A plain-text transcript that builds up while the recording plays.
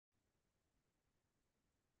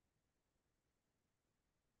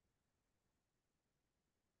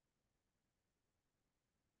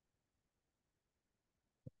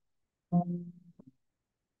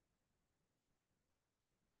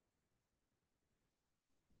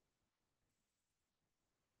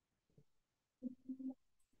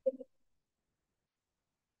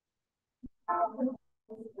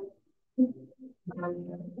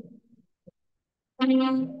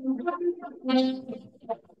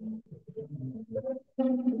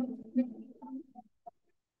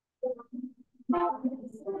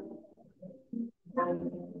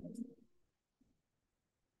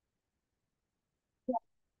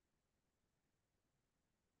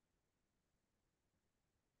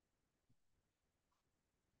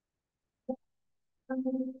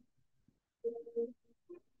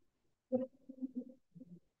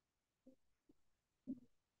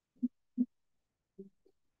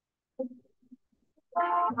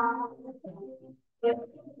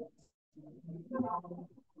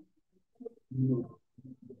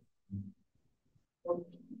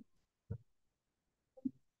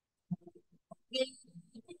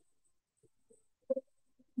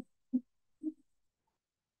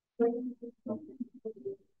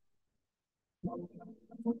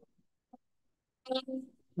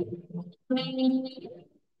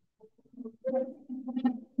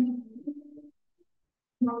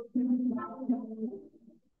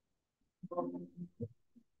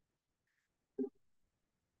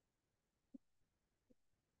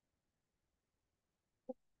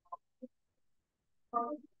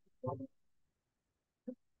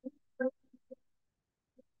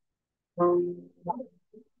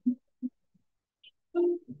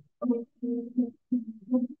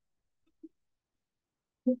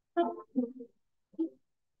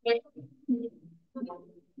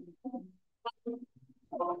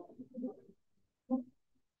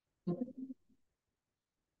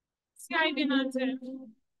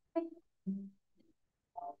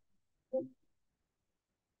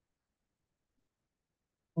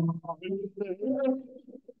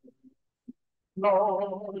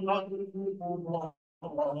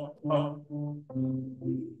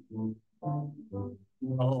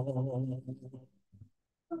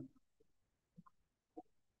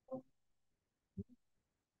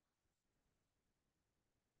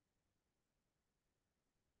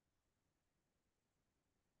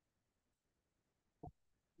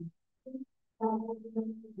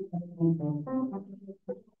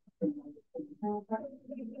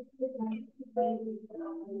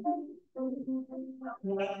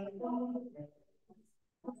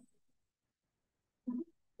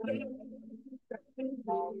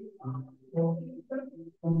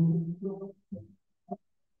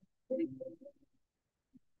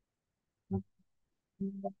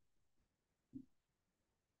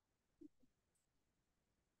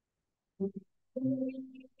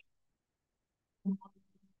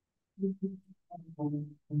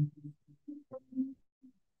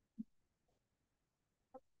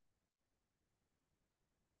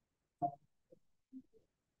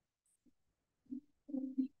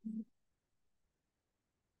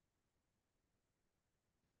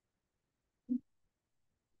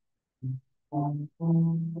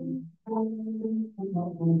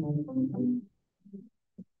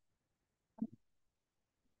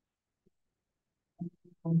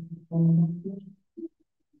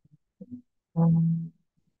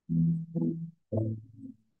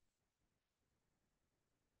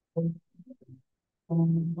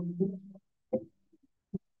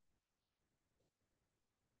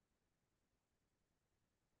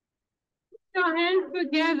Your hands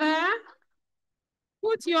together.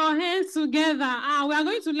 Put your hands together. We are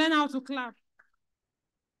going to learn how to clap.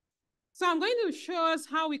 So I'm going to show us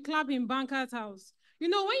how we clap in Banker's house. You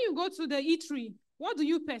know, when you go to the eatery, what do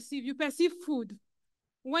you perceive? You perceive food.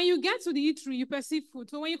 When you get to the eatery, you perceive food.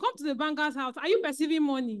 So when you come to the Banker's house, are you perceiving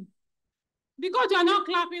money? Because you're not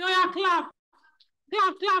clapping. Oh, yeah, clap.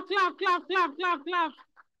 Clap, clap, clap, clap, clap, clap, clap.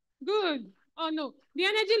 Good. Oh, no. The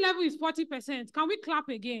energy level is 40%. Can we clap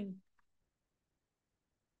again?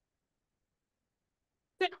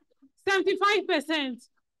 75%.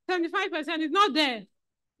 75% is not there.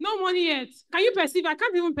 No money yet. Can you perceive? I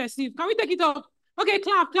can't even perceive. Can we take it up? Okay,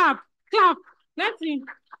 clap, clap, clap. Let's see.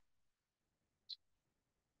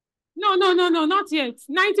 No, not yet.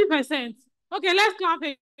 90%. Okay, let's clap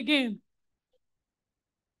again.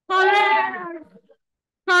 Correct.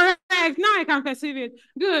 Correct. Now I can perceive it.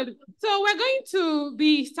 Good. So we're going to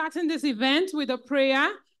be starting this event with a prayer.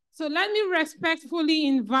 So let me respectfully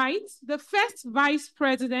invite the first Vice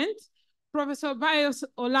President, Professor Bios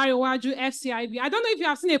Olarewaju, FCIB. I don't know if you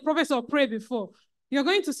have seen a professor pray before. You're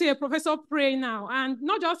going to see a professor pray now, and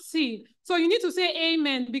not just see. So you need to say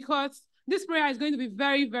amen, because this prayer is going to be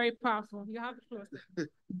very, very powerful. You have the floor.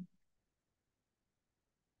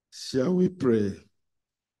 Shall we pray?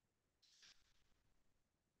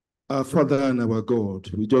 Our Father and our God,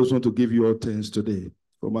 we just want to give you all thanks today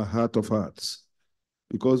from our heart of hearts,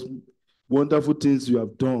 because wonderful things you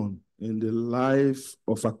have done in the life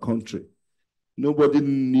of our country. Nobody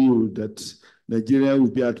knew that Nigeria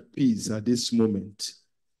would be at peace at this moment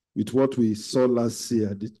with what we saw last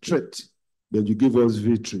year, the threat that you give us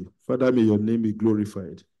victory. Father, may your name be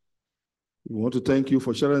glorified. We want to thank you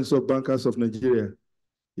for Assurance of Bankers of Nigeria.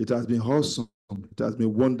 It has been awesome. It has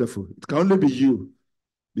been wonderful. It can only be you,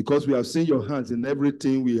 because we have seen your hands in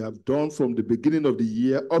everything we have done from the beginning of the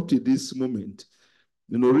year up to this moment.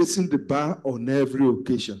 Raising the bar on every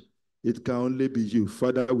occasion. It can only be you.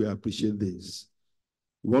 Father, we appreciate this.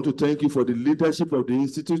 We want to thank you for the leadership of the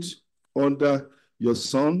Institute under your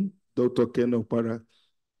son, Dr. Ken Okpara,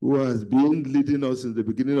 who has been leading us in the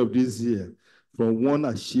beginning of this year from one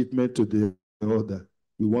achievement to the other.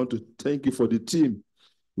 We want to thank you for the team.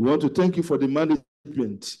 We want to thank you for the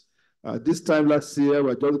management. This time last year,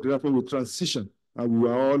 we were just grappling with transition, and we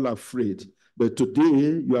were all afraid. But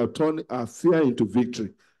today, you have turned our fear into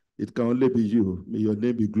victory. It can only be you. May your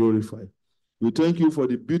name be glorified. We thank you for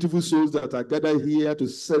the beautiful souls that are gathered here to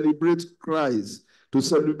celebrate Christ, to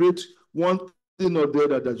celebrate one thing or the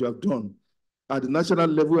other that you have done at the national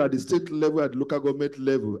level, at the state level, at the local government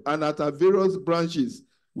level, and at our various branches.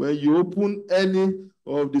 When you open any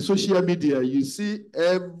of the social media, you see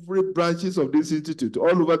every branches of this institute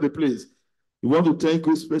all over the place. We want to thank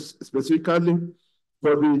you specifically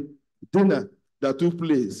for the dinner that took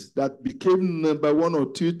place, that became #1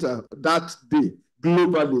 on Twitter that day,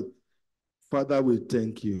 globally. Father, we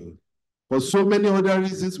thank you. For so many other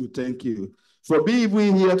reasons, we thank you. For being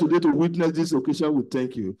even here today to witness this occasion, we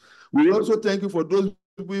thank you. We also thank you for those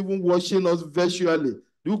people even watching us virtually,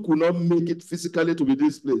 who could not make it physically to be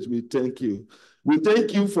this place. We thank you. We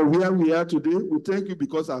thank you for where we are today. We thank you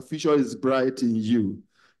because our future is bright in you.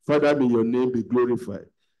 Father, may your name be glorified.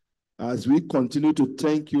 As we continue to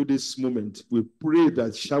thank you this moment, we pray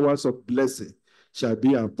that showers of blessing shall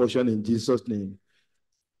be our portion in Jesus' name.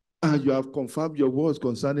 And you have confirmed your words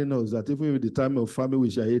concerning us that even in the time of famine, we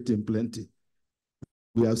shall eat in plenty.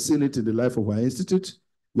 We have seen it in the life of our institute.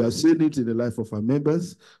 We have seen it in the life of our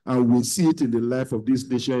members. And we see it in the life of this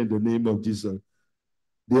nation in the name of Jesus.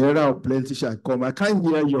 The era of plenty shall come. I can't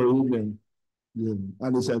hear your amen. Yeah.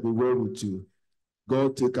 And it shall be well with you.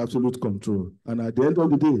 God take absolute control. And at the end of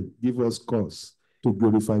the day, give us cause to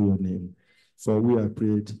glorify your name. For we are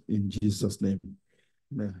prayed in Jesus' name.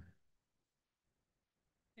 Amen.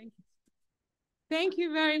 Thank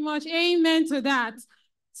you very much. Amen to that.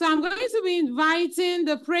 So I'm going to be inviting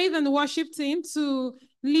the praise and worship team to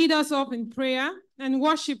lead us up in prayer and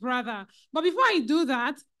worship rather. But before I do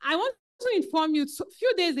that, I want to inform you, a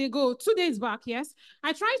few days ago, 2 days back, yes,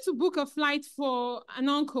 I tried to book a flight for an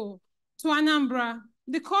uncle to Anambra.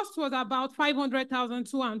 The cost was about 500,000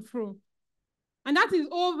 to and fro. And that is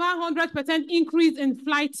over 100% increase in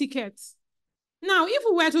flight tickets. Now, if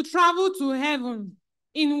we were to travel to heaven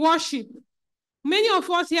in worship, many of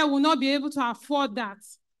us here will not be able to afford that.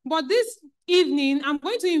 But this evening, I'm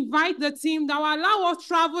going to invite the team that will allow us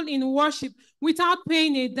travel in worship without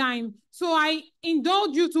paying a dime. So I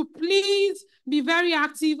indulge you to please be very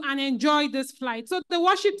active and enjoy this flight. So the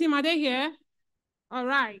worship team, are they here? All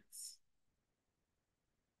right.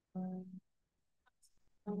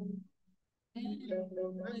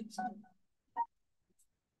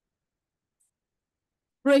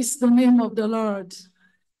 Praise the name of the Lord.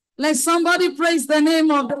 Let somebody praise the name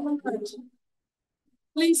of the Lord.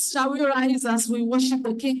 Please shall we rise as we worship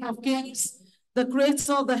the King of Kings, the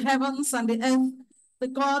creator of the heavens and the earth, the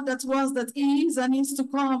God that was, that is to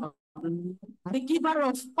come, the giver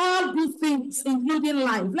of all good things, including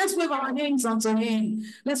life. Let's wave our hands unto him.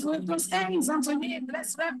 Let's wave those hands unto him.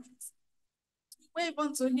 Let's wave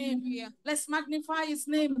unto him. Let's magnify his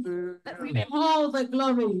name. Let's give him all the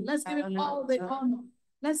glory. Let's give him all the honor.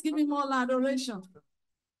 Let's give him all adoration.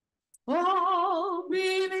 Oh,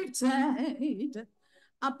 be lifted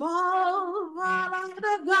above all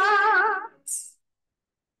other gods.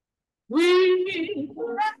 We lay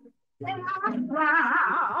our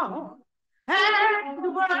crown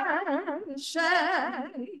and worship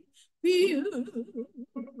you.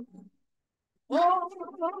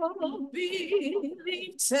 Oh, be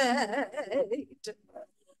lifted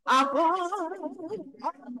above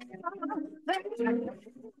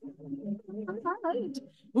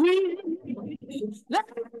we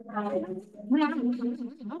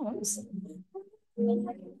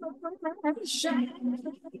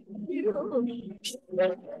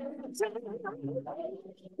let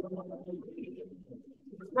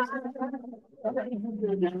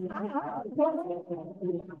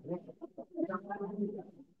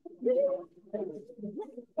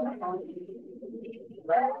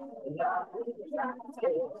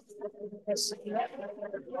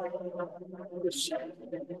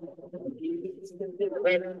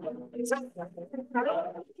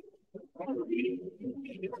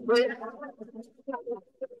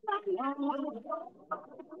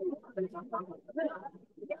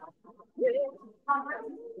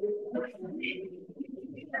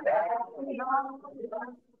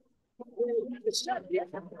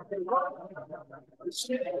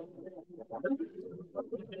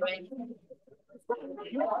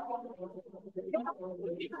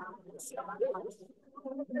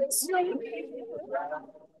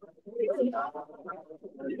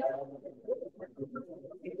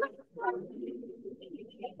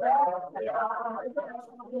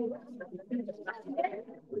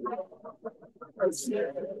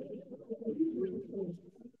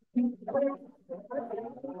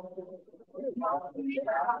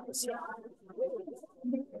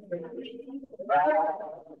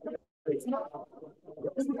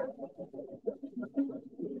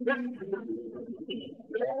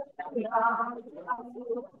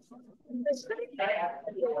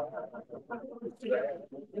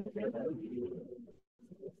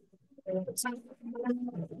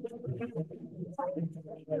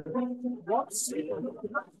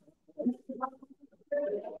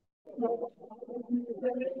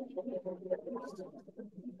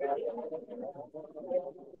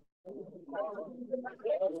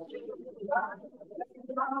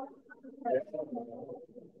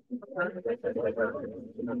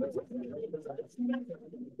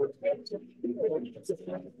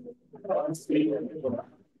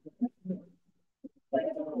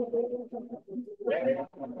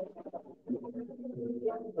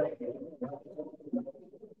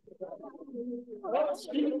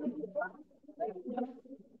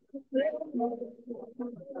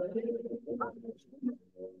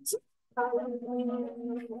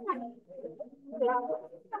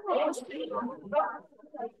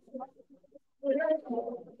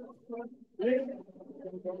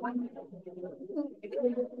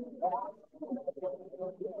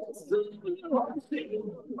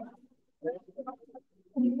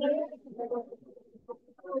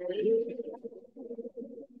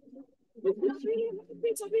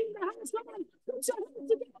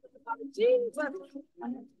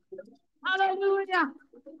Hallelujah.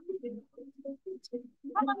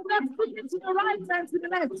 Come on, let's put it to the right and to the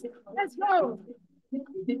left. Let's go.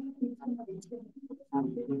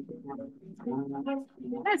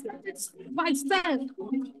 Let's put it by step. To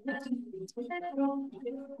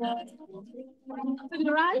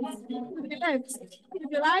the right, to the left. To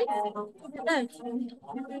the right, to the left.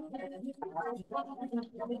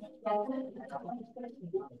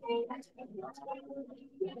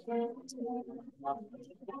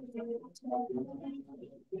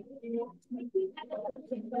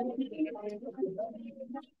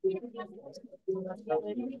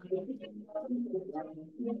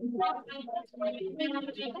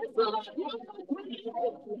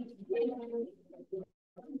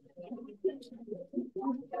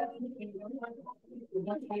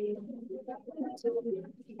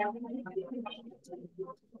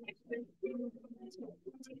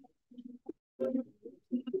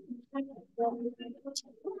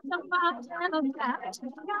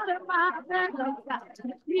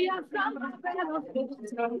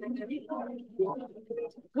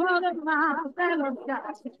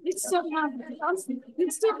 It's so marvelous.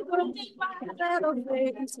 It's so good.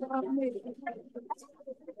 It's from me.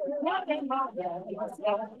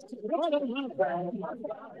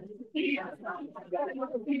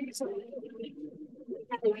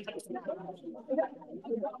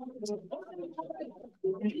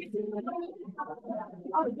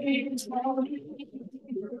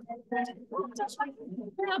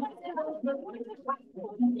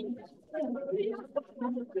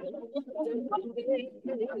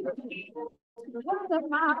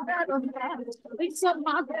 It's so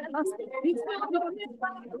marvelous. It's so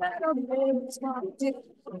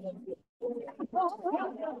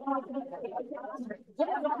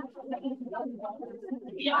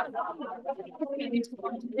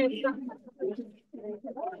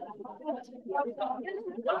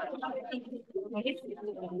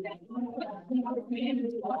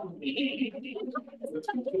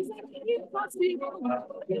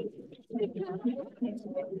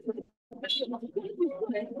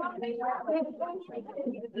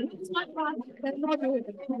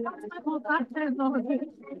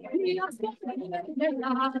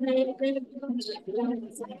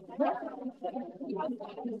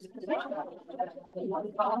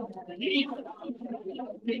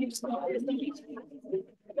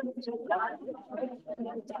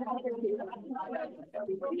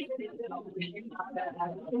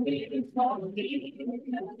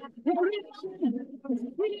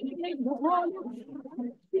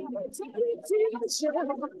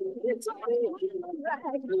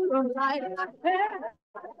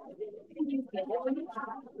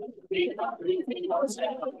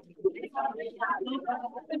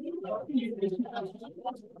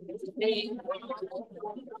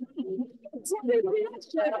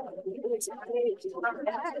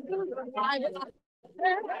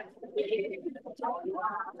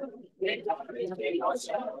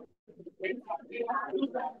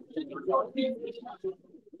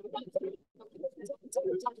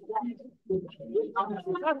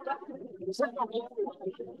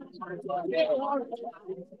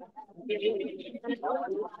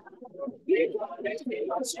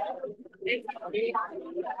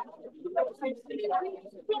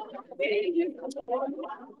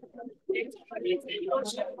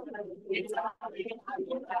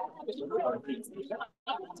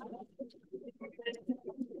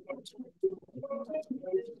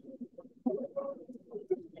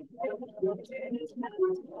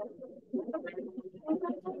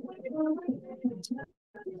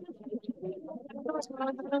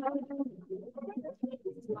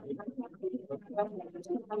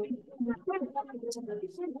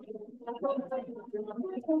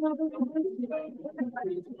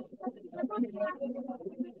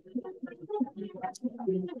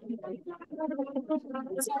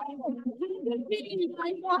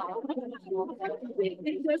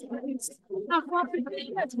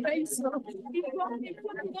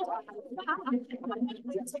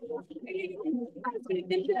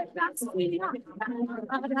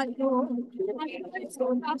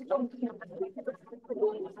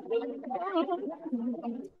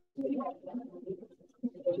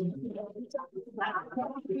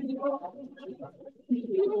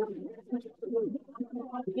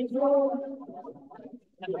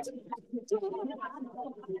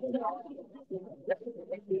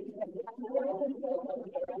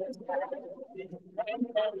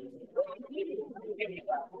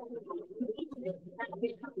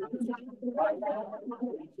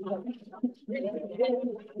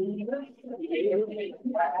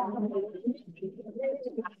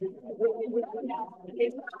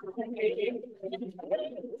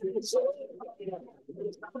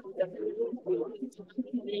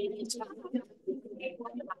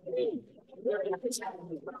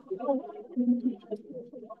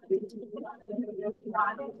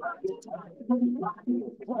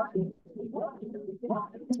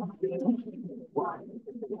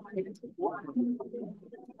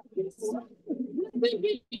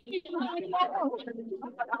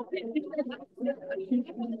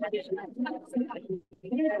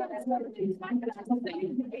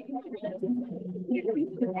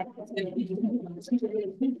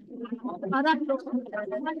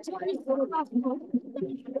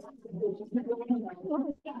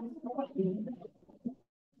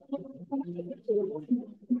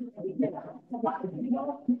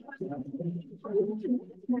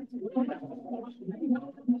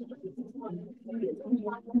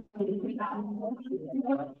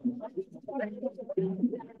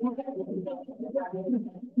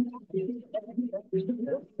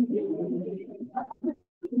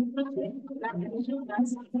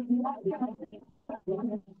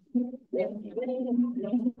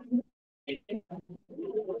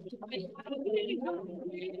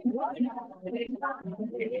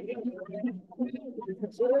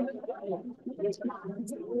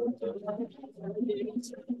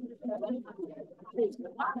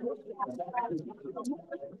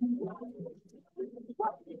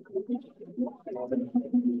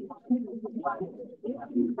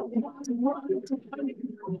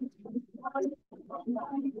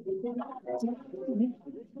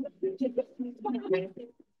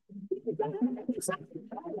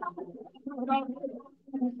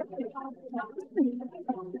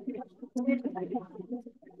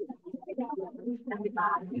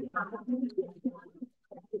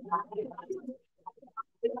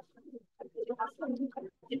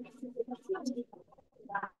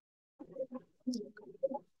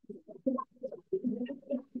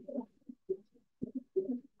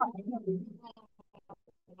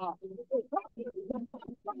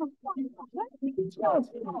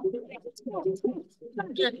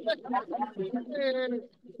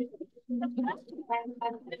Let's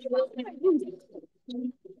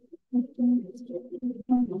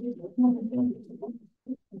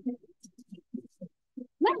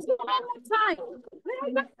go one more time.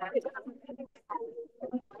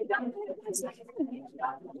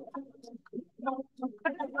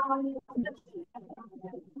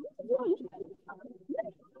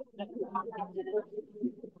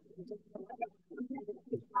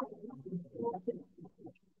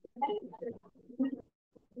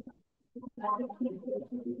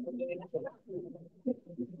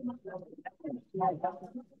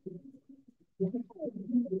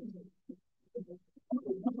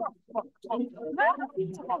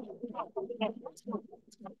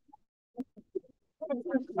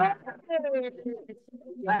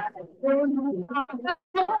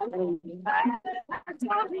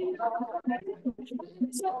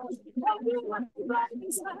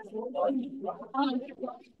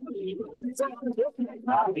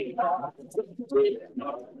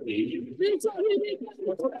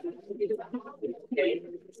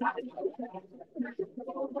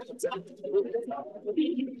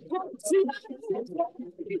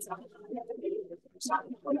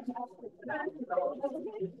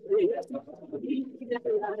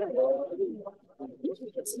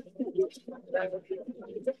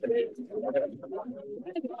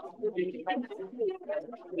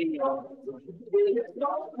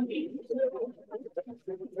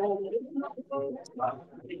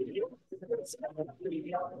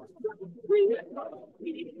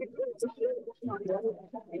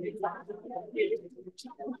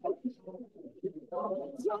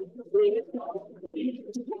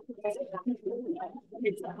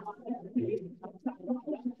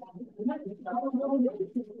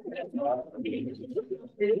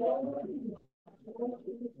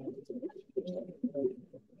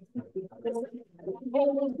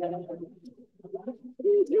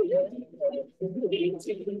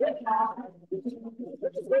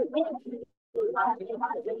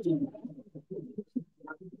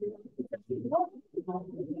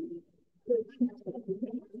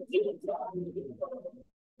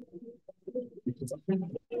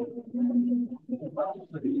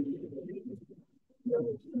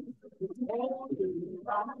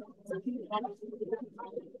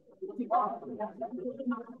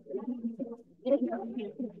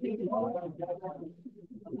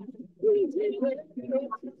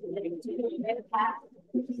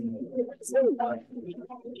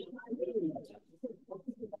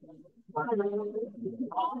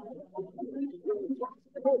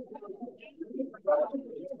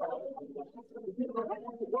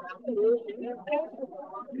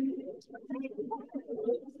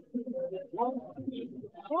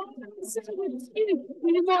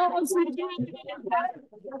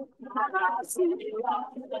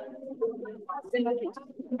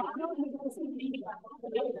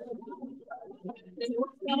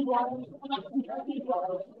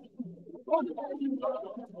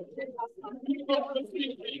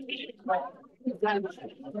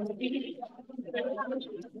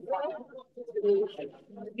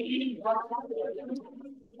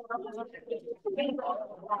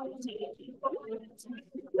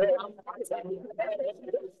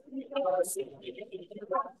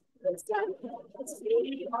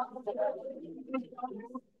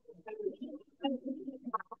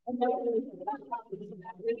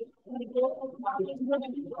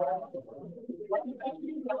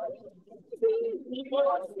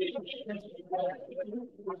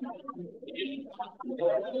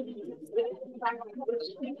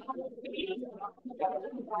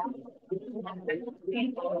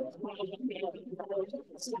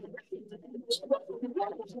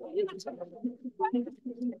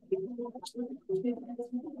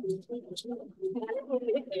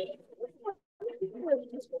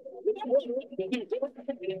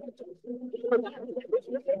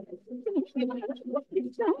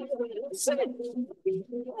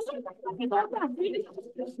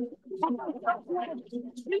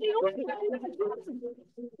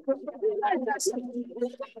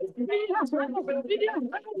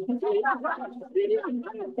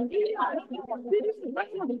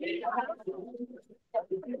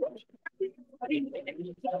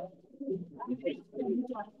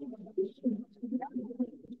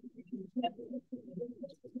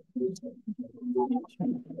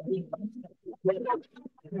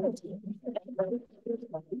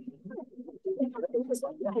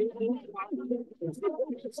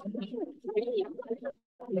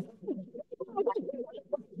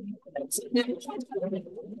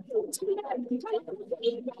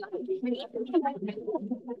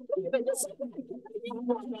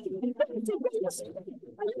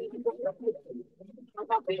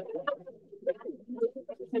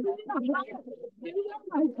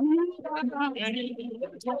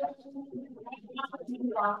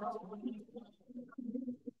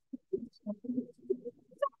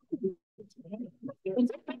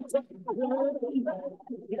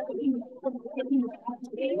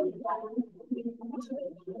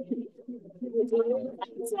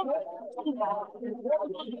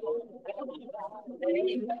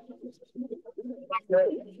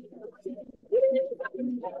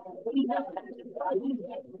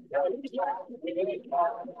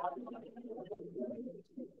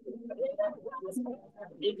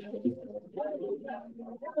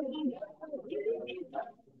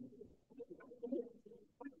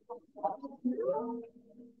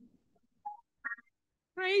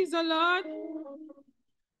 Praise the Lord.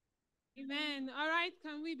 Amen. All right,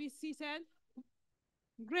 can we be seated?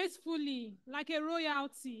 Gracefully, like a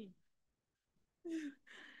royalty.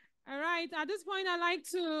 All right, at this point, I'd like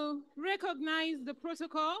to recognize the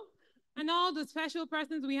protocol and all the special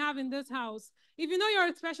persons we have in this house. If you know you're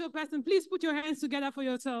a special person, please put your hands together for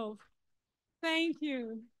yourself. Thank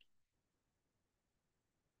you.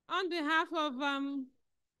 On behalf of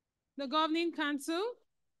the Governing Council,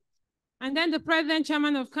 and then the President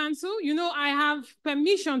Chairman of Council, you know I have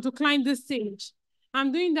permission to climb this stage.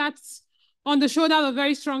 I'm doing that on the shoulder of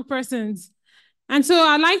very strong persons. And so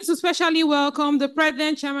I'd like to specially welcome the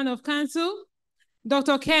President Chairman of Council,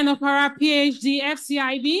 Dr. Ken Opara, PhD,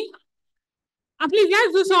 FCIB. And please,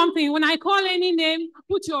 let's do something. When I call any name,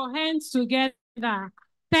 put your hands together.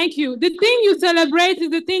 Thank you. The thing you celebrate is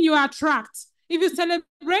the thing you attract. If you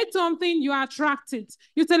celebrate something, you attract it.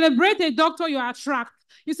 You celebrate a doctor, you attract.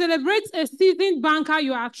 You celebrate a seasoned banker,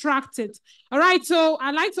 you attract it. All right, so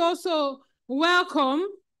I'd like to also welcome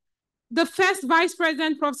the first Vice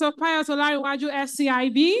President, Professor Pius Olariwaju,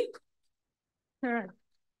 FCIB. Correct.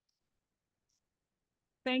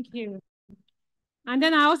 Thank you. And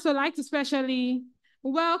then I also like to specially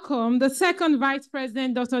welcome the second Vice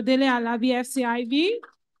President, Dr. Dele Alabi, FCIB.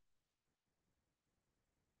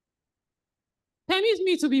 Permit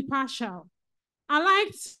me to be partial. I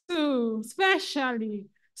like to specially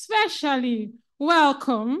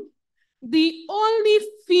welcome the only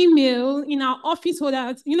female in our office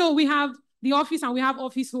holders. You know, we have the office and we have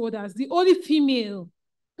office holders. The only female.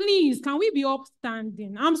 Please, can we be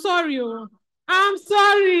upstanding? I'm sorry. I'm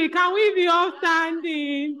sorry. Can we be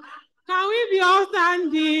upstanding? Can we be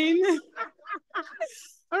upstanding?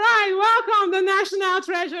 All right, welcome the National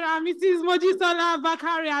Treasurer, Mrs. Mojisola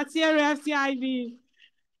Bakari Atiere, FCIB.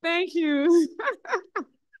 Thank you.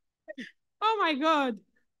 Oh my God.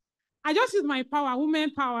 I just used my power,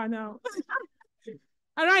 women power now.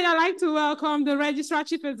 All right, I'd like to welcome the Registrar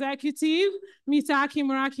Chief Executive, Mr. Akim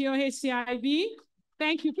Murakio, HCIB.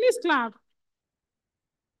 Thank you. Please clap.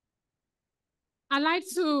 I'd like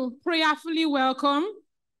to prayerfully welcome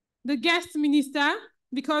the guest minister,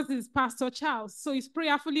 because it's Pastor Charles, so he's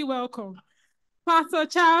prayerfully welcome. Pastor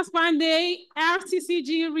Charles Pandey,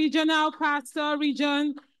 RCCG Regional Pastor,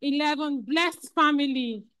 Region 11, blessed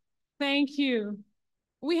family. Thank you.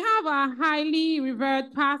 We have our highly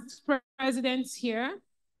revered past presidents here,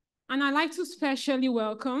 and I'd like to specially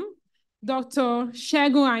welcome Dr.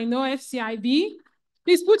 Segun Aino, FCIB.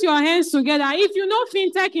 Please put your hands together. If you know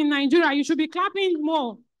FinTech in Nigeria, you should be clapping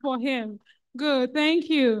more for him. Good, thank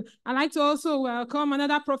you. I'd like to also welcome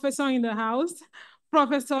another professor in the house,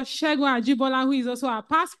 Professor Segun Ajibola, who is also our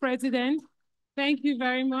past president. Thank you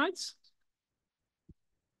very much.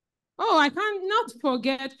 Oh, I cannot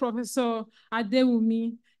forget Professor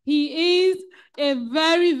Adewumi. He is a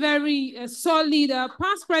very, very solid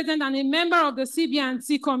past president and a member of the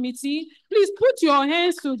CB&C committee. Please put your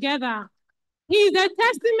hands together. He is a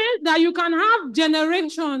testament that you can have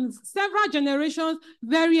generations, several generations,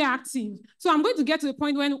 very active. So I'm going to get to the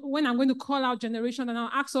point when I'm going to call out generation and I'll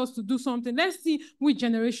ask us to do something. Let's see which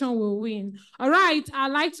generation will win. All right,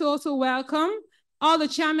 I'd like to also welcome all the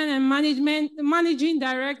chairmen and managing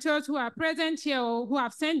directors who are present here or who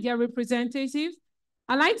have sent their representatives.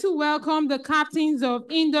 I'd like to welcome the captains of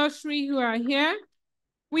industry who are here.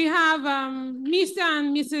 We have Mr.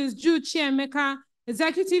 and Mrs. Jude Chiemeka,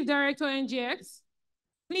 Executive Director, NGX.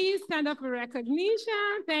 Please stand up for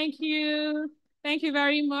recognition. Thank you. Thank you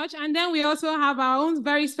very much. And then we also have our own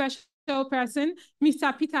very special person,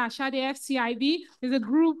 Mr. Peter Ashade, FCIB, is a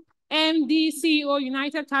group MD, CEO,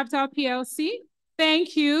 United Capital PLC.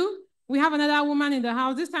 Thank you. We have another woman in the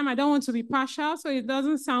house. This time I don't want to be partial, so it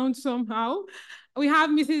doesn't sound somehow. We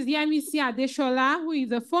have Mrs. Yemisi Adeshola, who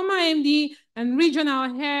is a former MD and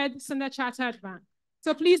regional head, Standard Chartered Bank.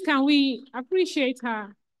 So please, can we appreciate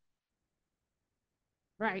her?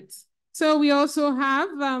 Right. So we also have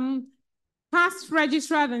past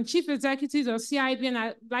registrars and chief executives of CIBN,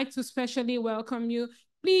 I'd like to specially welcome you.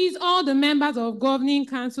 Please, all the members of Governing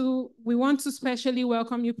Council, we want to specially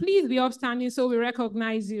welcome you. Please be upstanding so we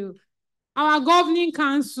recognize you. Our Governing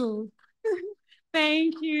Council.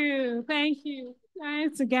 Thank you. Thank you.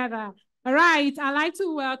 Nice together. All right. I'd like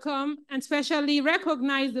to welcome and specially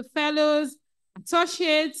recognize the fellows,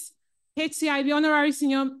 associates, HCIB honorary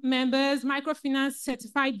senior members, microfinance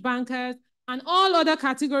certified bankers, and all other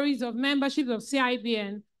categories of memberships of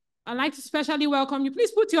CIBN. I'd like to specially welcome you.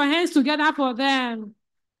 Please put your hands together for them.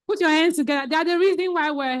 Put your hands together. They are the reason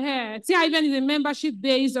why we're here. CIBN is a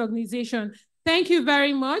membership-based organization. Thank you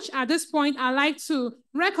very much. At this point, I'd like to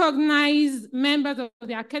recognize members of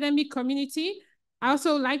the academic community. I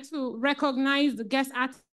also like to recognize the guest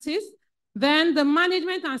artists. Then the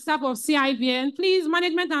management and staff of CIBN. Please,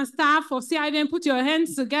 management and staff of CIBN, put your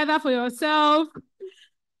hands together for yourself.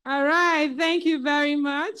 All right, thank you very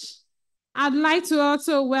much. I'd like to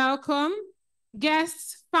also welcome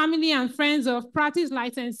guests, family, and friends of practice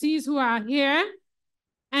licensees who are here.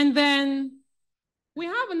 And then we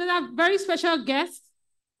have another very special guest.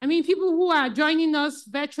 I mean, people who are joining us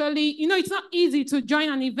virtually. You know, it's not easy to join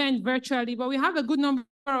an event virtually, but we have a good number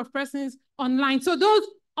of persons online. So those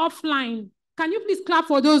offline, can you please clap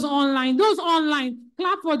for those online? Those online,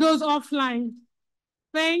 clap for those offline.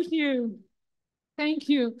 Thank you. Thank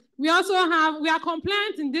you. We also have, we are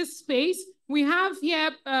compliant in this space. We have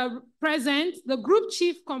here present the Group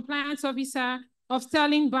Chief Compliance Officer of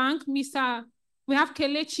Sterling Bank, we have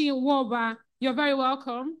Kelechi Woba. You're very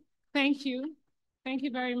welcome. Thank you. Thank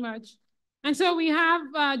you very much. And so we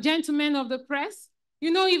have gentlemen of the press.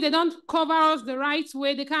 You know, if they don't cover us the right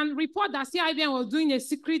way, they can report that CIBN was doing a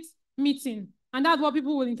secret meeting. And that's what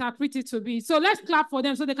people will interpret it to be. So let's clap for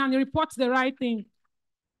them so they can report the right thing.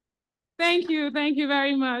 Thank you. Thank you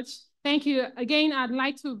very much. Thank you. Again, I'd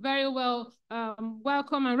like to very well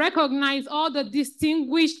welcome and recognize all the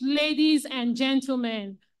distinguished ladies and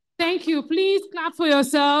gentlemen. Thank you. Please clap for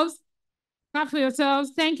yourselves. Clap for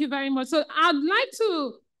yourselves. Thank you very much. So I'd like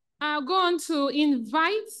to go on to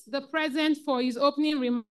invite the president for his opening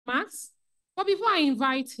remarks. But before I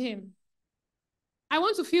invite him, I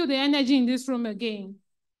want to feel the energy in this room again.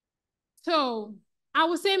 So I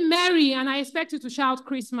will say Merry, and I expect you to shout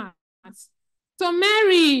Christmas. So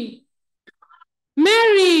Merry,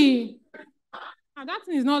 Merry. Oh, that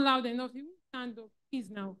thing is not loud enough. You stand up, please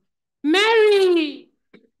now. Merry,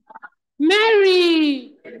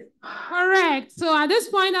 Merry. Correct. So at this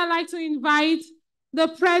point, I'd like to invite the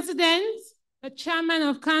president, the chairman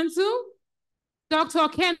of council, Dr.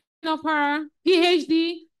 Ken Opara,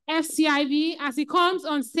 PhD, FCIB, as he comes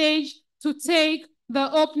on stage to take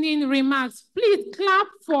the opening remarks. Please clap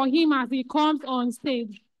for him as he comes on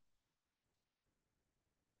stage.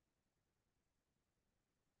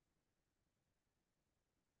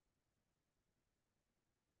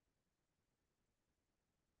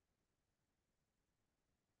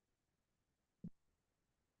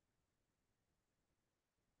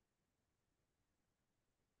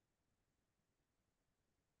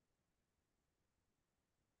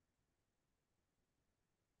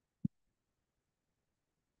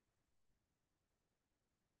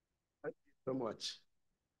 Thank you so much.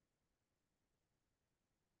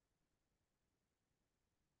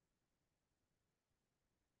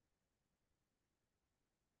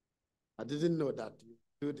 I didn't know that you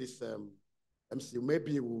do this MC.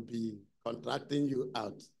 Maybe we'll be contracting you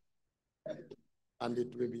out and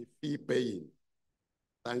it will be fee paying.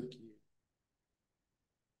 Thank you.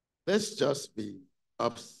 Let's just be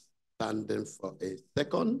upstanding for a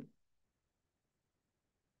second.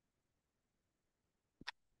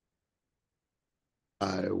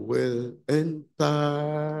 I will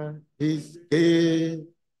enter his gate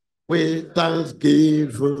with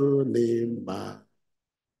thanksgiving in my.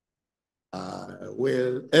 I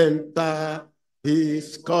will enter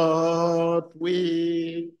his court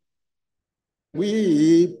with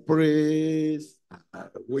praise. I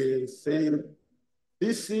will sing.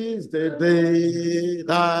 This is the day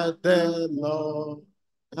that the Lord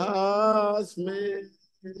has made.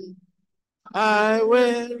 I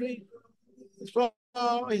will rejoice,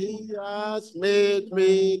 for he has made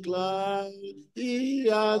me glad. He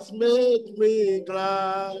has made me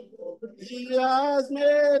glad. He has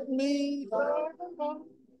made me glad.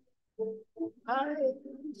 I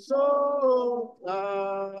am so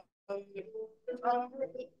glad. I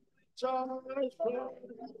rejoice, for he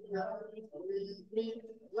has made me glad. He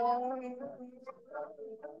has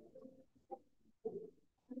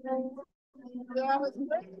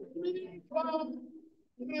made me glad.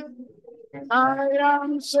 I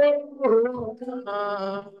am so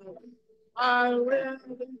glad. I will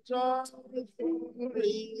rejoice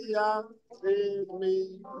fully and save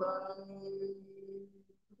me.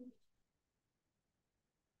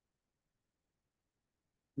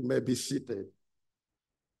 You may be seated.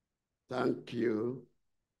 Thank you.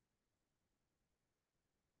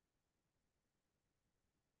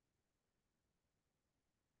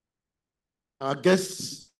 Our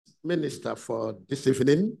guest minister for this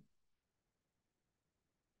evening,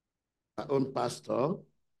 our own pastor,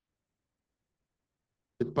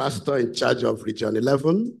 the pastor in charge of Region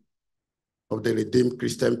 11 of the Redeemed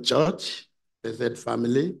Christian Church, Blessed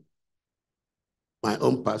Family, my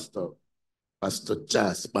own pastor, Pastor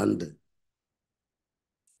Charles Bande.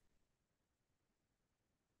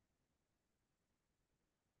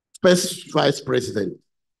 First Vice President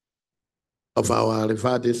of our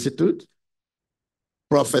Revered Institute,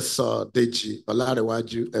 Professor Deji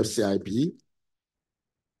Olarewaju, FCIB.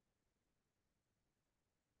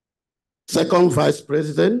 Second Vice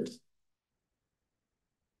President,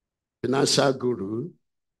 Financial Guru,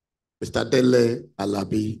 Mr. Dele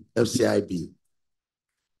Alabi, FCIB.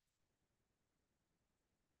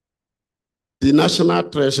 The National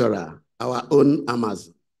Treasurer, our own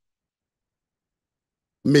Amazon,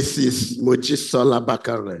 Mrs. Mojisola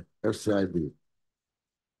Bakare, FCIB.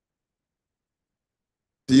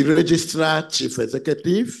 The Registrar Chief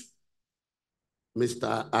Executive,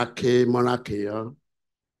 Mr. Ake Morakeyo.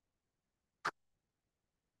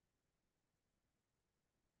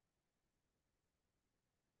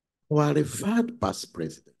 Our revered past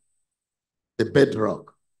president, the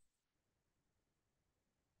bedrock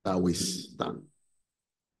that we stand.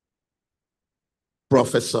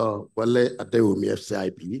 Professor Wale Adewumi,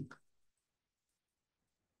 FCIB.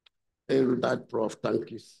 That Prof, thank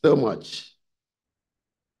you so much.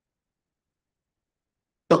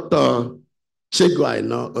 Dr. Chegu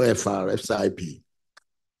Aino, OFR, FCIB.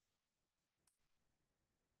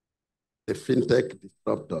 The FinTech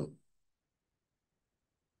disruptor.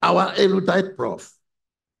 Our erudite Prof,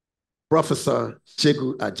 Professor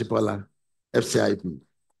Chegu Ajibola, FCIB.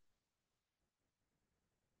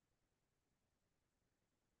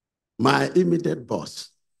 My immediate boss,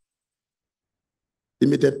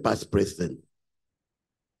 immediate past president,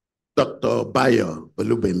 Dr. Bayo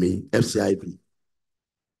Olubemi, FCIB.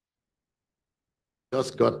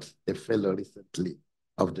 Just got a fellow recently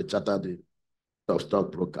of the Chartered of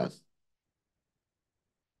Stockbrokers.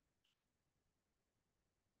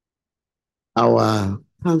 Our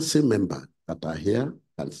council member that are here,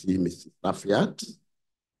 can see Mrs. Rafiat.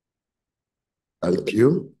 Thank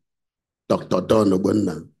you. Dr. Don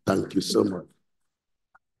Obonna, thank you so much.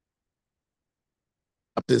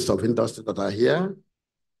 Captains of industry that are here,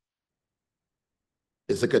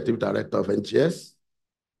 Executive Director of NGS,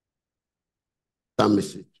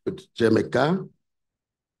 Mrs. Jamaica.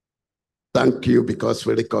 Thank you because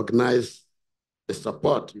we recognize the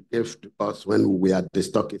support you gave to us when we were at the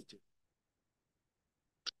stock exchange.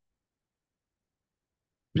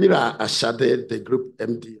 Pira Ashade, the group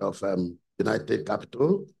MD of United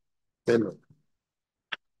Capital, fellow.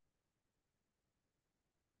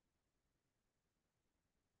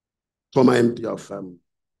 Former MD of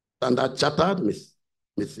Standard Chartered,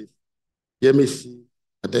 Mrs. Yemisi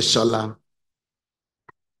Adeshola,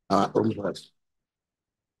 our own boss.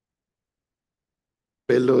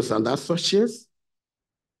 Fellows and associates,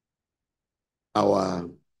 our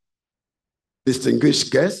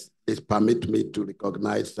distinguished guests, please permit me to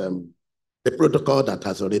recognize the protocol that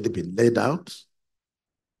has already been laid out.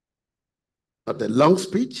 Not a long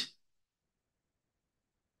speech,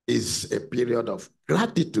 is a period of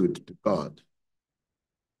gratitude to God,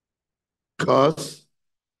 because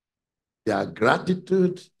their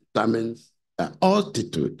gratitude determines their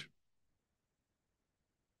altitude.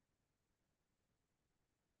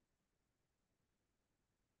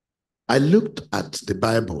 I looked at the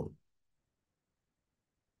Bible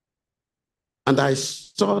and I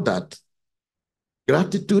saw that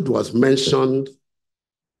gratitude was mentioned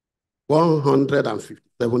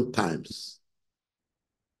 157 times.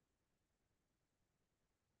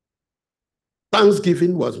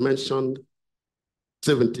 Thanksgiving was mentioned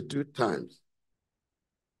 72 times.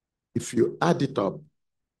 If you add it up,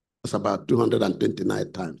 it's about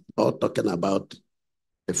 229 times, all talking about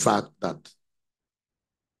the fact that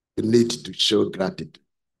you need to show gratitude.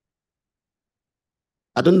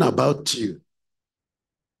 I don't know about you,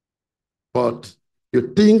 but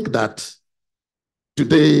you think that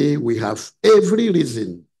today we have every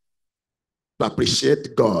reason to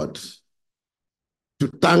appreciate God, to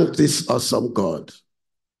thank this awesome God.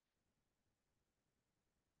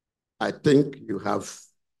 I think you have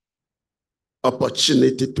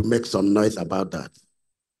opportunity to make some noise about that.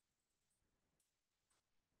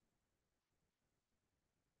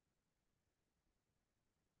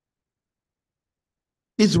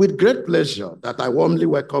 It's with great pleasure that I warmly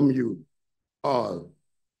welcome you all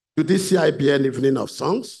to this CIBN Evening of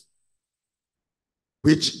Songs,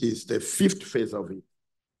 which is the 5th phase of it.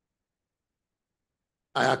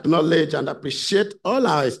 I acknowledge and appreciate all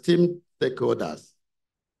our esteemed stakeholders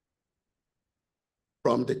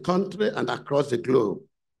from the country and across the globe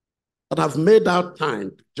that have made out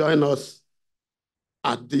time to join us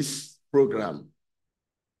at this program,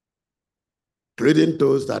 including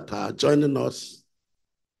those that are joining us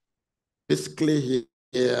physically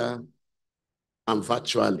here and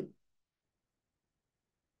virtually.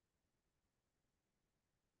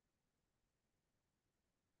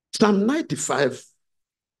 Psalm 95,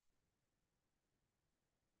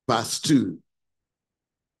 verse 2.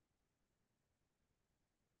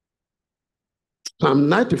 Psalm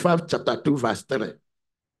 95, chapter 2, verse 3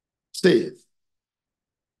 says,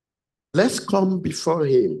 let's come before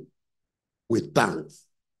him with thanks.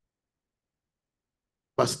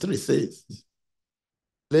 Verse 3 says,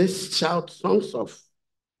 let's shout songs of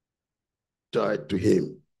joy to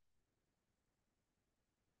him.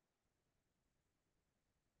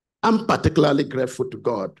 I'm particularly grateful to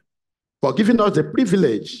God for giving us the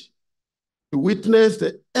privilege to witness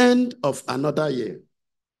the end of another year.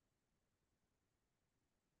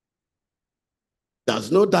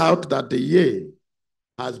 There's no doubt that the year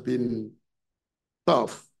has been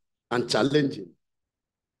tough and challenging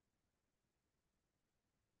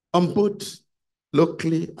on both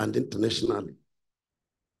locally and internationally.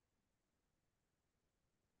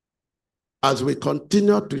 As we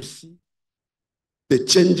continue to see the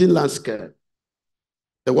changing landscape,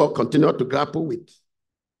 the world continues to grapple with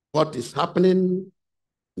what is happening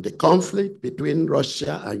in the conflict between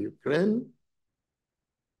Russia and Ukraine,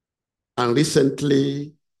 and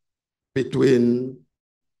recently between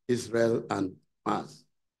Israel and Hamas.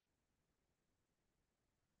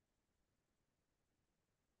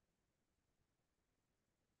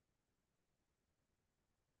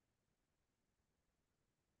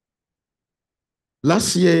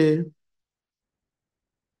 Last year,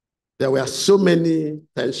 there were so many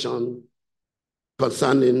tensions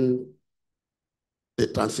concerning the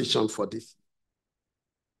transition for this.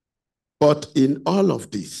 But in all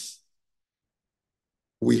of this,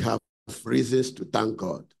 we have reasons to thank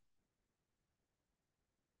God.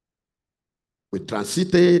 We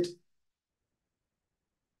transited,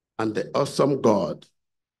 and the awesome God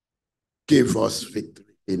gave us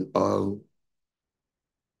victory in all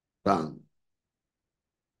rounds.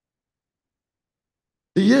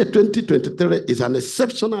 The year 2023 is an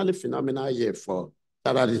exceptionally phenomenal year for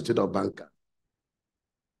Chartered Institute of Bankers,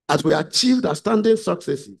 as we achieved outstanding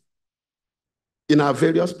successes in our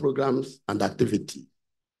various programs and activities.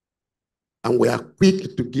 And we are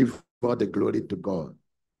quick to give all the glory to God,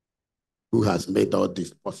 who has made all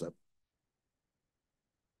this possible.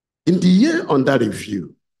 In the year under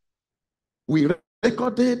review, we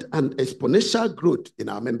recorded an exponential growth in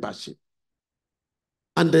our membership.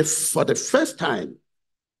 And for the first time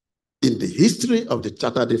in the history of the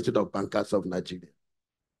Chartered Institute of Bankers of Nigeria,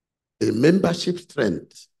 the membership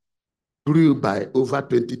strength grew by over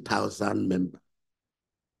 20,000 members.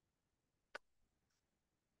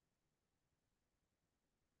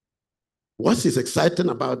 What is exciting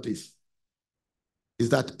about this is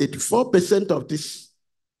that 84% of this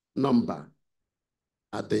number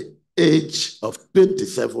are the age of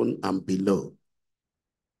 27 and below.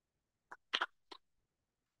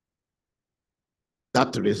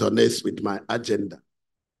 That resonates with my agenda.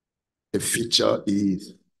 The future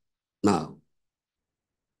is now.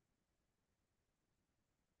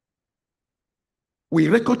 We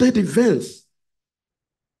recorded events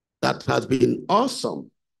that has been awesome.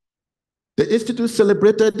 The Institute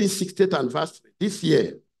celebrated its 60th anniversary this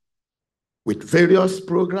year with various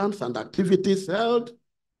programs and activities held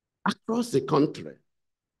across the country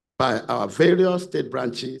by our various state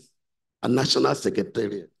branches and national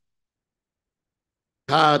secretariat.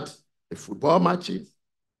 Had the football matches,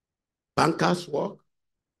 bankers' walk,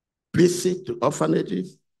 visit to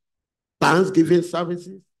orphanages, Thanksgiving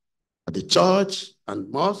services at the church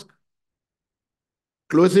and mosque,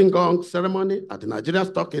 closing gong ceremony at the Nigerian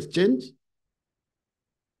Stock Exchange,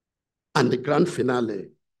 and the grand finale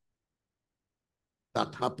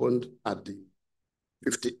that happened at the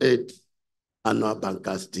 58th Annual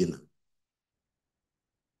Bankers Dinner.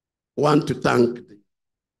 I want to thank the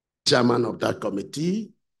chairman of that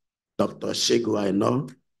committee, Dr. Segun Aina,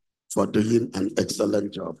 for doing an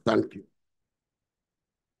excellent job. Thank you.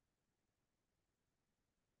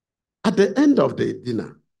 At the end of the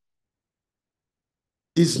dinner,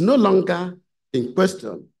 it's no longer in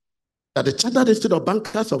question that the Chartered Institute of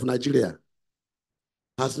Bankers of Nigeria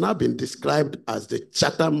has now been described as the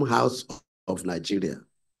Chatham House of Nigeria.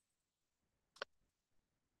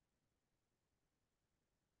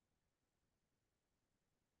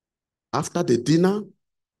 After the dinner,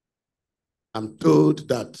 I'm told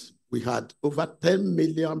that we had over 10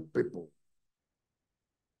 million people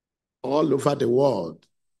all over the world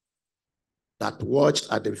that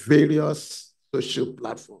watched at the various social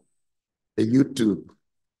platforms, the YouTube.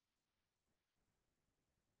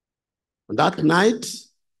 On that night,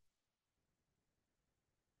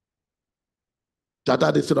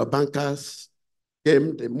 Chartered Institute of Bankers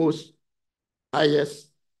came the most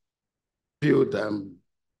highest viewed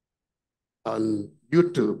on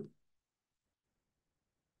YouTube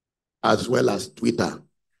as well as Twitter.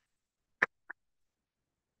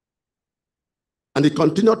 And it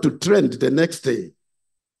continued to trend the next day.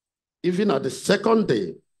 Even on the second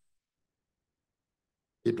day,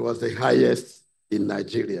 it was the highest in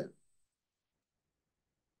Nigeria.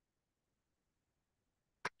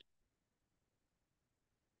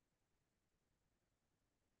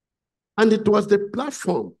 And it was the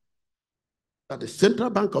platform that the Central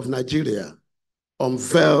Bank of Nigeria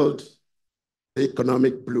unveiled the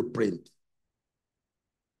economic blueprint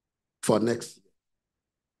for next year.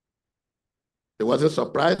 It wasn't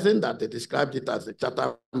surprising that they described it as the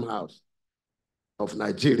Chatham House of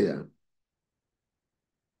Nigeria.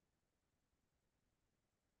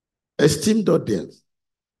 Esteemed audience,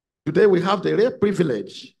 today we have the rare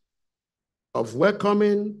privilege of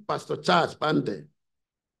welcoming Pastor Charles Pande,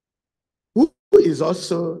 who is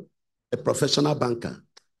also a professional banker,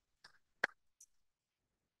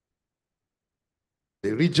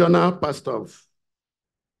 the regional pastor of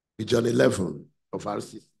Region 11 of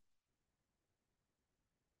RCC.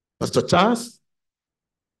 Pastor Charles,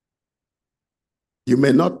 you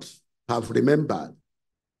may not have remembered,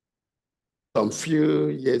 some few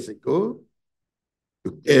years ago,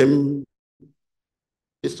 you came to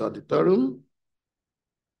this auditorium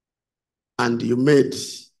and you made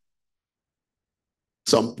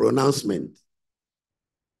some pronouncement.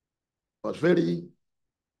 I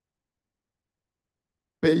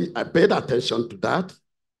paid attention to that.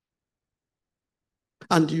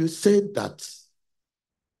 And you said that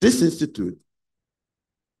this institute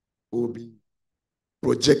will be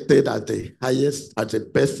projected as the highest, as the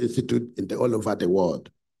best institute in all over the world.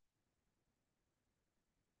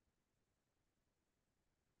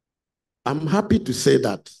 I'm happy to say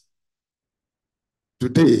that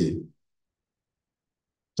today,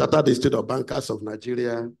 Chartered Institute of Bankers of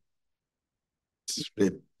Nigeria is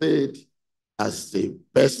rated as the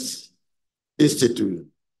best institute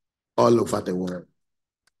all over the world.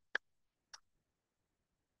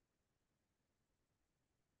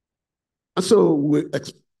 And so we'll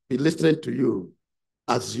be listening to you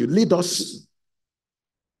as you lead us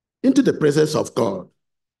into the presence of God,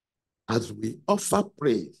 as we offer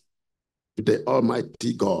praise to the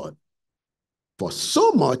Almighty God for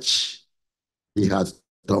so much He has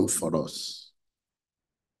done for us.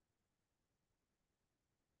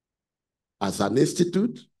 As an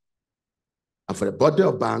institute, and for a body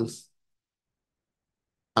of banks,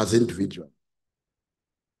 as individuals.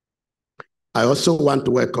 I also want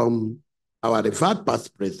to welcome our revered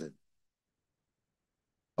past president,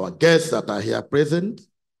 our guests that are here present,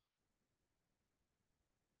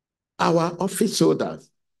 our office holders.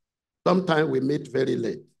 Sometimes we meet very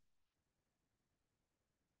late.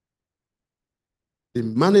 The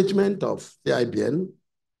management of CIBN,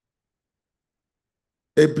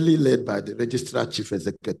 ably led by the Registrar Chief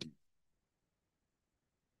Executive,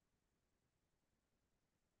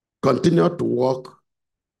 continue to work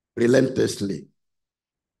relentlessly.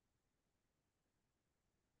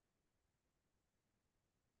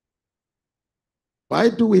 Why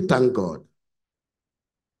do we thank God?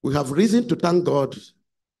 We have reason to thank God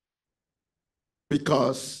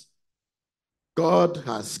because God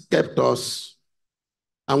has kept us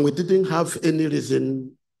and we didn't have any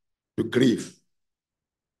reason to grieve.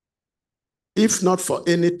 If not for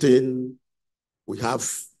anything, we have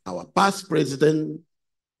our past president,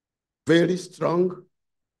 very strong,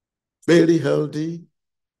 very healthy,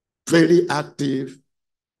 very active,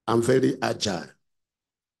 and very agile.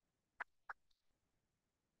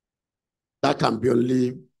 That can be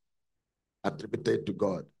only attributed to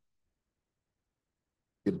God.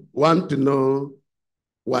 If you want to know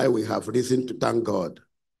why we have reason to thank God,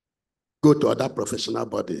 go to other professional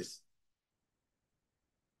bodies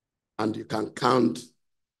and you can count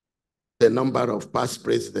the number of past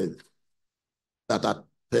presidents that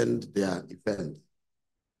attend their events.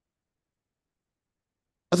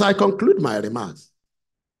 As I conclude my remarks,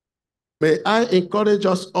 may I encourage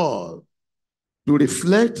us all to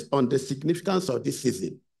reflect on the significance of this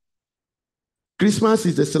season. Christmas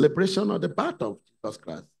is a celebration of the birth of Jesus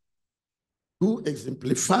Christ, who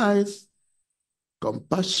exemplifies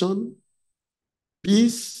compassion,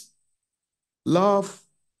 peace, love,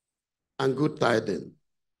 and good tidings.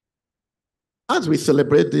 As we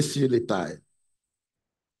celebrate this Yuletide,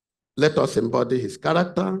 let us embody his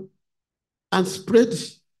character and spread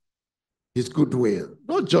his goodwill,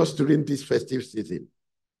 not just during this festive season,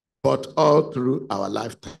 but all through our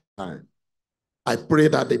lifetime. I pray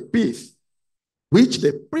that the peace which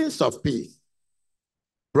the Prince of Peace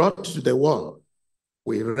brought to the world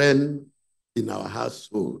will reign in our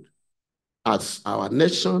household, as our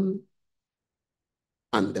nation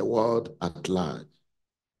and the world at large.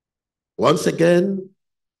 Once again,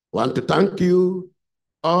 I want to thank you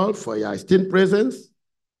all for your esteemed presence.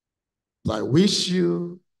 I wish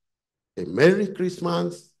you a Merry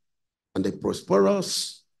Christmas and a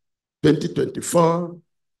prosperous 2024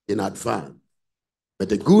 in advance. May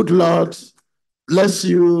the good Lord bless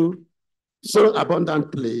you so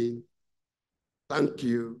abundantly. Thank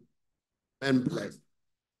you and bless.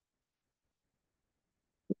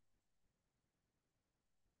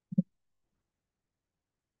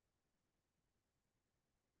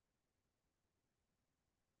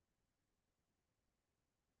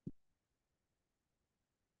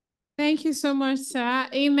 Thank you so much, sir.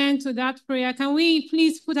 Amen to that prayer. Can we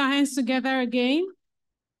please put our hands together again?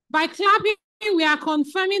 By clapping, we are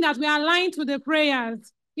confirming that we are aligned to the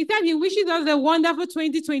prayers. He said he wishes us a wonderful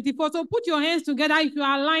 2024. So put your hands together if you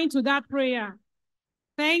are aligned to that prayer.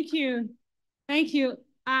 Thank you. Thank you.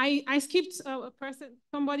 I skipped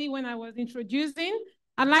somebody when I was introducing.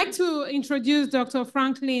 I'd like to introduce Dr.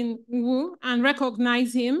 Franklin Wu and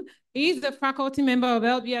recognize him. He is the faculty member of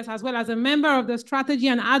LBS as well as a member of the Strategy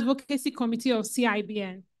and Advocacy Committee of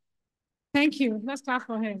CIBN. Thank you. Let's clap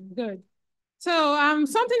for him. Good. So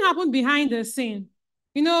something happened behind the scene.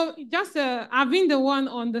 You know, just I've been the one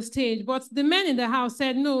on the stage, but the men in the house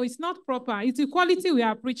said, no, it's not proper. It's equality we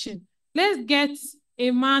are preaching. Let's get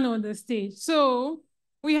a man on the stage. So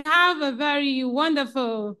we have a very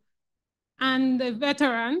wonderful and a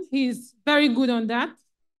veteran. He's very good on that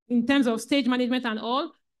in terms of stage management and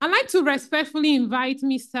all. I'd like to respectfully invite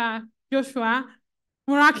Mr. Joshua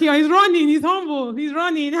Murakio. He's running, he's humble, he's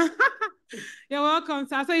running. You're welcome,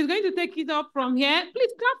 sir. So he's going to take it up from here.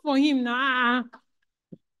 Please clap for him now.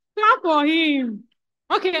 Clap for him.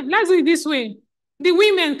 Okay, let's do it this way. The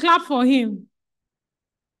women clap for him.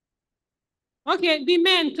 Okay, the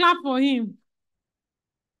men clap for him.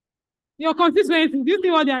 Your constituency, do you see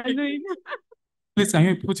what they are doing? Please, can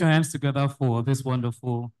you put your hands together for this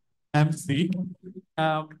wonderful MC?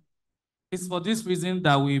 It's for this reason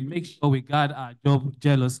that we make sure we guard our job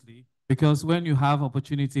jealously, because when you have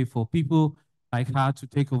opportunity for people like her to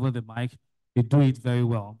take over the mic, they do it very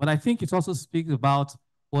well. But I think it also speaks about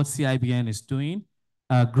what CIBN is doing,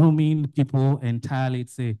 grooming people entirely.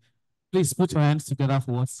 Please put your hands together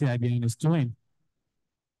for what CIBN is doing.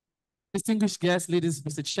 Distinguished guests, ladies,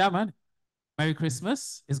 Mr. Chairman, Merry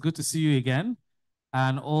Christmas. It's good to see you again.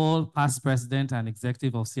 And all past president and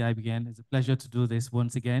executive of CIBN, it's a pleasure to do this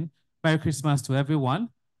once again. Merry Christmas to everyone.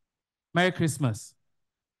 Merry Christmas.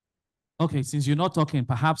 Okay, since you're not talking,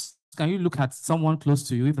 perhaps can you look at someone close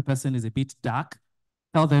to you? If the person is a bit dark,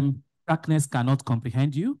 tell them darkness cannot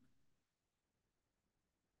comprehend you.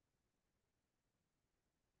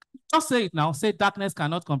 Just say it now. Say darkness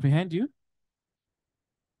cannot comprehend you.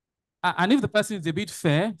 And if the person is a bit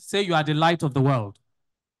fair, say you are the light of the world.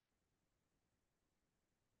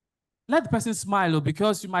 Let the person smile,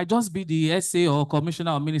 because you might just be the SA or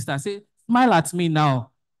commissioner or minister. Say, smile at me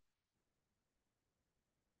now.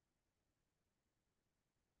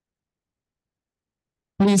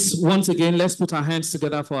 Please, once again, let's put our hands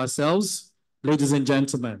together for ourselves, ladies and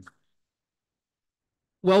gentlemen.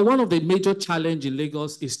 Well, one of the major challenges in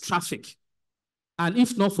Lagos is traffic. And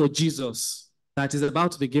if not for Jesus, that is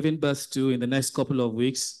about to be given birth to in the next couple of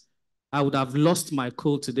weeks, I would have lost my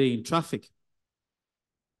cool today in traffic.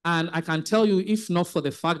 And I can tell you, if not for the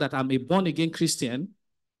fact that I'm a born-again Christian,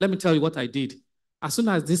 let me tell you what I did. As soon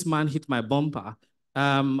as this man hit my bumper,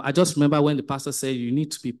 I just remember when the pastor said, you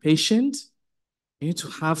need to be patient, you need to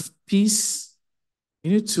have peace,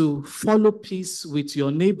 you need to follow peace with your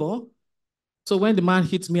neighbor. So when the man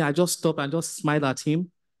hit me, I just stopped and just smiled at him.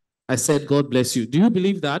 I said, God bless you. Do you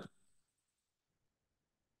believe that?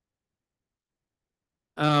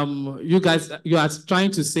 You guys, you are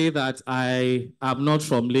trying to say that I am not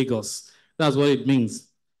from Lagos. That's what it means.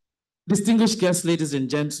 Distinguished guests, ladies and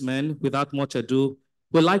gentlemen, without much ado,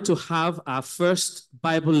 we'd like to have our first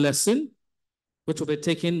Bible lesson which will be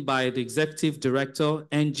taken by the Executive Director,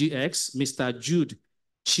 NGX, Mr. Jude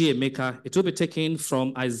Chiemeka. It will be taken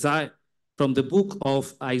from the book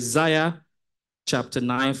of Isaiah, chapter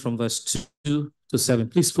 9, from verse 2 to 7.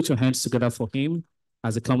 Please put your hands together for him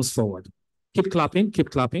as he comes forward. Keep clapping, keep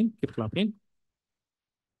clapping, keep clapping.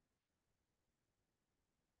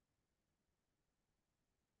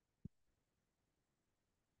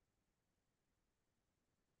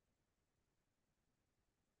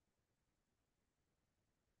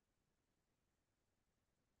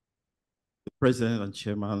 The President and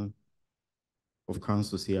Chairman of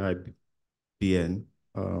Council CIBN,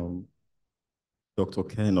 Dr.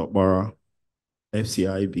 Ken Okpara,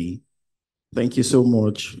 FCIB. Thank you so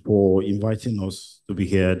much for inviting us to be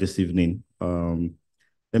here this evening.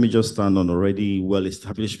 Let me just stand on already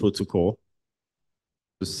well-established protocol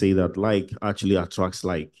to say that like actually attracts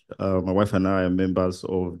like. My wife and I are members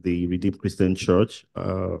of the Redeemed Christian Church,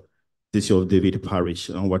 City of David Parish,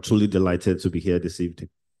 and we're truly delighted to be here this evening.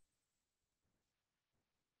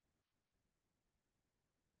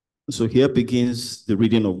 So here begins the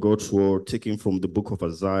reading of God's word, taken from the book of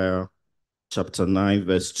Isaiah, chapter 9,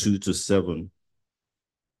 verse 2 to 7.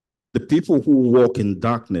 The people who walk in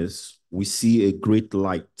darkness will see a great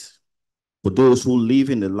light. For those who live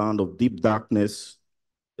in the land of deep darkness,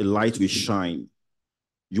 a light will shine.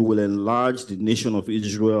 You will enlarge the nation of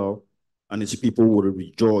Israel, and its people will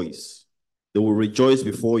rejoice. They will rejoice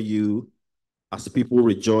before you as people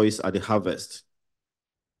rejoice at the harvest.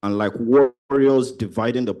 And like warriors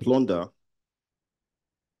dividing the plunder,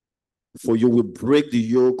 for you will break the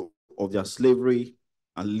yoke of their slavery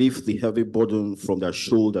and lift the heavy burden from their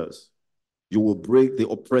shoulders. You will break the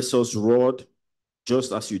oppressor's rod,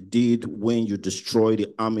 just as you did when you destroyed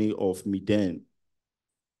the army of Midian.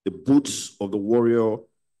 The boots of the warrior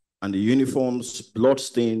and the uniforms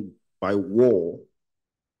bloodstained by war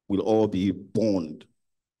will all be burned.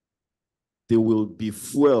 They will be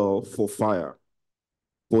fuel for fire.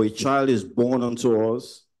 For a child is born unto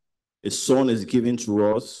us, a son is given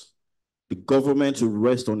to us, the government will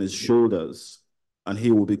rest on his shoulders, and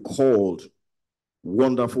he will be called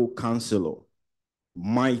Wonderful Counselor,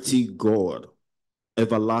 Mighty God,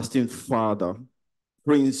 Everlasting Father,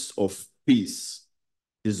 Prince of Peace.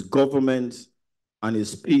 His government and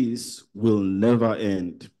his peace will never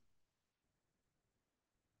end.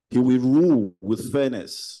 He will rule with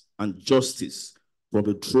fairness and justice from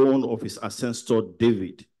the throne of his ancestor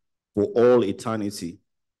David for all eternity.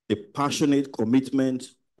 The passionate commitment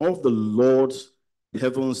of the Lord's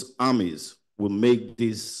heaven's armies will make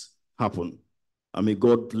this happen. And may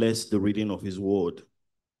God bless the reading of his word.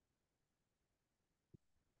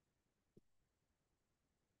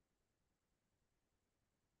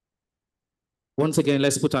 Once again,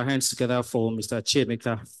 let's put our hands together for Mr.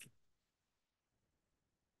 Chiemeka.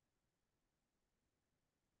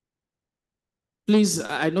 Please,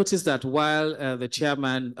 I noticed that while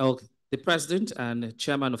the president and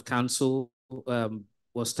chairman of council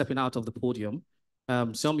was stepping out of the podium,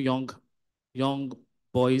 some young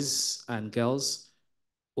boys and girls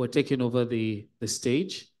were taking over the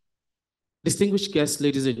stage. Distinguished guests,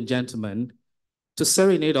 ladies and gentlemen, to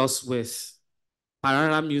serenade us with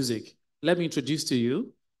Parara music, let me introduce to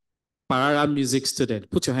you Parara music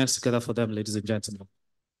student. Put your hands together for them, ladies and gentlemen.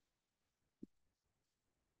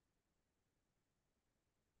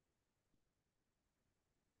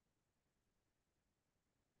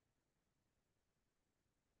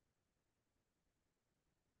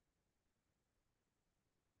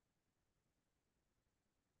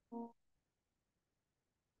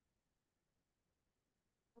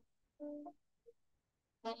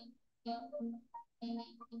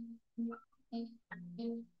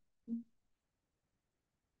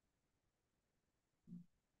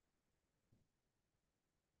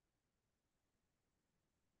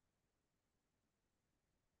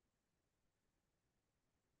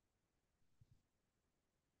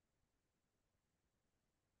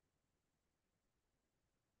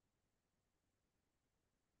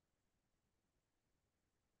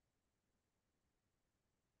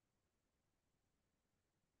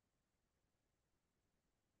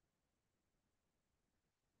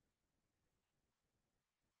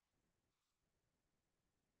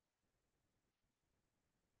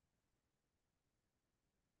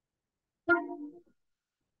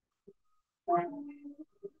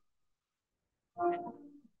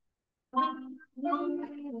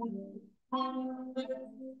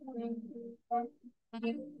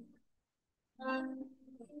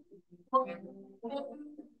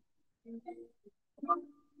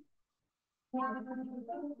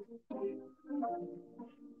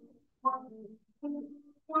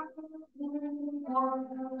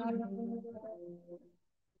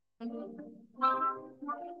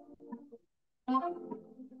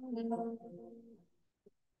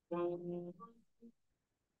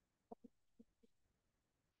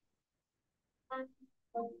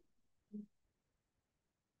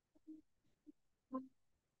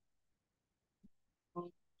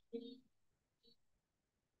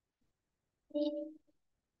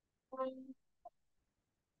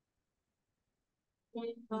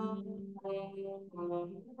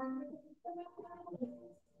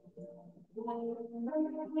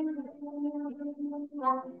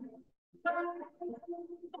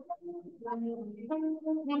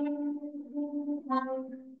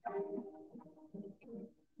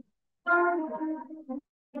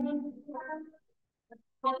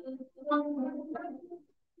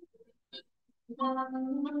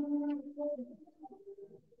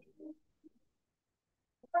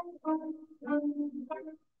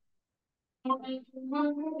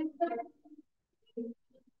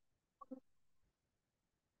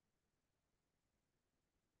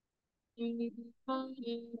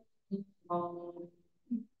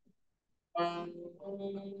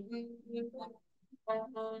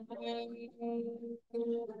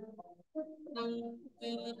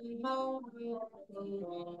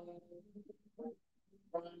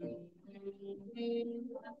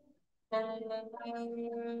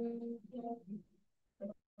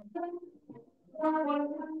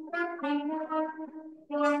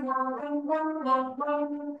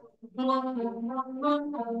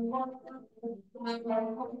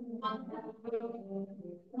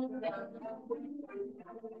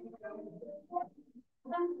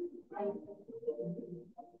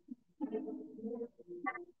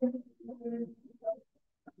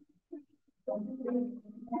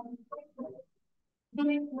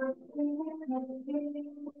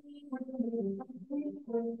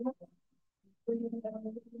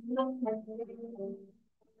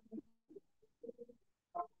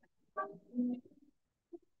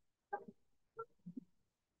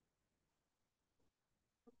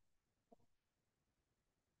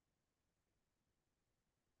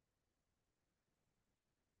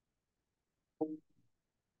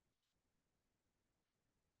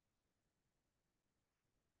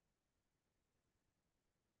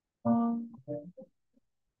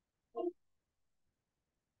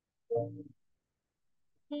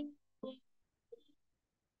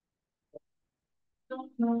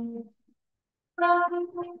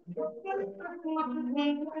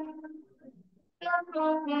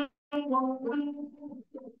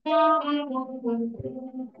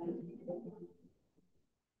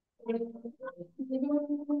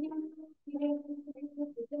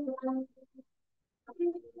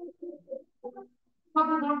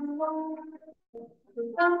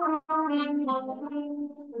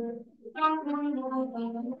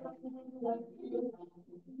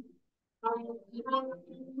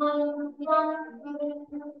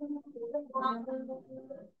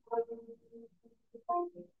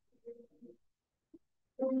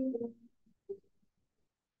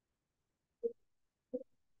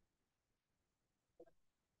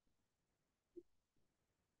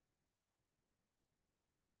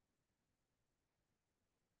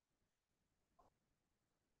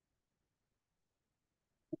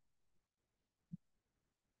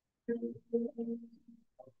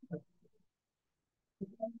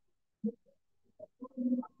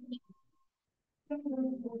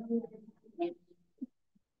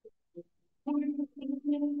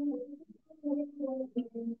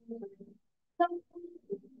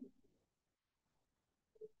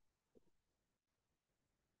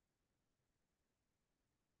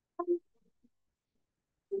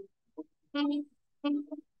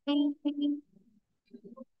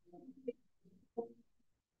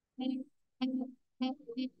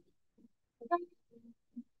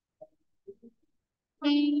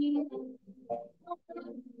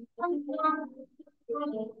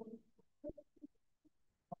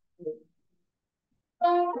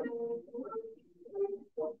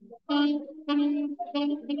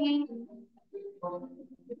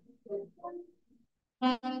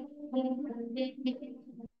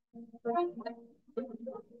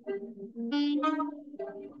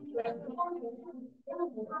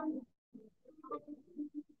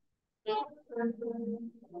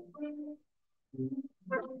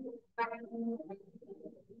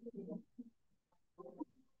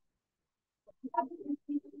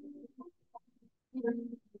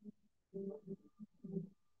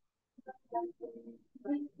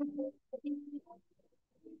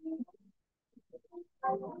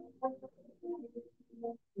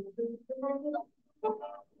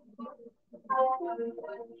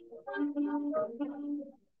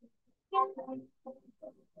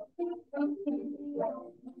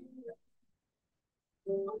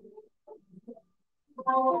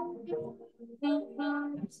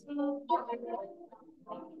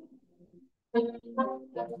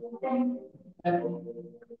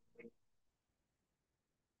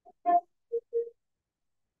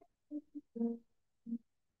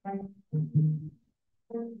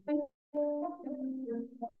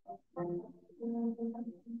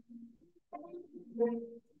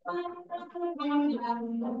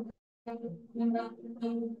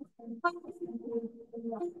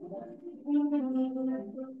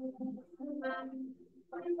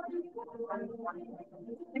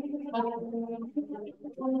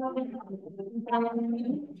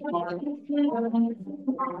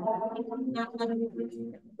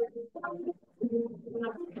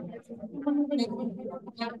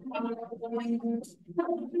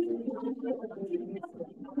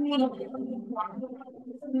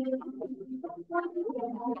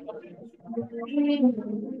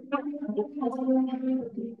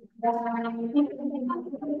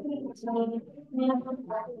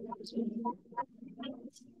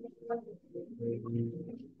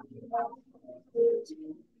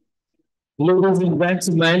 Ladies and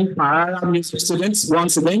gentlemen, para music students,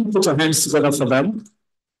 once again, put your hands together for them.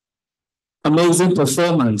 Amazing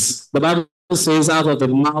performance. The Bible says, out of the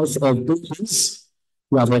mouth of babies,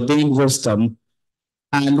 you have ordained wisdom.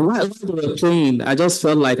 And while they were playing, I just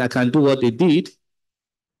felt like I can do what they did.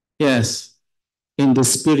 Yes, in the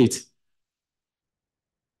spirit.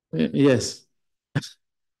 Yes.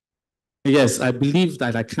 Yes, I believe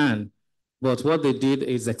that I can. But what they did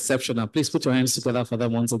is exceptional. Please put your hands together for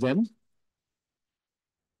them once again.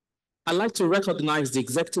 I'd like to recognize the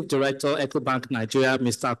Executive Director, Ecobank Nigeria,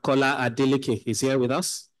 Mr. Kola Adeleke. He's here with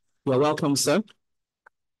us. You're welcome, sir.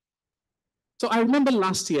 So I remember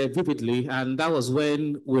last year vividly, and that was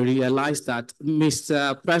when we realized that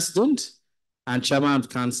Mr. President and Chairman of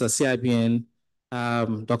Council, CIBN,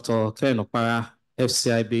 Dr. Ken Okpara,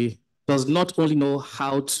 FCIB, does not only know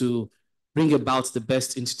how to bring about the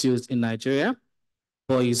best institutes in Nigeria,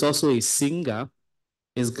 but he's also a singer,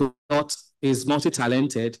 is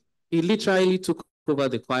multi-talented. He literally took over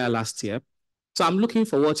the choir last year. So I'm looking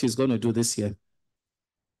for what he's going to do this year.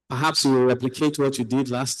 Perhaps you will replicate what you did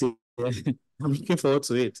last year. I'm looking forward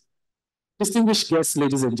to it. Distinguished guests,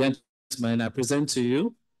 ladies and gentlemen, I present to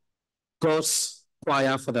you God's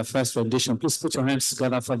choir for the first rendition. Please put your hands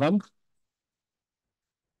together for them.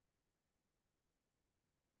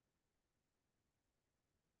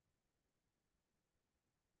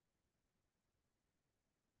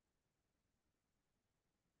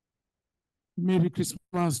 Merry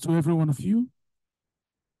Christmas to every one of you.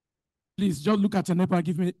 Please just look at your neighbor,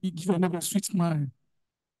 give your neighbor a sweet smile.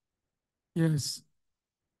 Yes.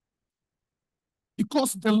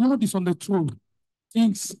 Because the Lord is on the throne,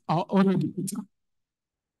 things are already better.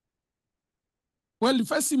 Well, the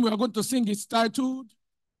first thing we are going to sing is titled,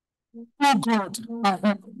 Oh God, I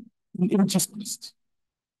have in ages past.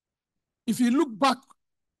 If you look back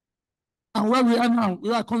and where we are now,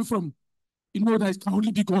 where I come from, you know that it can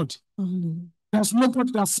only be God. There's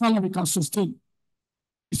nobody that salary can sustain.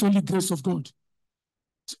 It's only grace of God.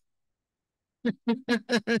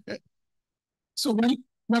 So we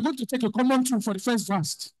are going to take a common tune for the first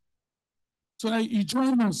verse. So that you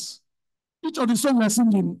join us. Each of the songs we are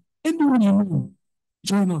singing, anyone you know,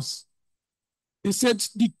 join us. They said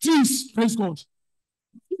the trees, praise God.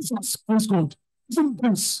 Jesus, praise God. Even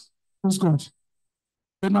birds, praise God.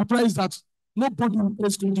 But my prayer is that nobody will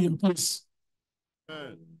praise God in your place.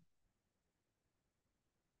 Amen.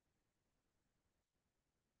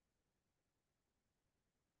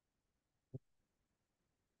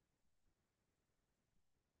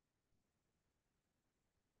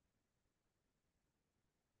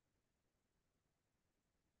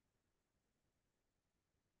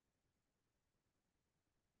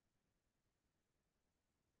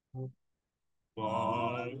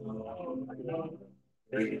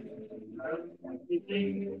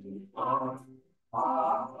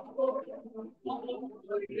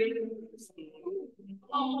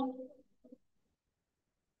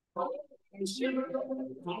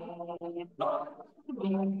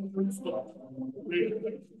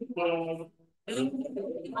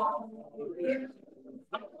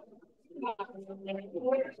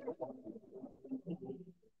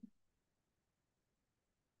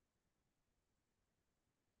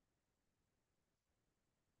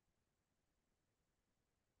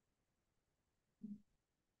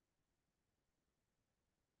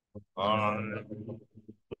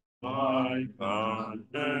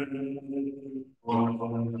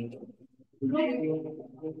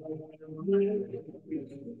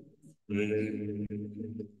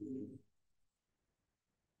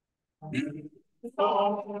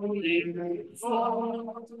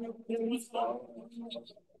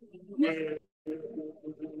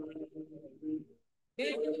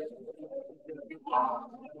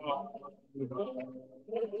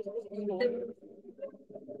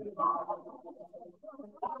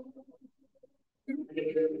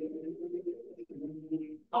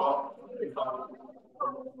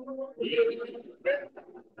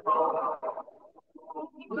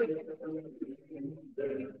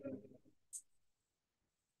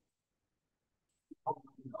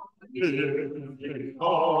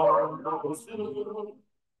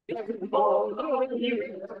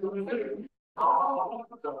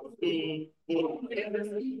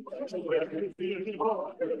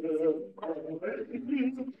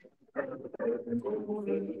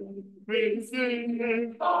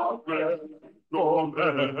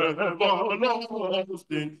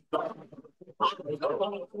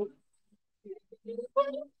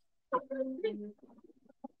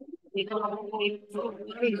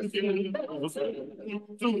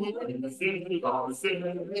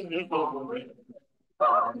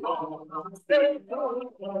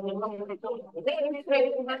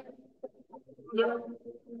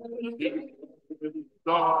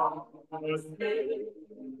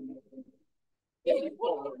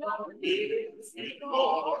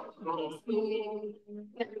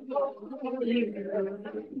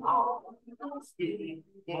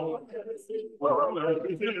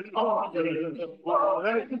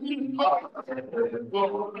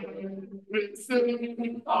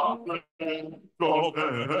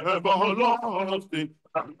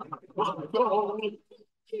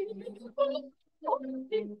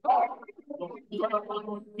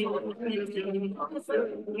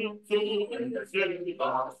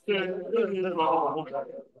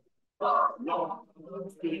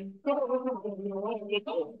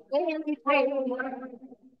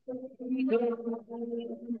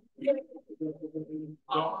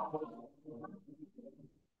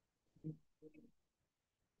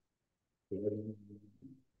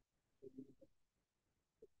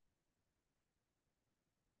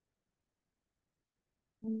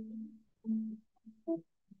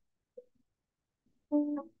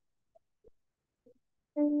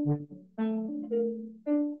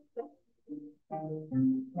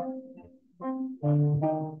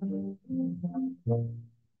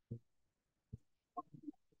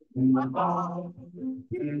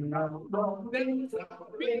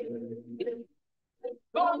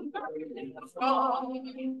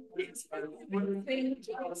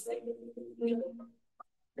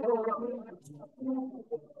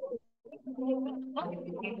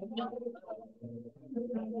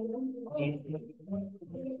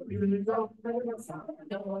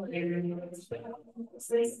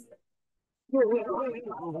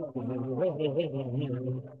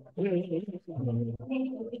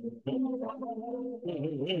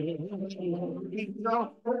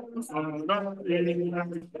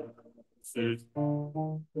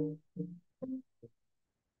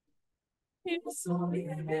 It's so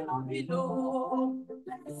below.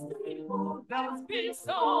 Let's go. That's been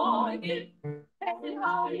singing.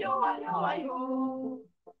 Ayo.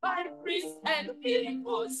 By priest and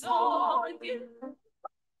people singing.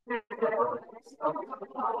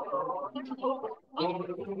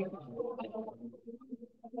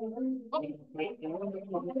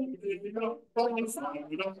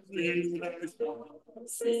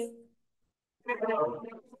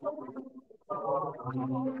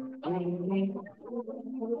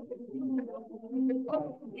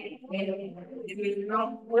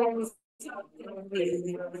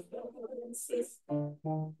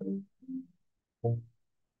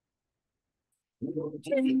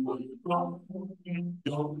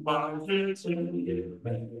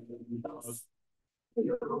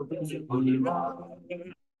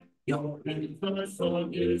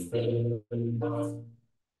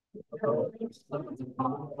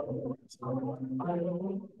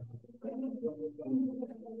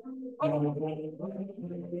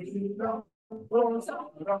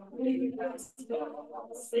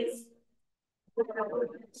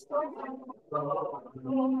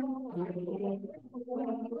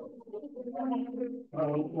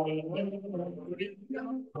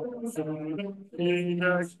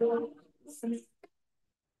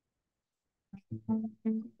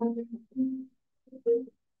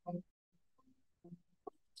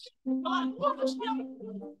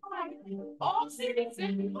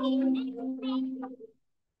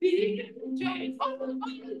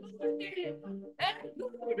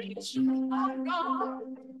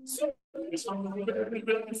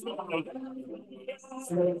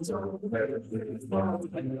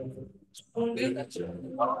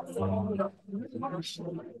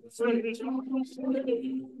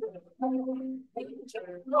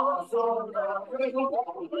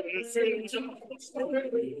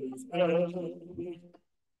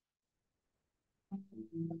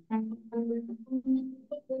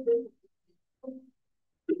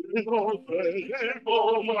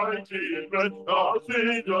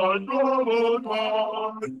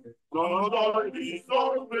 Lord, I be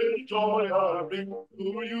so great joy I bring to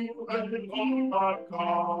you and all my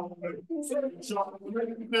God.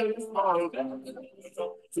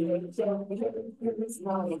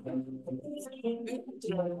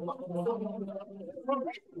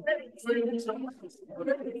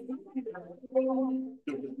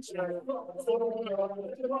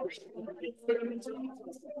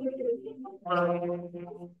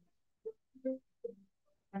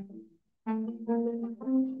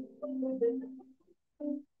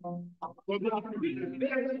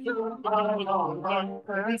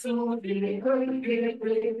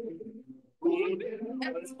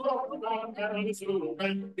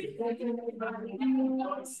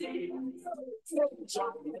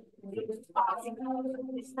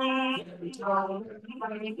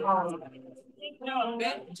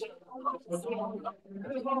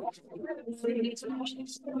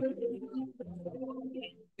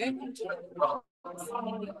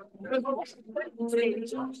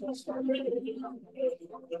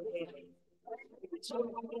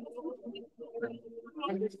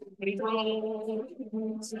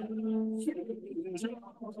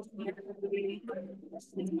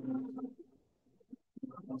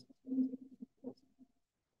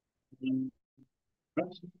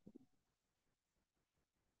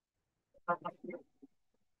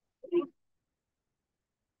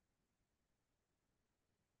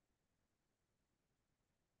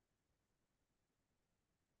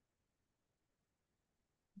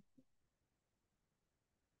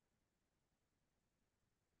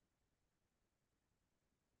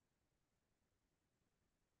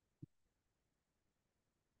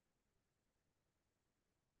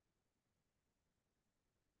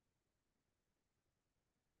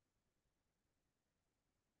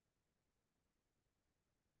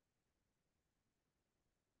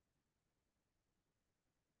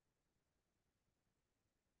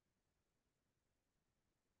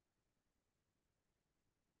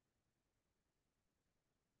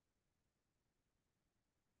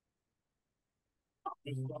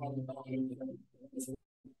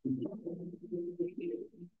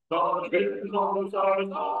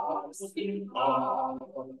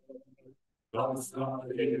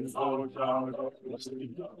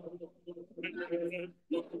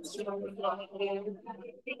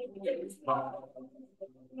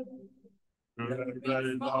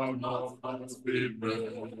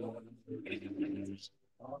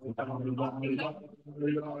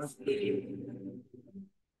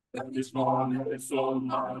 This morning it's on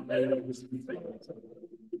my lips.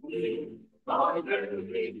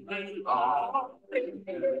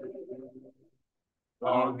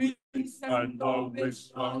 Our peace and our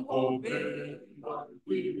wish and obey thy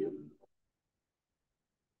will.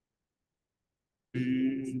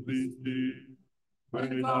 Please,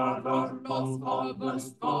 when our Lord was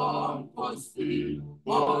almost gone for sleep,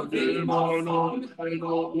 for him alone I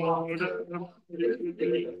know water.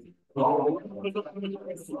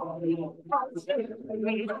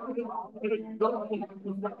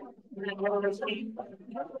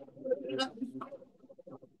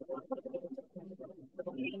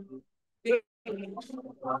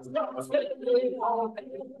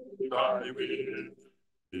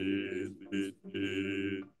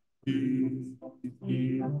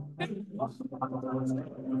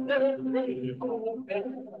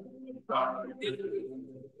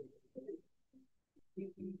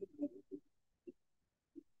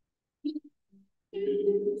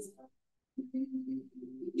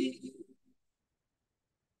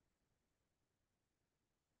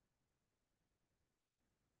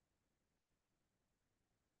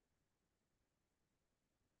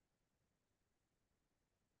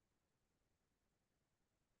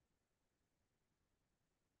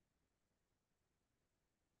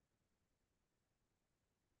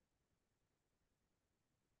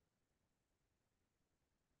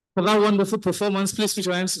 For that wonderful performance, please put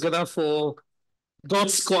your hands together for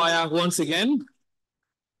God's Choir once again.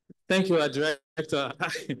 Thank you, our director.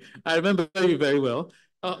 I remember you very well.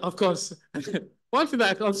 Of course, one thing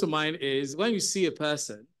that comes to mind is when you see a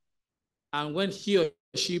person and when he or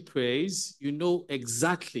she prays, you know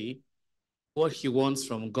exactly what he wants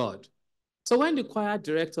from God. So when the choir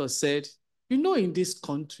director said, You know, in this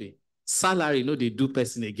country, salary, they do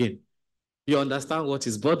person again. You understand what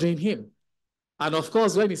is bothering him. And of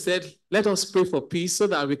course, when he said, let us pray for peace so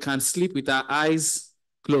that we can sleep with our eyes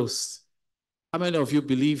closed. How many of you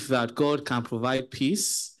believe that God can provide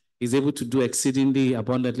peace, is able to do exceedingly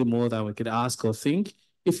abundantly more than we could ask or think?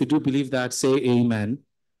 If you do believe that, say amen.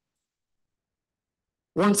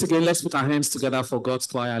 Once again, let's put our hands together for God's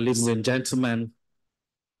choir, ladies and gentlemen.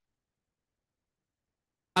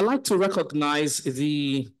 I'd like to recognize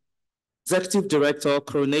the Executive Director,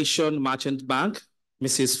 Coronation Merchant Bank,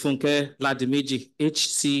 Mrs. Funke Ladimiji,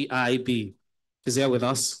 HCIB. She's here with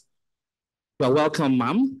us. You're welcome,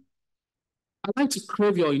 ma'am. I'd like to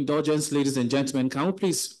crave your indulgence, ladies and gentlemen. Can we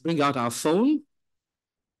please bring out our phone?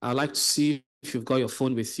 I'd like to see if you've got your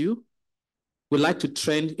phone with you. We'd like to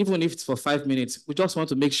trend, even if it's for 5 minutes. We just want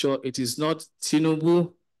to make sure it is not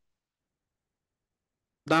Tinubu,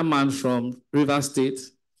 that man from River State.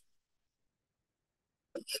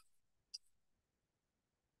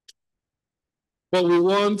 But we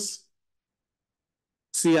want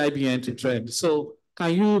CIBN to trend. So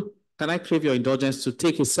can I crave your indulgence to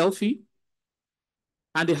take a selfie?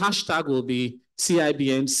 And the hashtag will be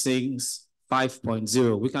CIBN Sings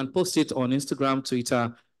 5.0. We can post it on Instagram,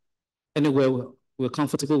 Twitter, anywhere we're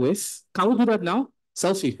comfortable with. Can we do that now?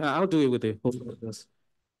 Selfie. I'll do it with the whole.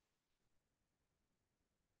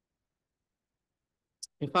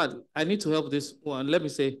 In fact, I need to help this one. Let me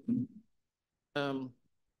say,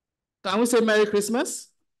 can we say Merry Christmas?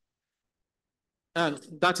 And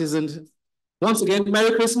that isn't, once again,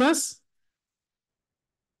 Merry Christmas.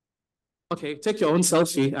 Okay, take your own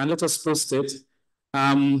selfie and let us post it.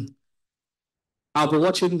 I'll be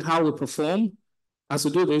watching how we perform as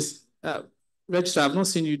we do this. Register, I've not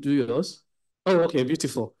seen you do yours. Oh, okay,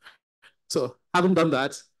 beautiful. So, having done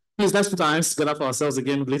that, please let's put our hands together for ourselves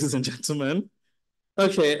again, ladies and gentlemen.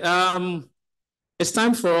 Okay, it's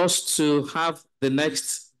time for us to have the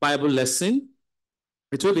next Bible lesson.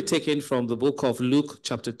 It will be taken from the book of Luke,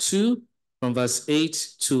 chapter 2, from verse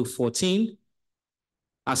 8 to 14.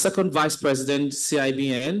 Our second Vice President,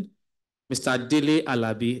 CIBN, Mr. Dele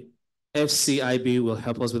Alabi, FCIB, will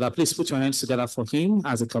help us with that. Please put your hands together for him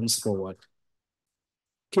as he comes forward.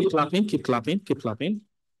 Keep clapping, keep clapping, keep clapping.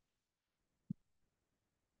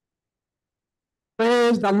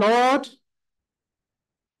 Praise the Lord.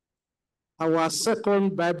 Our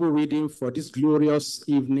second Bible reading for this glorious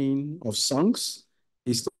evening of songs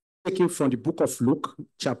is taken from the book of Luke,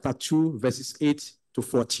 chapter 2, verses 8 to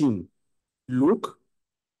 14. Luke,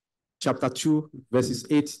 chapter 2, verses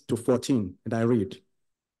 8 to 14, and I read.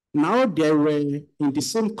 Now there were in the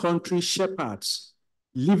same country shepherds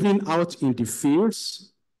living out in the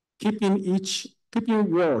fields, keeping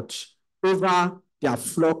watch over their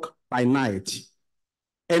flock by night.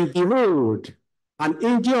 And behold, an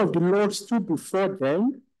angel of the Lord stood before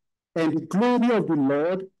them, and the glory of the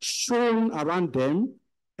Lord shone around them,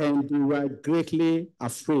 and they were greatly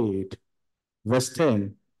afraid. Verse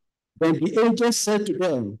 10, then the angel said to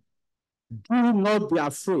them, do not be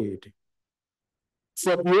afraid,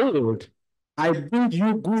 for behold, I bring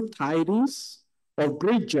you good tidings of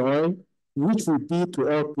great joy, which will be to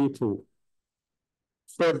all people.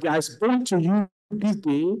 For there is born to you this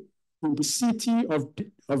day in the city of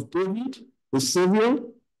David, the Savior,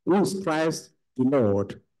 who is Christ the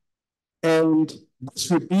Lord. And this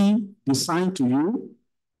will be the sign to you.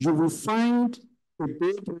 You will find a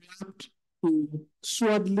babe wrapped in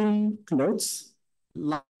swaddling clothes,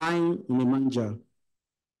 lying in a manger.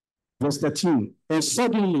 Verse 13, and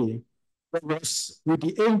suddenly there was with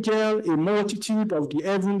the angel a multitude of the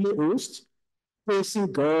heavenly host,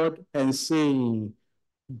 praising God and saying,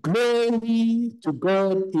 glory to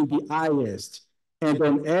God in the highest, and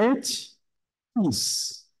on earth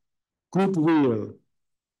peace, goodwill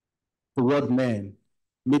toward men.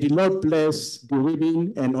 May the Lord bless the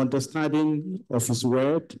reading and understanding of his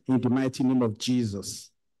word in the mighty name of Jesus.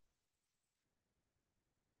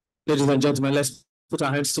 Ladies and gentlemen, let's put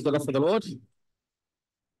our hands together for the Lord.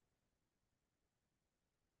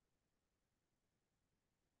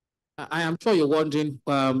 I am sure you're wondering,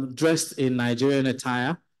 dressed in Nigerian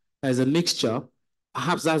attire as a mixture.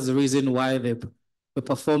 Perhaps that's the reason why they're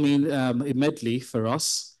performing a medley for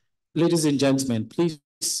us. Ladies and gentlemen, please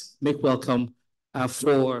make welcome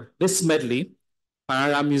for this medley,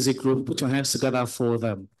 Parara Music Group. Put your hands together for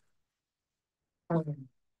them.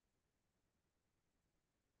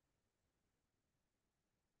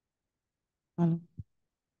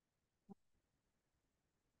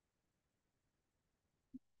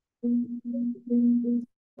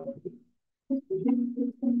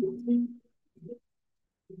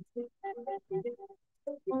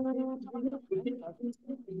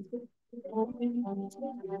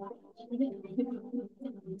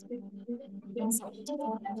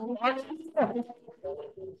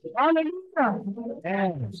 Hallelujah.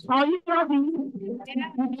 Are you happy?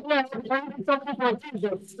 Something for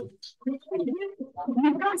Jesus.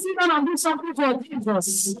 You can't sit down and do something for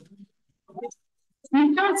Jesus.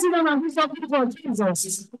 You can't sit down and do something for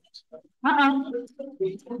Jesus.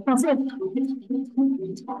 That's it.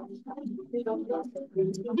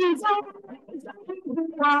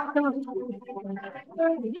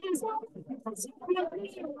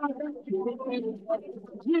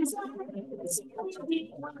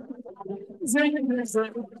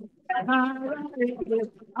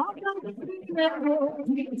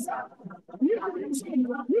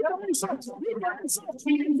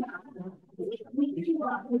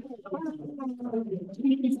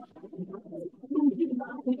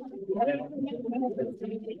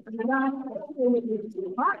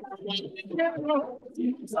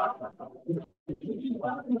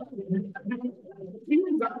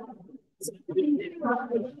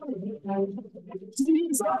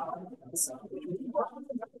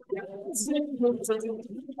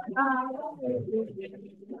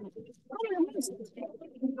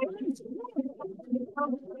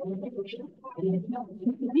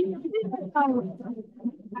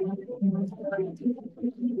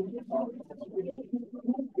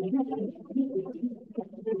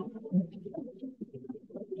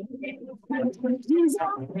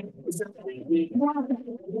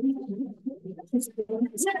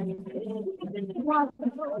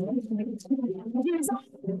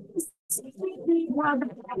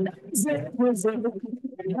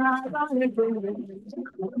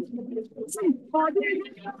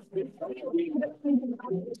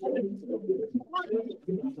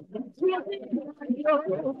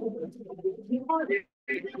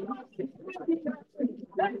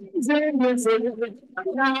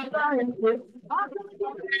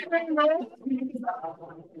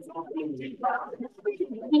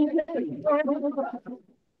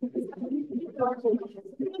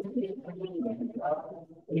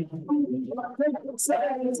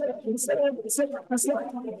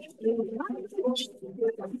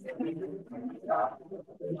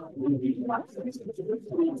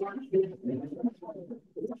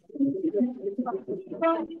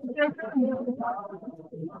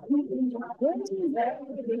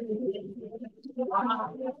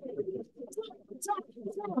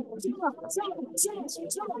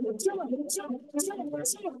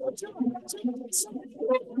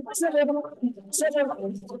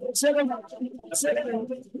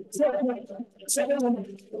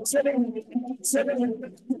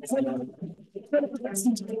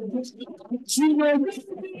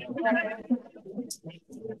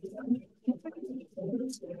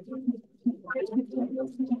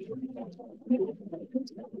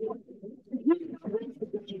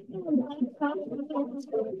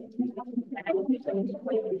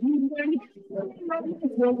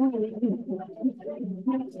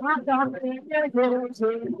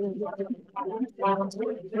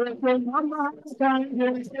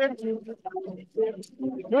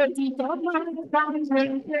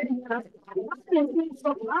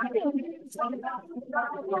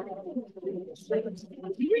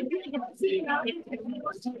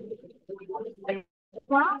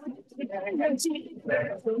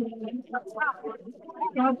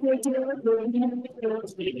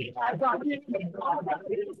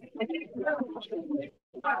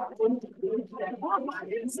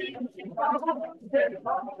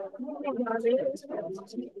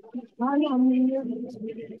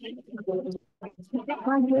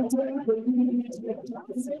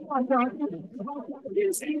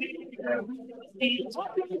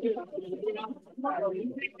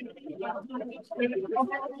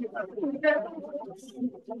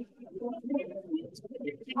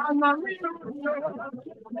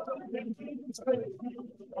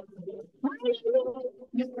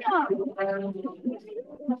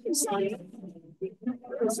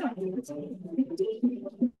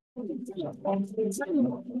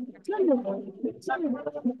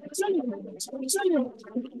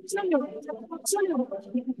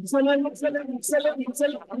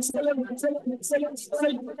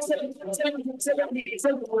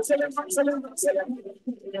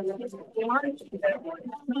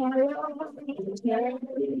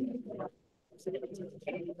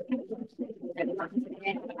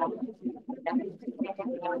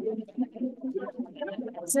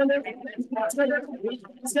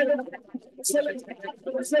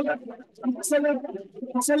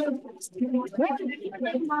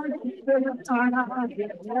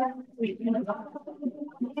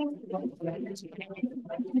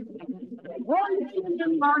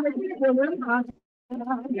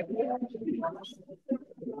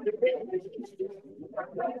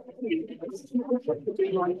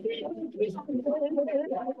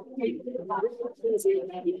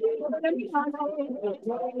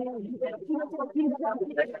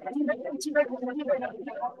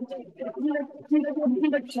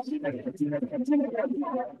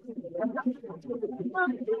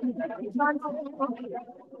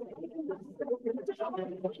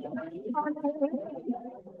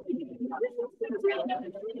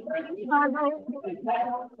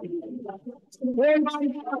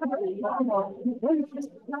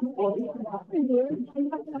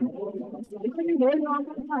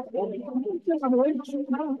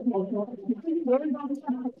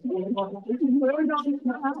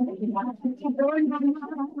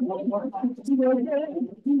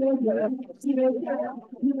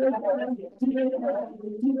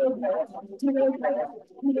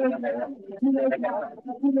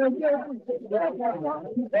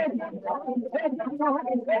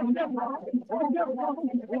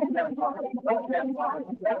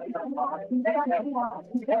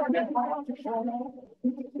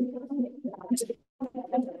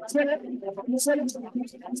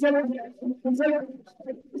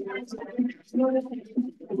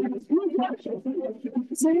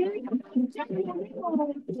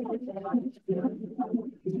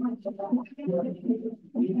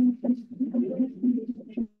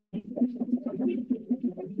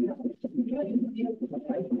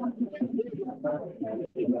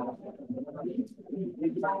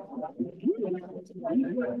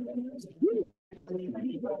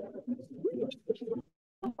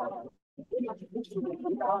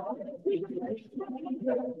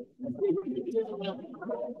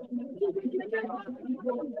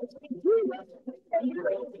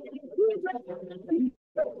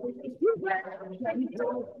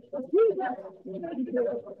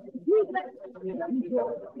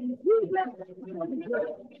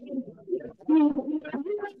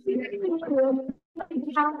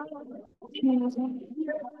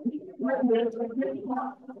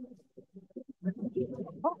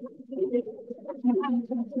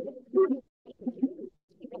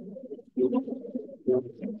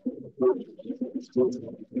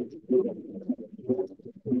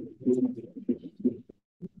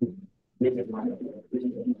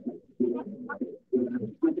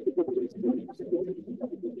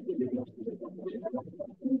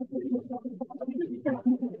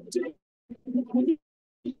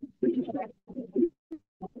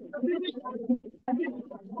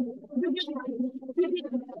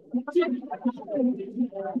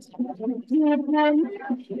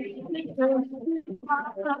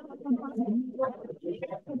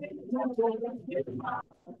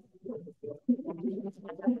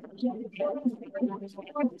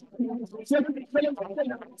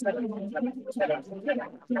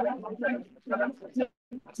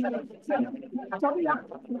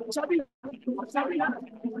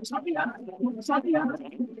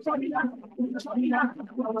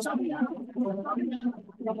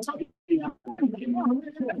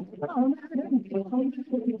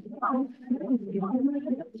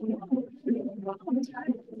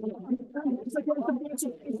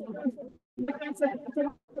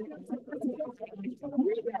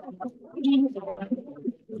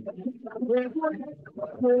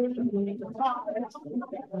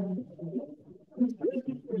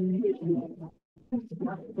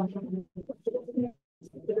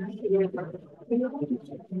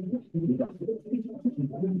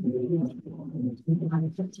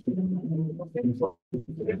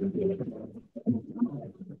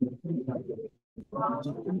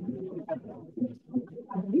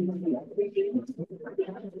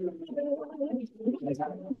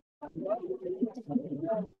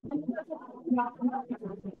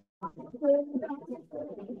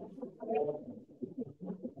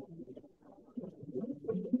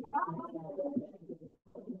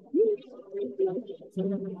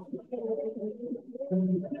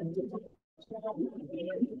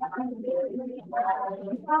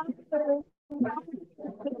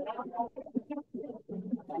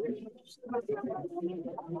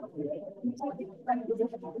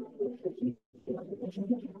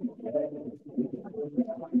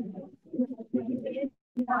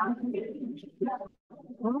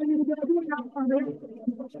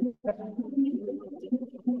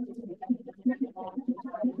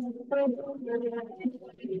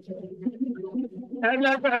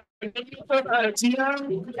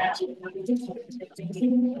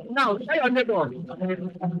 Now, tell your neighbor,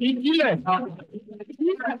 ìdílé,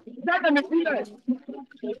 jáde ní ìdílé.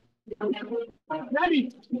 Daddy,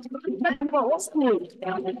 what's school?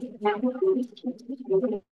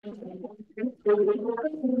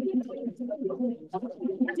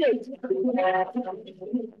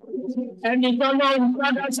 Ẹni tọ́lọ́ ń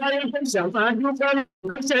gbádá sáyé fún ìṣàmájú fẹ́ràn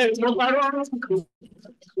ṣe ìmọ̀párọ̀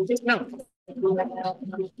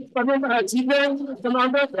ọdún bá ti dé ọmọ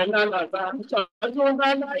bẹ́ẹ̀ lálàbà ọdún bá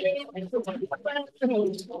láyé ọdún bá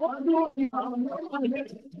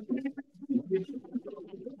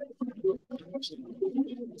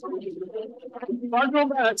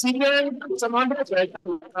ti dé ọmọ bẹ́ẹ̀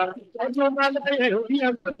ọdún bá láyé orí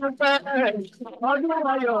ẹ̀kọ́ tó fẹ́ ọdún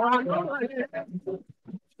ayọ̀ ọdún ayé.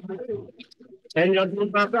 Ẹni ọdún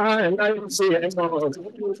bàbá ẹ̀ láyé ṣe ẹ̀mọ́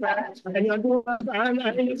ọdún fẹ́. Ẹni ọdún bàbá ẹ̀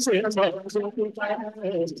láyé ṣe ẹ̀mọ́ ọdún fẹ́.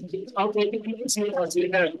 Ọkọ̀ ìdílé sí ọtí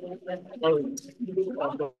ẹ̀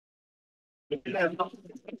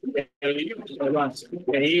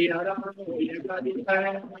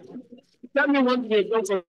Tell me one day,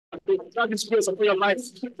 Doctor, God is grace upon your life.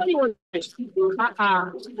 Tell me one day.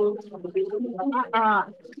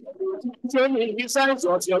 Tell me besides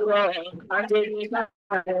what you're wrong. I didn't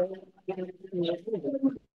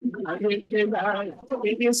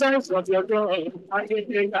besides what you're wrong. I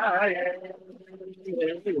didn't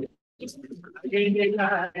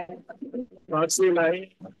What's the life?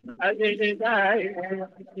 I didn't die.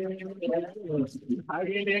 I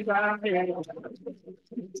didn't die.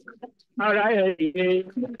 All right,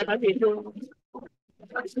 I did do.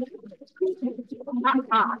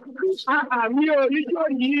 Me or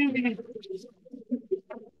you.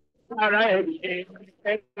 All right,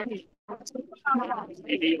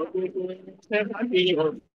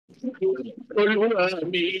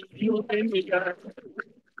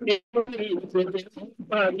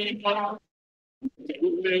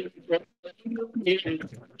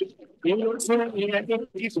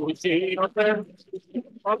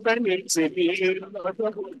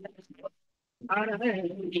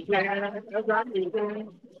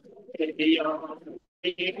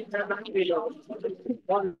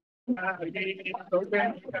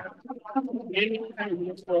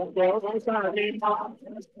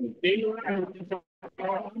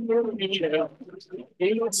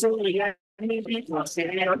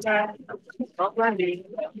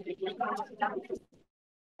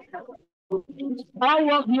 I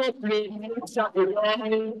want your plane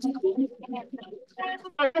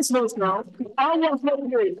now. I want your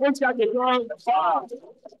plane. What's got the wrong far?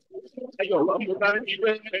 I go up the body.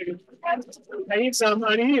 I need some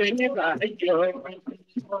money and you got it.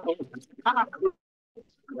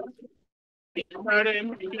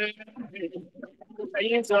 I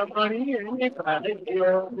need some money and you got it.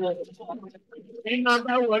 In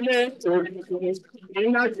number one,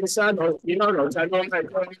 in not the son of you know, I don't like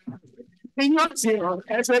in your zero,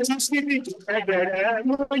 as a city, I get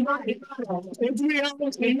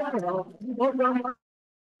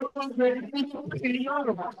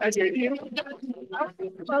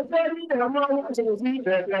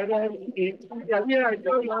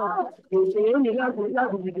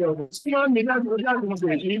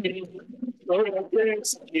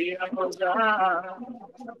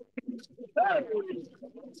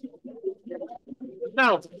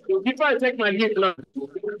Now, before I take my leave, Lord,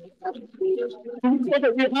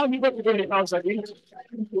 how people to go in the house at it?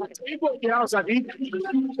 People in the house at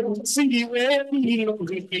it. See where he knows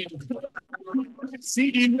it.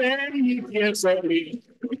 See where he cares of me.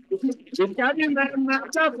 You can't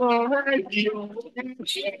matter for you.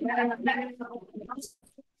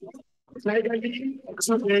 Like I did,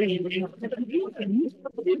 so very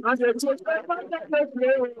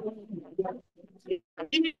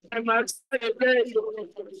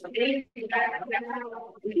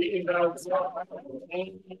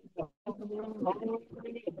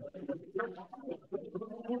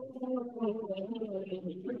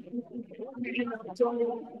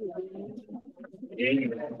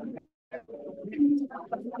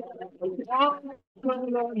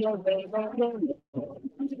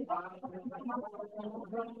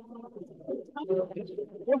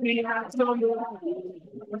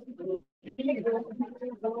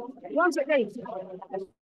once again,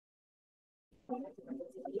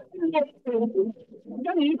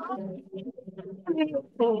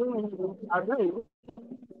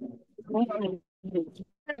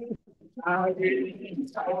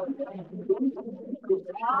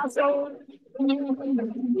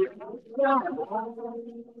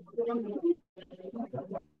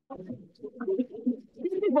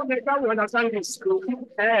 people make that understand this.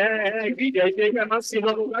 I must see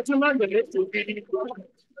what you want to be.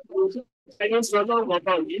 I don't know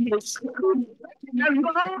about English.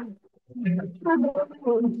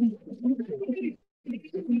 Before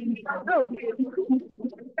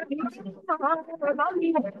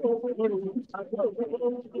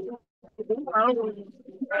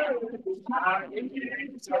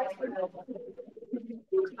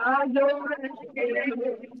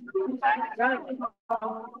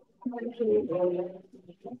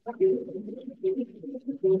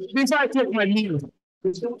I take my meal,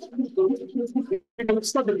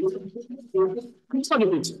 stop a bit. Stop a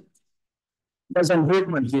bit. There's an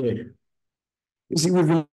encouragement here. You see, we've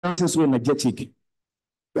been so energetic.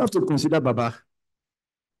 We have to consider Baba.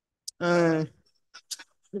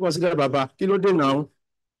 Consider Baba. Kilo day now.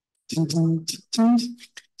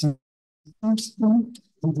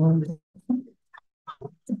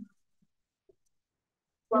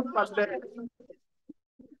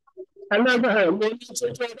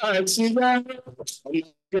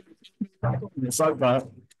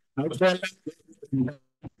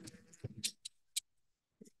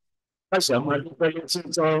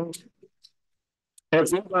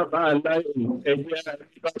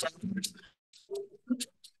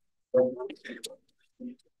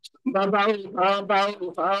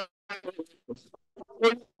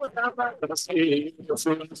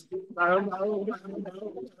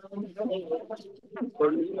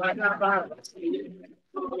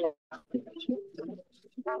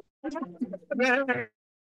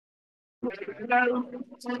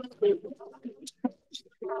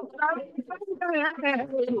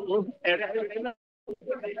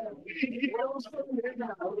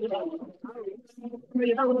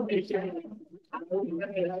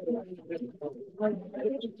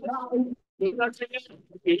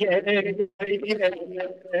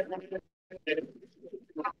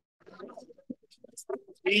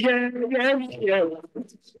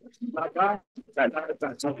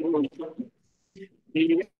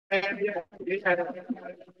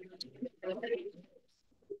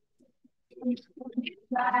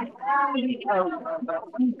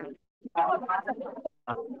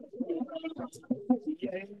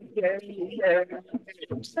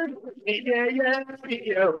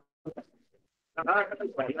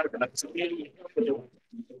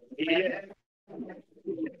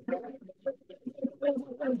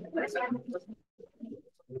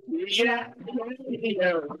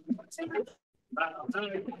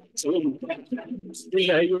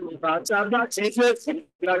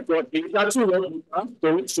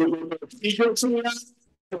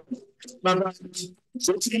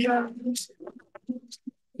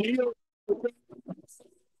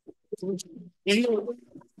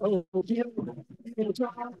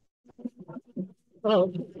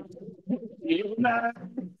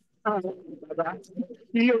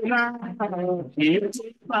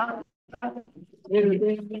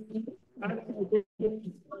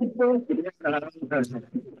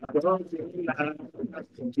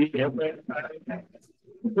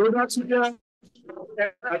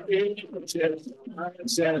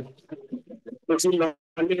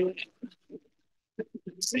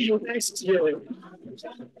 See you next year.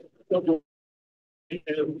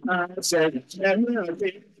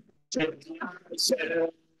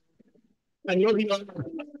 I love you.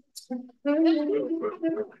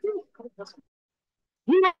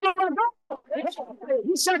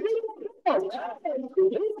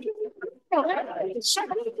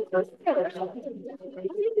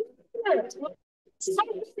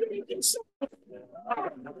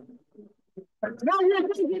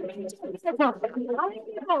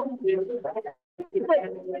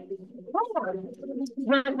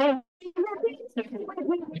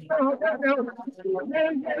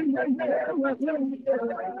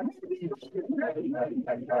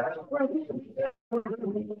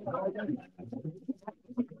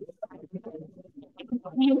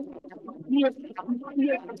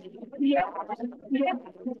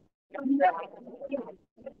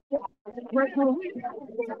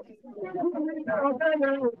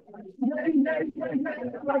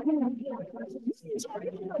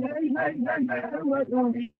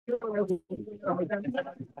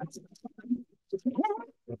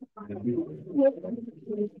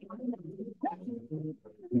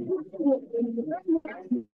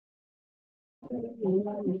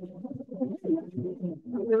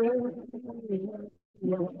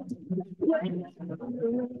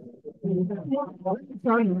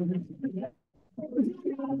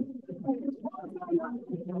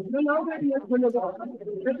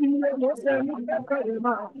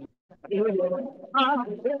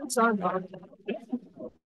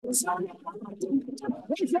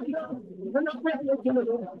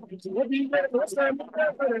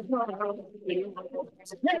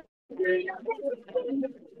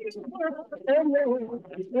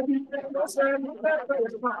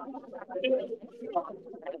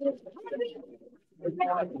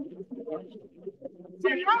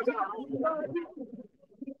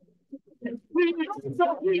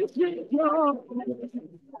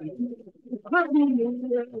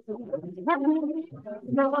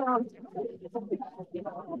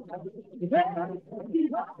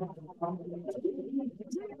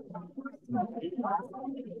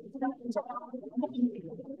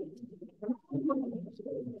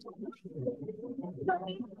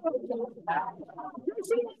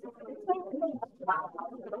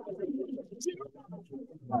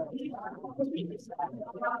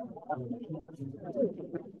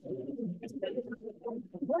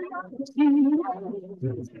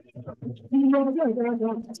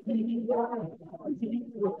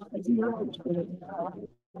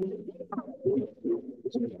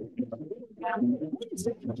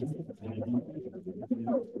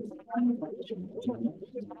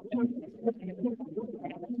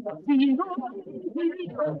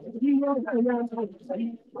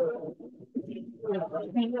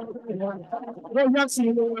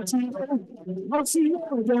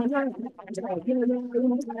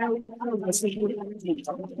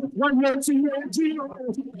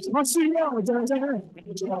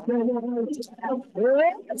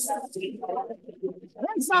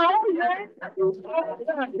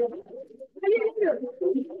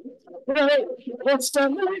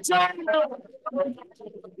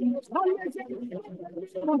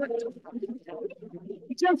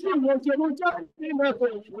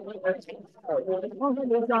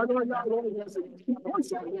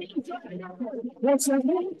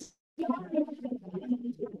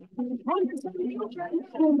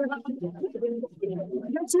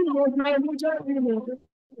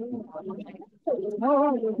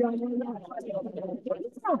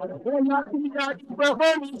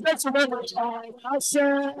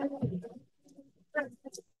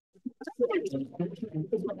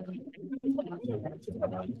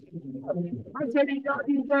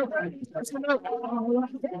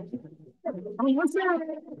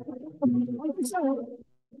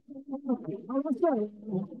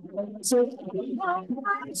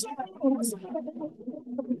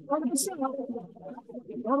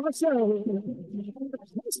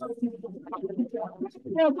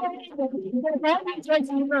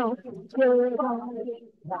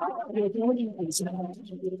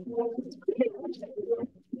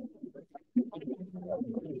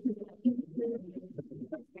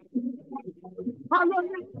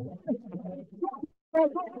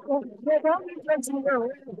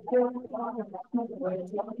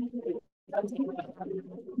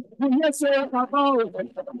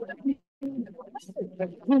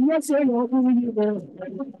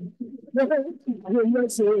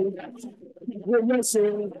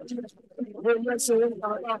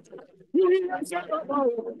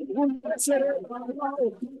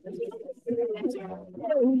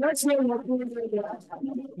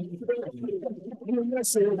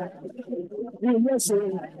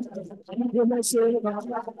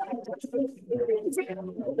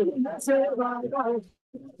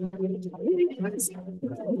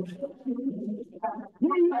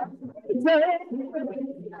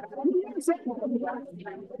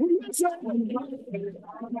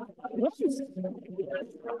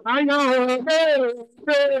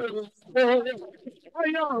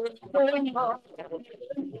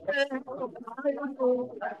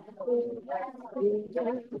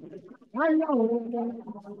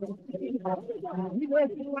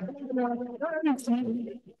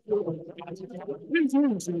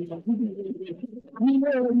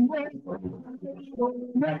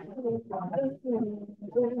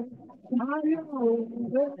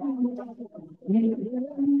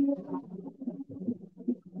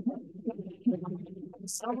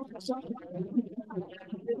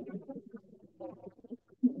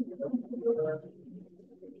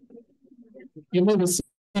 You may be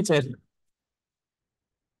seated.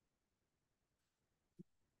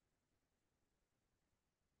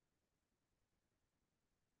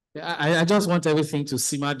 I just want everything to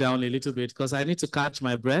simmer down a little bit because I need to catch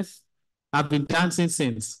my breath. I've been dancing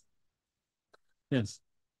since. Yes.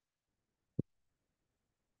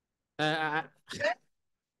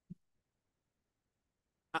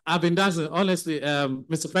 I've been dancing, honestly,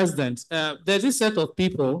 Mr. President. There's this set of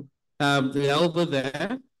people, they are over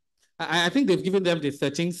there. I think they've given them the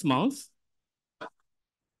 13th month.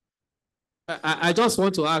 I just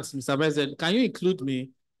want to ask, Mr. President, can you include me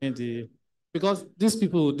in the, because these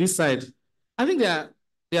people, this side, I think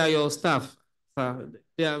they are your staff.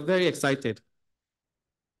 They are very excited.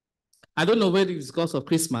 I don't know whether it's because of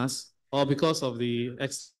Christmas or because of the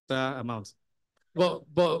extra extra amount. But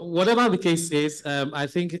whatever the case is, I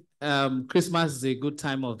think Christmas is a good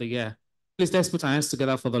time of the year. Please let's put our hands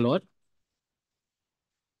together for the Lord.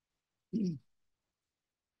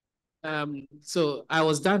 So I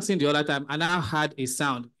was dancing the other time and I heard a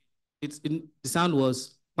sound. The sound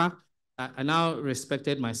was, I now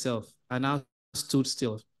respected myself. I now stood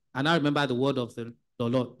still. And I remember the word of the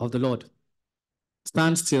Lord.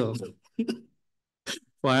 Stand still,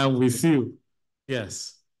 for I am with you.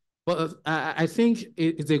 Yes. But I think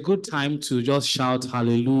it's a good time to just shout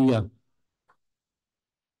hallelujah.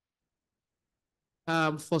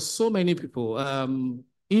 For so many people,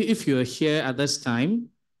 if you're here at this time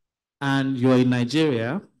and you're in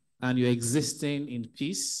Nigeria and you're existing in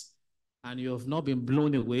peace and you have not been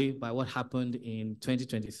blown away by what happened in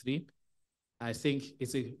 2023, I think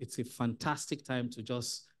it's a fantastic time to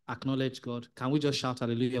just acknowledge God. Can we just shout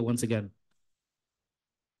hallelujah once again?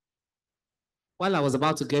 While I was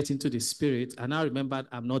about to get into the spirit, and I remembered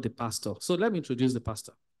I'm not the pastor. So let me introduce the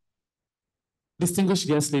pastor. Distinguished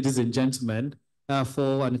guests, ladies and gentlemen,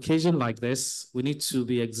 for an occasion like this, we need to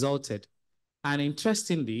be exalted. And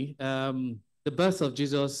interestingly, the birth of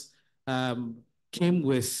Jesus came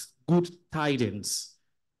with good tidings.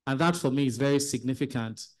 And that for me is very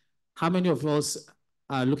significant. How many of us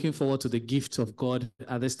are looking forward to the gift of God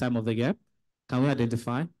at this time of the year? Can we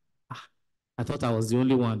identify? I thought I was the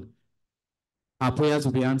only one. Our prayers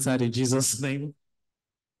will be answered in Jesus' name.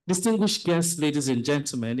 Distinguished guests, ladies and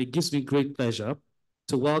gentlemen, it gives me great pleasure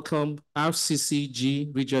to welcome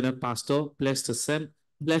RCCG Regional Pastor, Blessed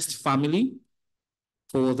Family,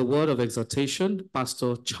 for the word of exhortation,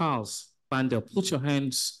 Pastor Charles Bandel. Put your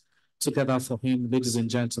hands together for him, ladies and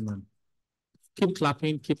gentlemen. Keep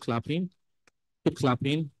clapping, keep clapping, keep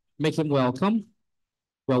clapping. Make him welcome.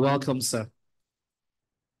 Well, welcome, sir.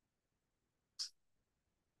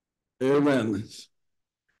 Amen.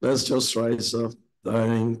 Let's just rise up.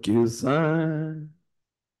 Thank you,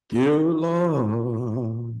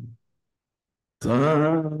 Lord.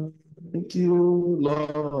 Thank you,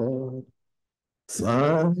 Lord.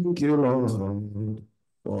 Thank you, Lord,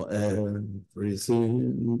 for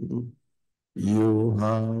everything you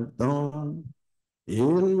have done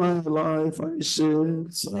in my life. I say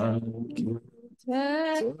thank you.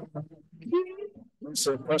 It's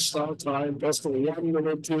a personal time, just for 1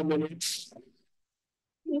 minute, 2 minutes.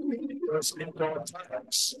 Just in our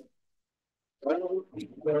thanks. I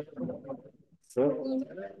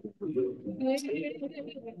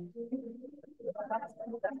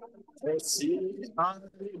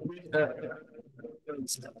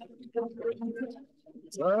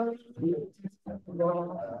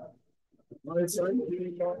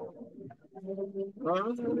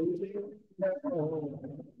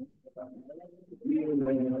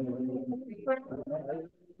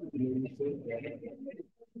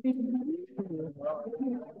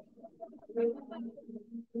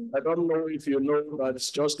don't know if you know that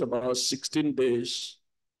it's just about 16 days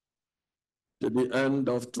to the end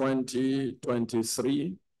of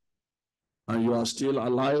 2023, and you are still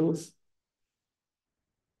alive.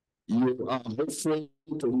 You are hopeful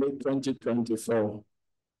to make 2024.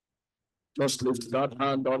 Just lift that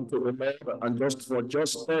hand on to remember, and just for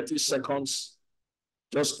 30 seconds,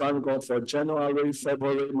 just thank God for January,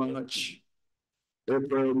 February, March,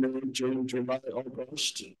 April, May, June, July,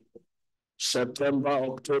 August, September,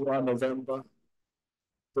 October, November.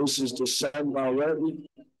 This is December already.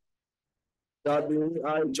 Daddy,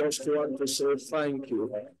 I just want to say thank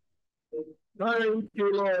you. Thank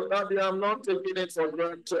you, Lord. Daddy, I'm not taking it for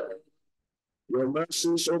granted. Your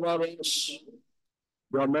mercies over us,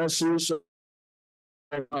 your mercies over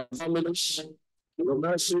our families, your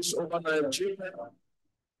mercies over Nigeria,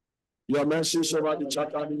 your mercies over the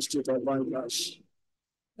Chartered Institute of Bankers.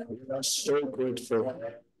 We are so grateful.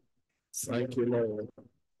 Thank you, Lord.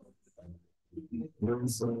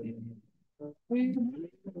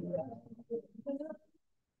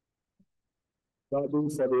 For a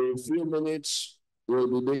few minutes, we'll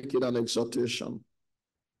be making an exhortation.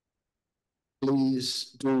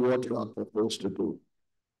 Please do what you are supposed to do.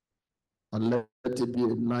 And let it be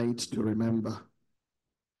a night to remember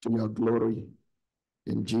to your glory.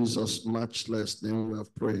 In Jesus' matchless name we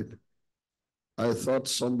have prayed. I thought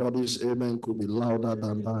somebody's amen could be louder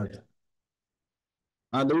than that.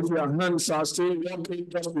 And if your hands are still working,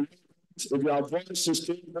 just be, if your voice is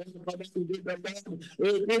still working, give the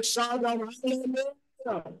Lord a big shout of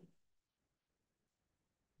hallelujah.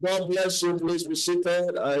 God bless you. Please be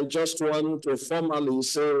seated. I just want to formally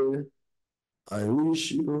say, I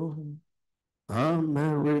wish you a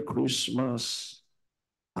Merry Christmas.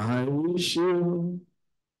 I wish you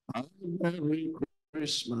a Merry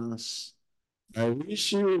Christmas I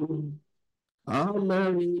wish you a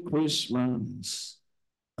Merry Christmas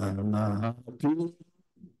and a Happy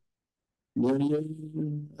New Year.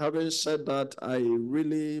 Having said that, I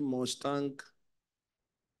really must thank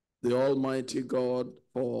the Almighty God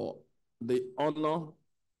for the honor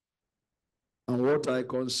and what I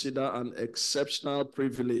consider an exceptional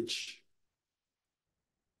privilege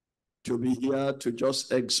to be here to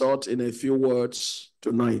just exhort in a few words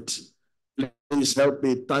tonight. Please help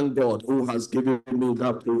me thank God who has given me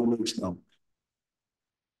that privilege now.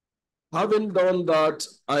 Having done that,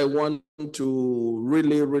 I want to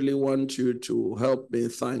really want you to help me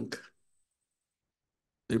thank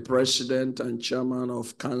the president and chairman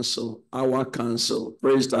of council, our council.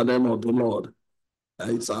 Praise the name of the Lord.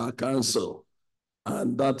 It's our council.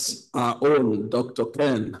 And that's our own Dr.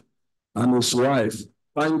 Ken and his wife.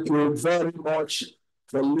 Thank you very much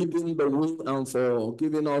for leading the way and for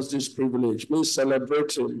giving us this privilege. Please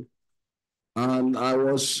celebrate him. And I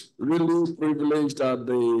was really privileged that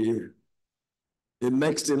the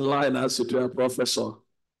next in line as to a professor.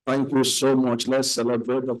 Thank you so much. Let's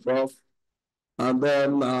celebrate the prof. And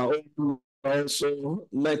then also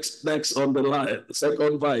next on the line,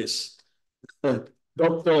 second vice,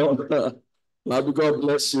 Dr. Labi, God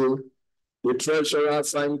bless you. The treasurer,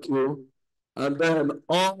 thank you. And then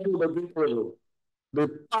all the people, the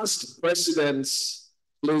past presidents,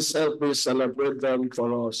 please help me celebrate them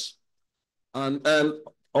for us. And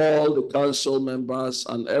all the council members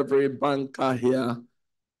and every banker here,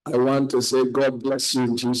 I want to say God bless you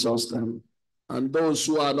in Jesus' name. And those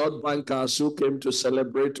who are not bankers who came to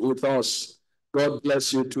celebrate with us, God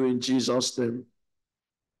bless you too in Jesus' name.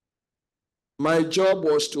 My job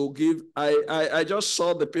was to give, I just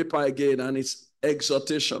saw the paper again and it's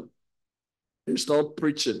exhortation. It's not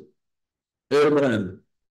preaching. Amen.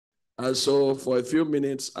 And so for a few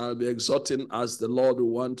minutes, I'll be exhorting as the Lord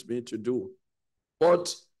will want me to do.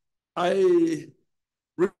 But I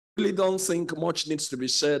really don't think much needs to be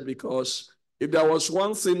said, because if there was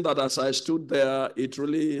one thing that as I stood there, it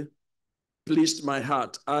really pleased my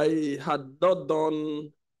heart. I had not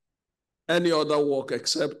done any other work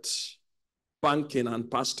except banking and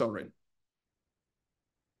pastoring.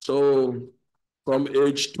 So from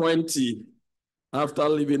age 20, after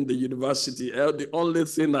leaving the university, the only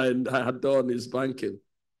thing I had done is banking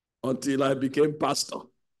until I became pastor.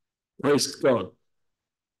 Praise God.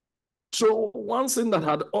 So one thing that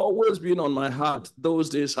had always been on my heart those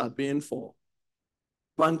days had been for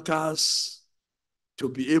bankers to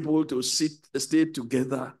be able to stay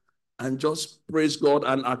together and just praise God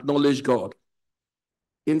and acknowledge God.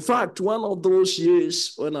 In fact, one of those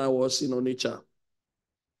years when I was in Onitsha,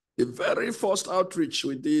 the very first outreach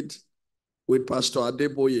we did with Pastor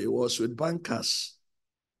Adeboye was with bankers.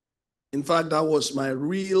 In fact, that was my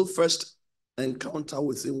real first encounter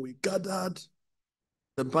with him. We gathered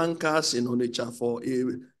the bankers in Onitsha for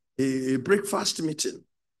a breakfast meeting.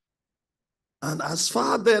 And as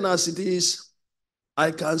far then as it is,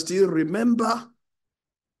 I can still remember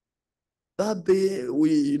that day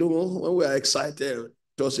when we were excited.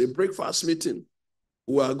 It was a breakfast meeting.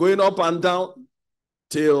 We were going up and down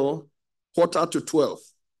till 11:45.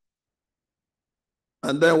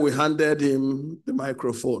 And then we handed him the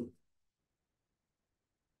microphone.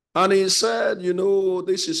 And he said,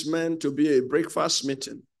 this is meant to be a breakfast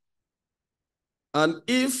meeting. And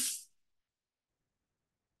if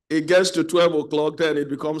it gets to 12 o'clock, then it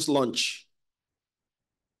becomes lunch.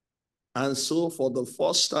 And so for the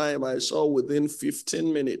first time, I saw within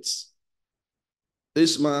 15 minutes,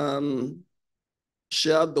 this man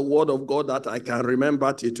shared the word of God that I can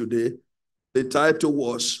remember till today. The title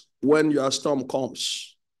was, When Your Storm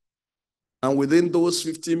Comes. And within those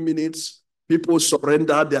 15 minutes, people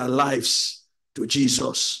surrendered their lives to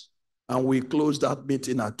Jesus. And we closed that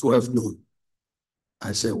meeting at 12 noon.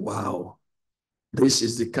 I said, wow, this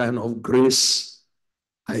is the kind of grace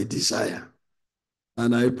I desire.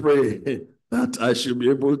 And I pray that I should be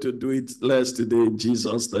able to do it less today in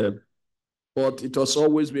Jesus' name. But it has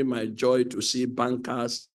always been my joy to see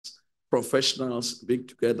bankers, professionals be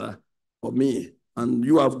together for me. And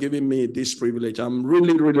you have given me this privilege. I'm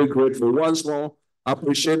really, really grateful. Once more, I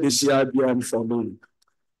appreciate the CIBM for me.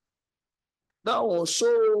 Now,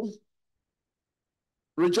 so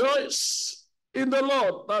rejoice in the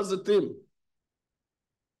Lord. That's the theme.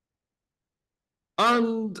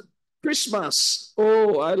 And Christmas.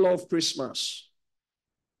 Oh, I love Christmas.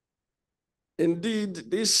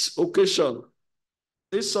 Indeed, this occasion,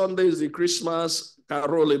 this Sunday is the Christmas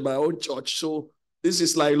carol in my own church. So this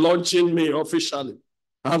is like launching me officially.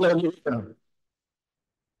 Hallelujah.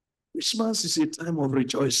 Christmas is a time of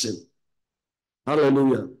rejoicing.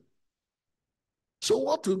 Hallelujah. So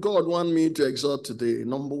what will God want me to exhort today?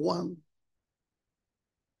 Number one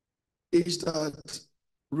is that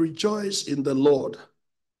rejoice in the Lord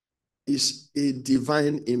is a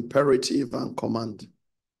divine imperative and command.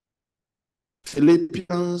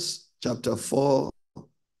 Philippians chapter 4,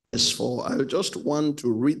 verse 4. I just want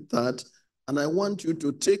to read that, and I want you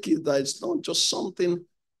to take it that it's not just something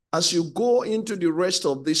as you go into the rest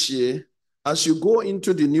of this year, as you go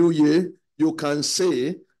into the new year, you can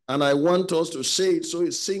say, and I want us to say it so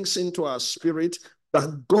it sinks into our spirit,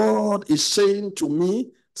 that God is saying to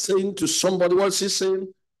me, saying to somebody, what's he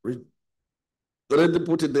saying? Already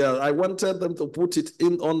put it there. I wanted them to put it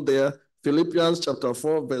in on there. Philippians chapter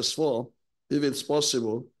 4, verse 4, if it's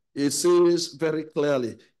possible. It says very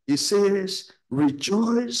clearly, it says,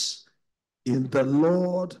 rejoice in the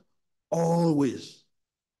Lord always.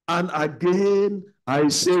 And again, I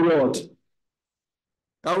say what?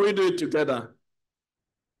 Can we do it together?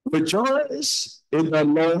 Rejoice in the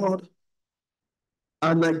Lord.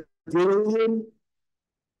 And again,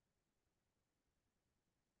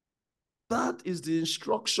 that is the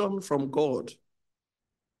instruction from God.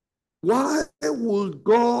 Why would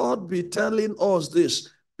God be telling us this?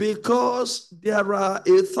 Because there are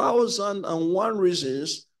 1,001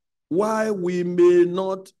 reasons why we may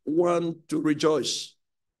not want to rejoice.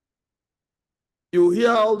 You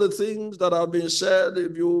hear all the things that have been said.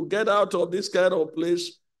 If you get out of this kind of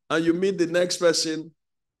place and you meet the next person,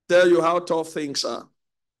 tell you how tough things are.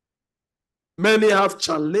 Many have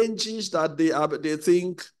challenges that they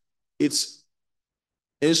think it's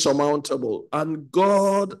insurmountable. And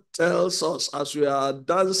God tells us as we are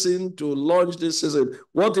dancing to launch this season,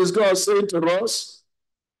 what is God saying to us?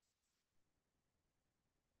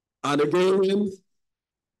 And again,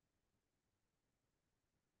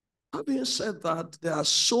 having said that, there are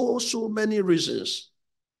so many reasons,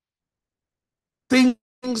 things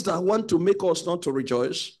that want to make us not to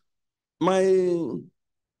rejoice. My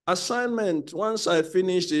assignment, once I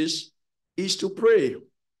finish this, is to pray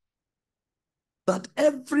that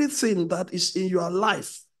everything that is in your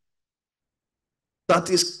life that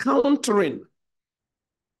is countering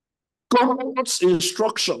God's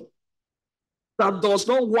instruction, that does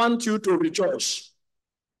not want you to rejoice,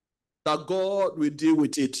 that God will deal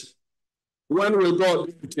with it. When will God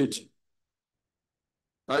deal with it?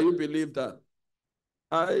 Can you believe that?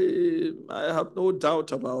 I have no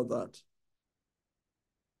doubt about that.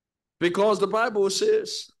 Because the Bible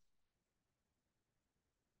says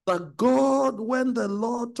that God, when the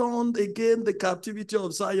Lord turned again the captivity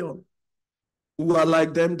of Zion, we were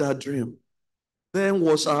like them that dream. Then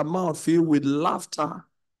was our mouth filled with laughter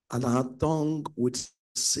and our tongue with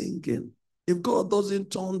singing. If God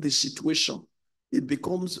doesn't turn the situation, it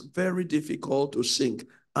becomes very difficult to sing.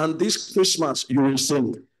 And this Christmas, you will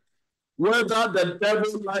sing. Whether the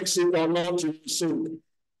devil likes it or not, you will sing.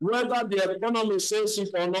 Whether the economy says it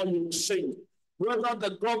or not, you will sing. Whether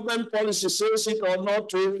the government policy says it or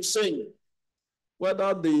not, you will sing.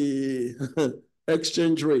 Whether the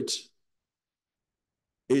exchange rate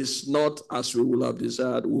is not as we would have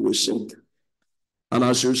desired, we will sing. And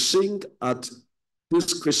as you sing at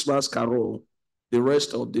this Christmas carol, the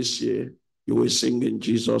rest of this year, you will sing in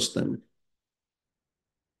Jesus' name.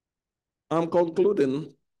 I'm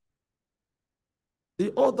concluding.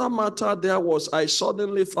 The other matter there was, I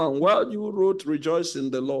suddenly found, while you wrote, rejoice in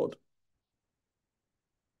the Lord,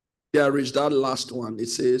 there is that last one. It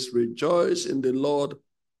says, rejoice in the Lord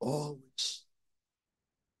always.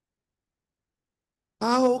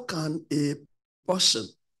 How can a person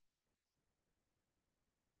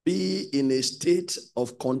be in a state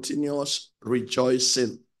of continuous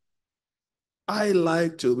rejoicing? I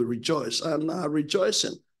like to rejoice, and I'm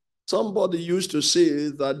rejoicing. Somebody used to say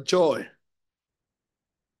that joy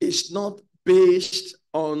is not based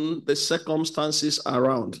on the circumstances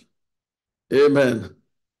around. Amen.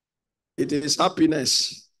 It is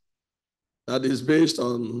happiness that is based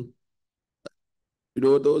on, you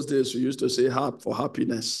know, those days we used to say hap for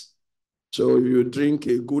happiness. So if you drink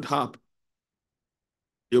a good hap,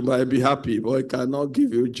 you might be happy, but it cannot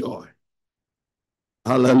give you joy.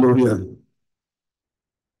 Hallelujah.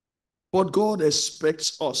 But God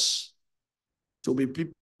expects us to be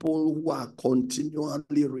people who are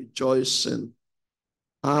continually rejoicing.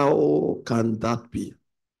 How can that be?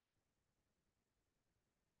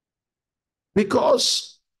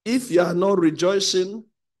 Because if you are not rejoicing,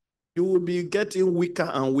 you will be getting weaker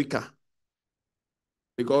and weaker.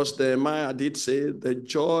 Because Nehemiah did say, the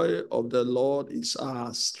joy of the Lord is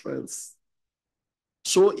our strength.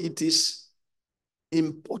 So it is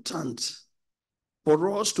important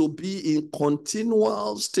for us to be in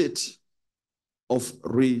continual state of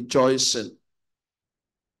rejoicing.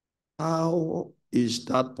 How is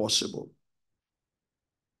that possible?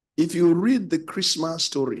 If you read the Christmas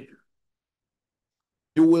story,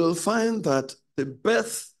 you will find that the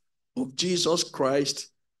birth of Jesus Christ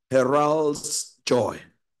heralds joy.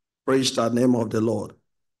 Praise the name of the Lord.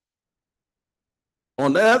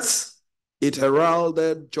 On earth, it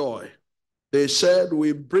heralded joy. They said,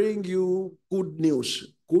 we bring you good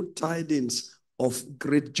news, good tidings of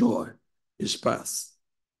great joy, his birth.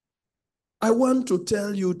 I want to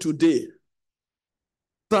tell you today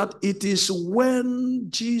that it is when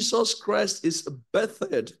Jesus Christ is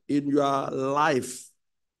birthed in your life.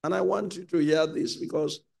 And I want you to hear this,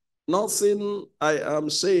 because nothing I am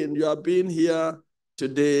saying, you are being here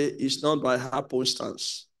today, is not by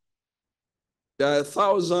happenstance. There are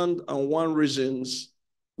 1,001 reasons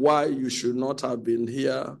why you should not have been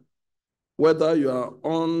here, whether you are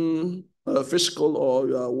on physical or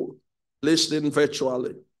you are listening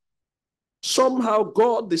virtually. Somehow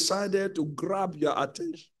God decided to grab your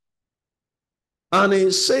attention. And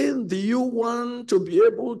he's saying, do you want to be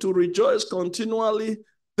able to rejoice continually?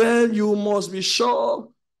 Then you must be sure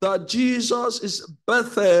that Jesus is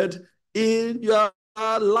birthed in your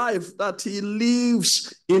life, that he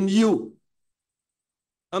lives in you.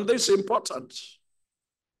 And this is important.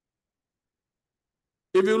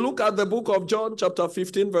 If you look at the book of John, chapter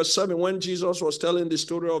 15, verse 7, when Jesus was telling the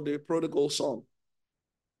story of the prodigal son,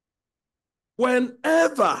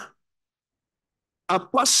 whenever a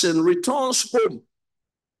person returns home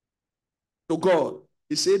to God,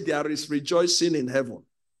 he said there is rejoicing in heaven.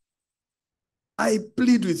 I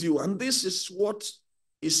plead with you, and this is what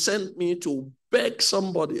he sent me to beg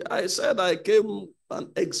somebody. I said I came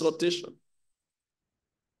an exhortation.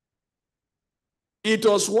 It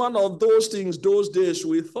was one of those things, those days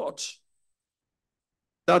we thought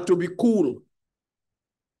that to be cool,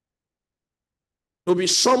 to be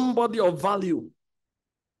somebody of value,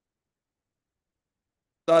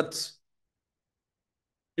 that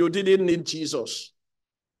you didn't need Jesus.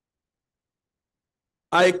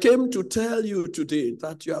 I came to tell you today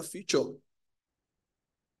that your future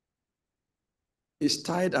is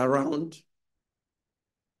tied around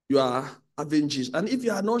you are having Jesus. And if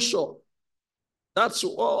you are not sure, that's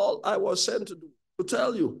all I was sent to do, to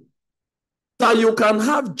tell you that you can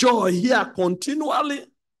have joy here continually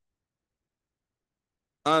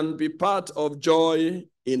and be part of joy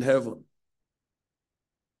in heaven.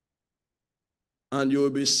 And you will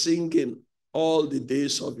be singing all the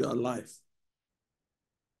days of your life,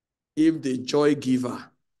 if the joy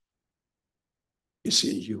giver is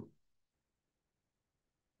in you.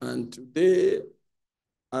 And today,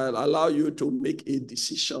 I'll allow you to make a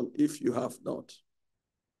decision if you have not.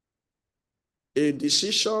 A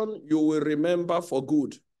decision you will remember for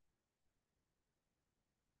good.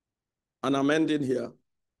 And I'm ending here.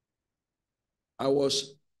 I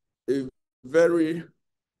was a very,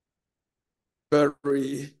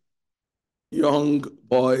 very young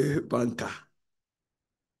boy banker,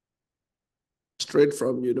 straight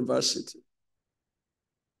from university.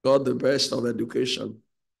 Got the best of education.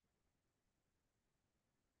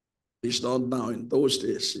 It's not now. In those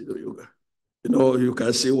days, you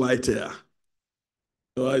can see white hair.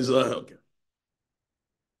 Okay.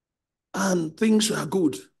 And things were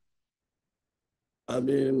good. I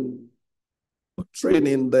mean,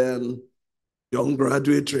 training then, young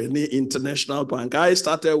graduate trainee, international bank. I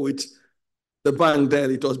started with the bank then.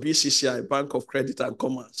 It was BCCI, Bank of Credit and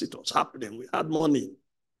Commerce. It was happening. We had money.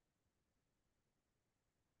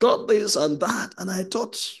 Got this and that. And I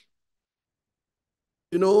thought,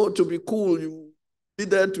 to be cool, you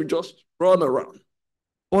needed to just run around.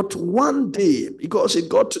 But one day, because it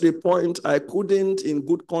got to the point I couldn't in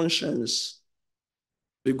good conscience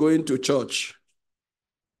be going to church.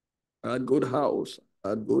 I had good house, I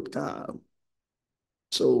had good car.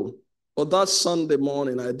 So, for that Sunday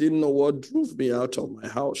morning, I didn't know what drove me out of my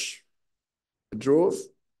house. I drove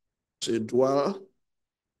to Douala,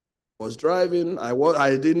 was driving.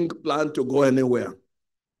 I didn't plan to go anywhere.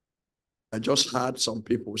 I just heard some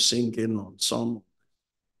people singing on some,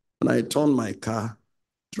 and I turned my car,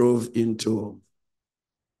 drove into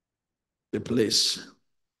the place.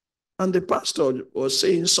 And the pastor was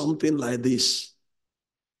saying something like this.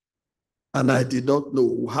 And I did not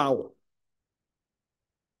know how.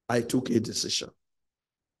 I took a decision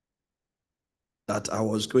that I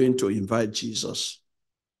was going to invite Jesus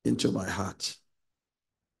into my heart.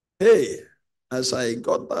 Hey, as I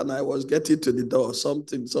got done, I was getting to the door,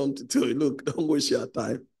 something to look, don't waste your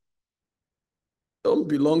time. Don't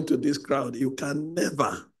belong to this crowd. You can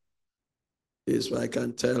never. This is what I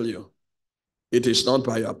can tell you. It is not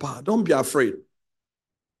by your power. Don't be afraid.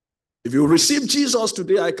 If you receive Jesus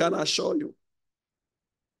today, I can assure you,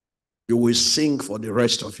 You will sing for the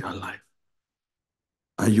rest of your life.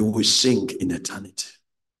 And you will sing in eternity.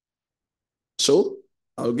 So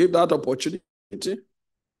I'll give that opportunity.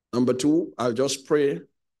 Number two, I'll just pray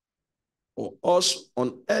for us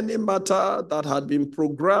on any matter that had been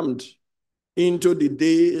programmed into the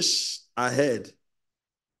days ahead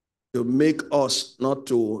to make us not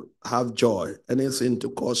to have joy, anything to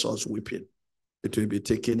cause us weeping, it will be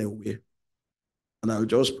taken away. And I'll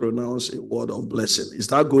just pronounce a word of blessing. Is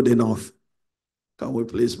that good enough? Can we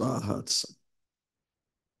please bow our hearts?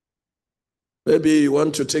 Maybe you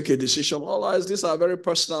want to take a decision. Otherwise, these are very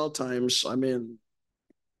personal times.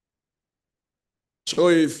 So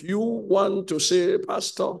if you want to say,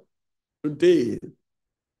 Pastor, today,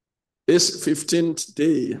 this 15th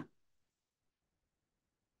day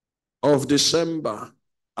of December,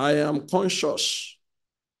 I am conscious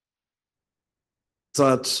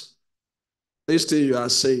that this thing you are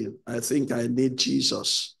saying, I think I need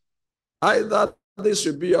Jesus. Either this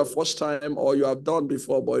will be your first time or you have done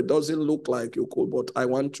before, but it doesn't look like you could, but I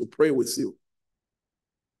want to pray with you.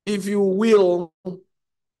 If you will,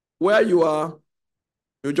 where you are,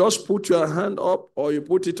 you just put your hand up or you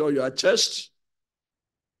put it on your chest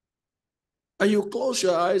and you close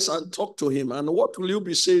your eyes and talk to him. And what will you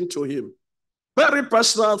be saying to him? Very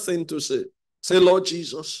personal thing to say. Say, Lord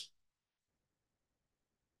Jesus,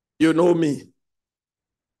 you know me.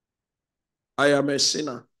 I am a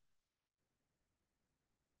sinner.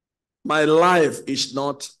 My life is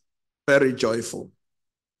not very joyful.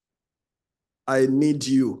 I need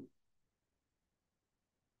you.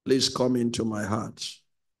 Please come into my heart.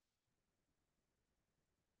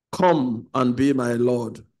 Come and be my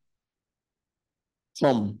Lord.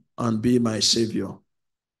 Come and be my Savior.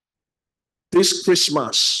 This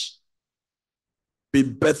Christmas, be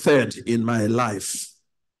birthed in my life.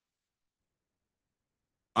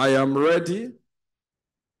 I am ready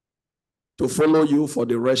to follow you for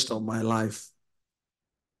the rest of my life.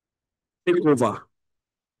 Take over,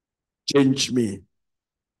 change me,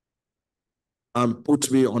 and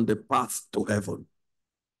put me on the path to heaven.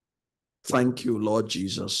 Thank you, Lord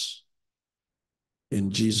Jesus. In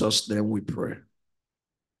Jesus' name we pray.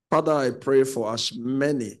 Father, I pray for as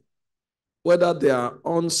many, whether they are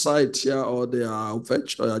on site here or they are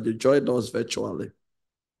virtual, they join us virtually.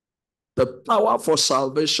 The power for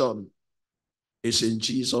salvation is in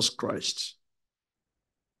Jesus Christ.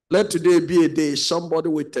 Let today be a day somebody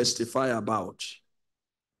will testify about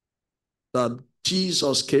that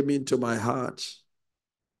Jesus came into my heart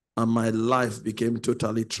and my life became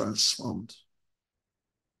totally transformed.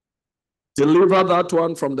 Deliver that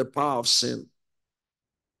one from the power of sin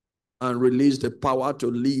and release the power to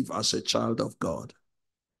live as a child of God.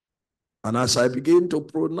 And as I begin to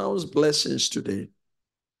pronounce blessings today,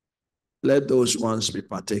 let those ones be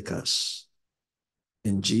partakers.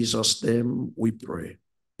 In Jesus' name we pray.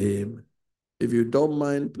 Amen. If you don't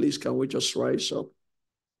mind, please, can we just rise up?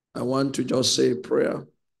 I want to just say a prayer.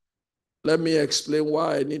 Let me explain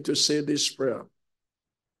why I need to say this prayer.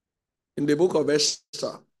 In the book of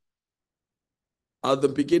Esther, at the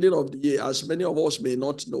beginning of the year, as many of us may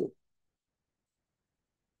not know,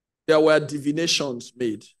 there were divinations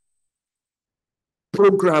made,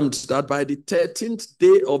 programmed that by the 13th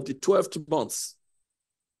day of the 12th month,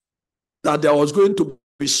 that there was going to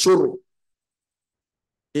be sorrow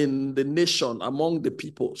in the nation, among the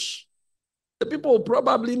peoples. The people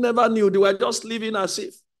probably never knew. They were just living as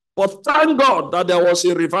if. But thank God that there was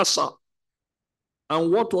a reversal.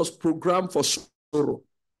 And what was programmed for sorrow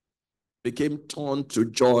became turned to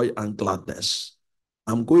joy and gladness.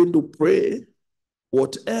 I'm going to pray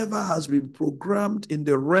whatever has been programmed in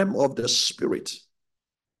the realm of the spirit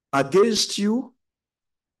against you,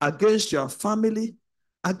 against your family,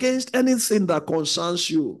 against anything that concerns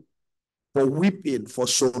you, for weeping, for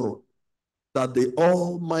sorrow, that the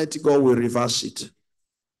Almighty God will reverse it.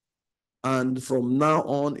 And from now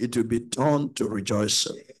on, it will be turned to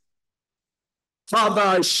rejoicing. Father,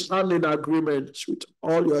 I stand in agreement with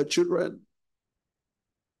all your children.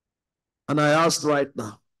 And I ask right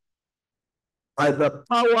now, by the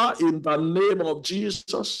power in the name of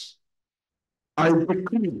Jesus, I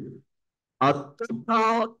decree a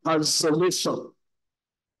total cancellation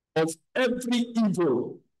of every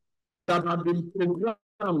evil that have been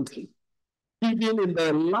programmed, even in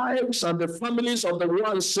their lives and the families of the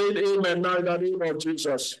ones saying amen now in the name of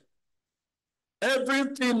Jesus.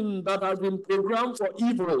 Everything that has been programmed for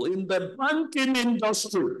evil in the banking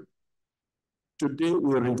industry, today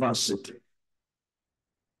we reverse it.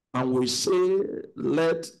 And we say,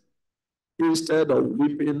 instead of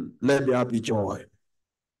weeping, let there be joy.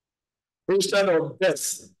 Instead of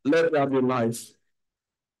death, let there be life.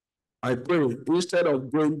 I pray, instead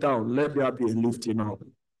of going down, let there be a lifting up.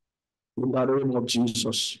 In the name of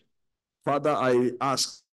Jesus. Father, I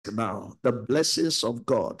ask now the blessings of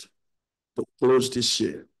God to close this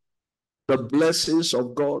year. The blessings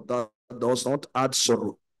of God that does not add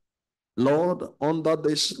sorrow. Lord, under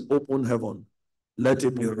this open heaven, let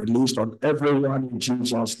it be released on everyone in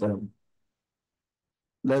Jesus' name.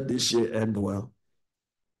 Let this year end well,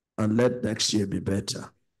 and let next year be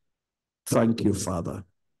better. Thank you, Father.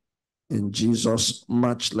 In Jesus'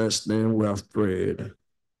 matchless name we have prayed.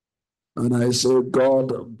 And I say,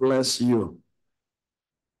 God bless you.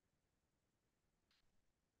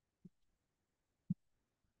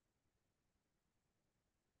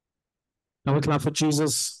 Can we clap for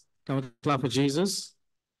Jesus? Can we clap for Jesus?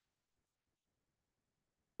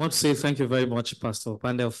 I want to say thank you very much, Pastor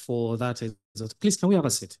Pandel, for that. Please, can we have a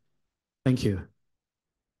seat? Thank you.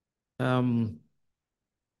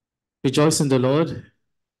 Rejoice in the Lord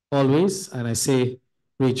always, and I say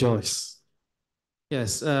rejoice.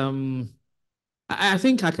 Yes, I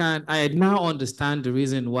think I now understand the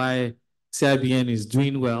reason why CIBN is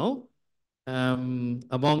doing well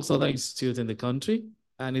amongst other institutes in the country,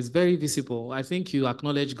 and it's very visible. I think you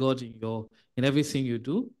acknowledge God in everything you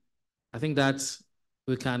do. I think that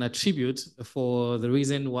we can attribute for the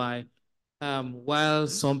reason why, while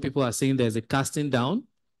some people are saying there's a casting down,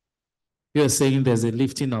 you're saying there's a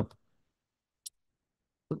lifting up.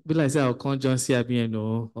 Be like say I'll come join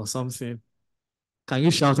CIBN or something. Can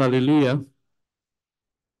you shout hallelujah?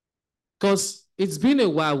 Because it's been a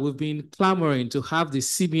while we've been clamoring to have the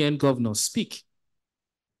CBN governor speak.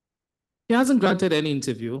 He hasn't granted any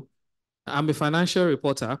interview. I'm a financial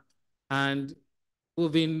reporter, and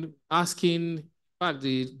we've been asking, in fact,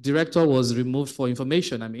 the director was removed for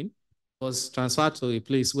information, was transferred to a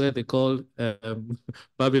place where they call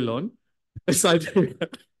Babylon.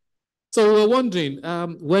 So we're wondering,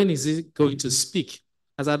 when is he going to speak?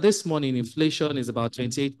 As at this morning, inflation is about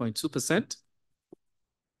 28.2%,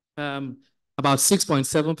 about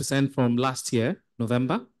 6.7% from last year,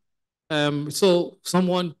 November. So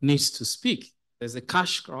someone needs to speak. There's a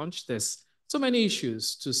cash crunch. There's so many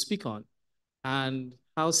issues to speak on. And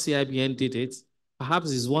how CIBN did it,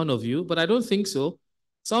 perhaps is one of you, but I don't think so.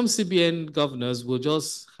 Some CBN governors will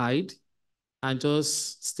just hide and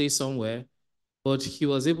just stay somewhere, but he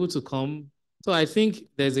was able to come. So I think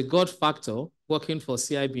there's a God factor working for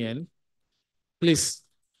CIBN. Please.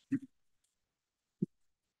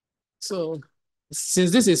 So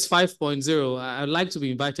since this is 5.0, I'd like to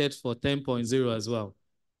be invited for 10.0 as well.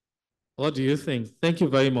 What do you think? Thank you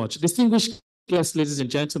very much. Distinguished guests, ladies and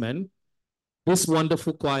gentlemen, this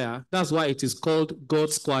wonderful choir, that's why it is called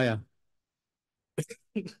God's choir.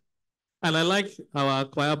 And I like our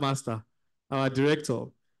choir master, our director.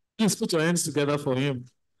 Please put your hands together for him.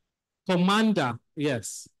 Commander,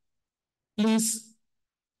 yes. Please,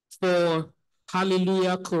 for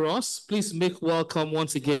Hallelujah Chorus, please make welcome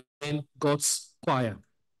once again God's choir.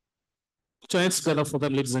 Put your hands together for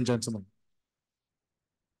them, ladies and gentlemen.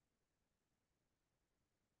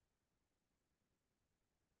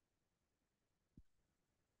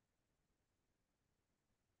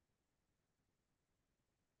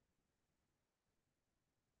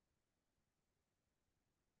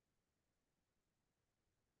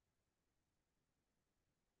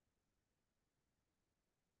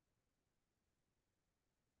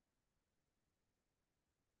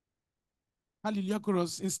 Hallelujah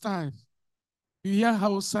chorus in style. You hear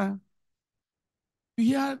Hausa, you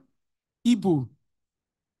hear Igbo,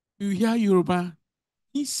 you hear Yoruba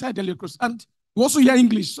inside the chorus, and you also hear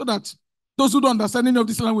English, so that those who don't understand any of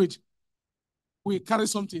this language will carry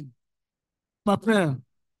something. My prayer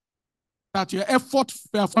that your effort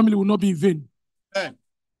for your family will not be in vain. Amen.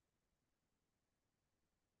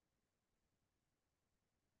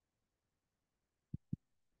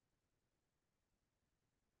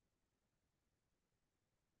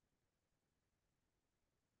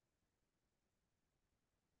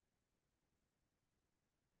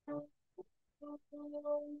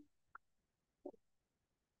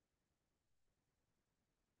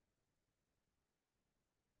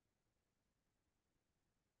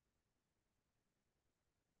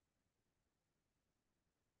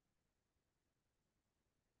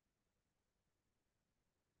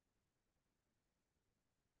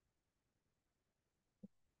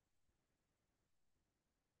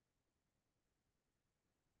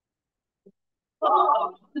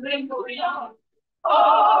 Hallelujah.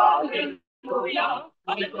 Hallelujah.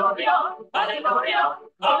 Hallelujah. Hallelujah.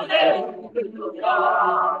 Hallelujah.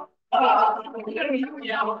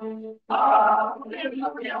 Hallelujah. Hallelujah. Hallelujah.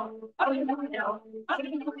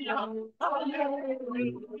 Hallelujah.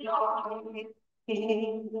 Hallelujah.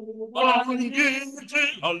 Ubangiji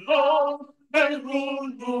Allah,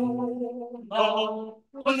 Hallelujah,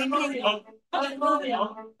 Hallelujah, Hallelujah,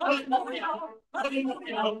 Hallelujah,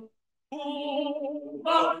 Hallelujah.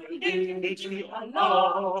 Ubangiji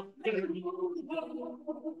Allah, Hallelujah,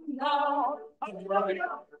 Hallelujah,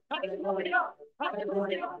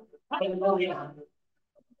 Hallelujah,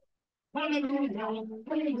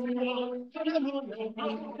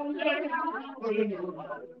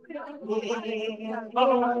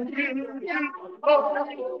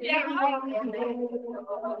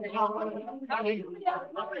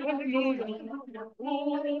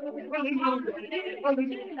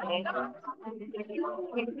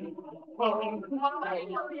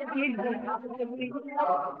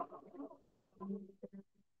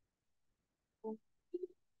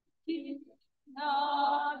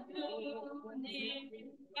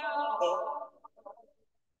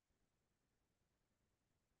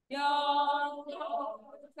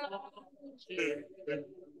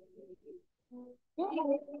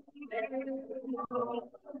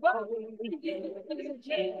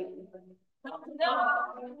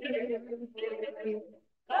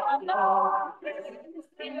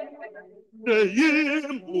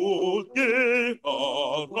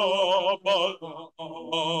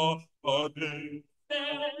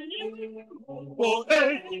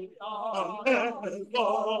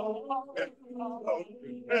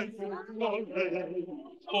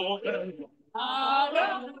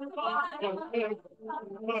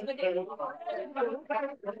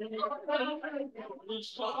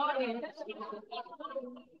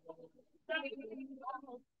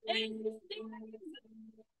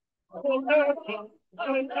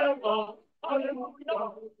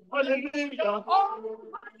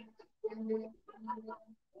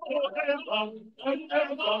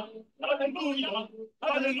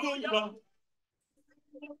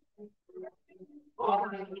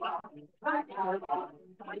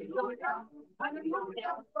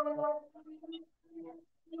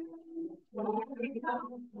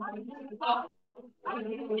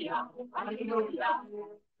 Hallelujah.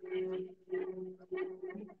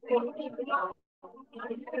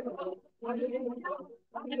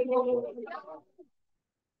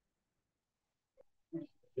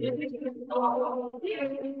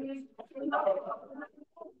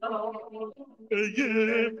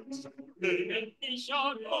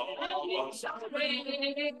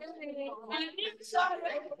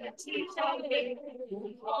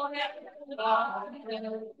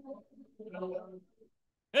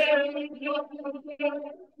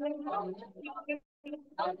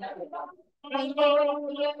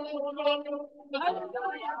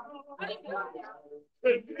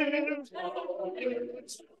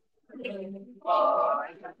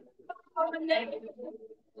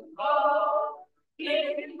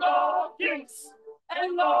 King of kings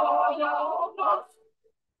and Lord of lords,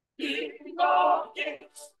 King of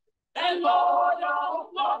kings and Lord of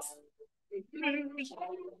lords.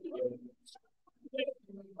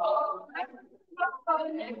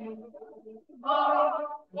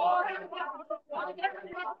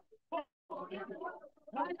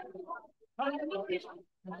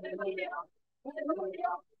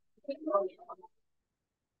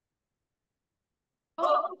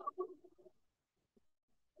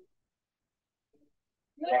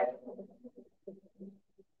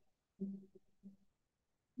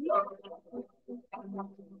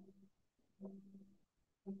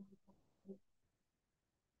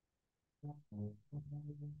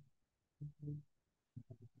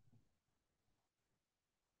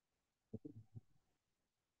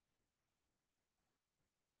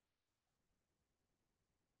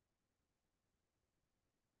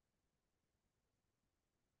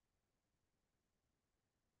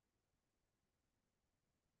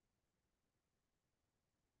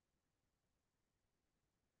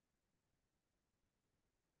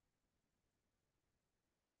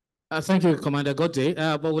 Thank you, Commander Godde.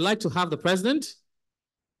 But we'd like to have the president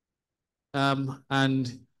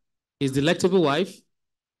and his delectable wife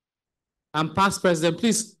and past president.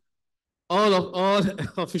 Please, all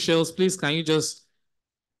officials, please, can you just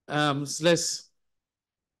we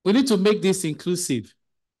need to make this inclusive.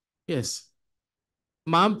 Yes.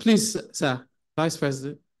 Ma'am, please, sir, Vice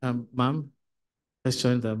President, ma'am, let's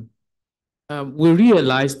join them. We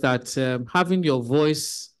realize that having your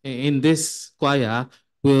voice in this choir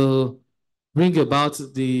will bring about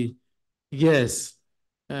the, yes,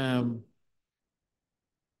 it's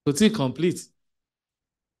complete.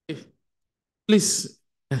 Please,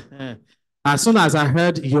 as soon as I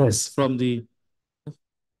heard yes from the,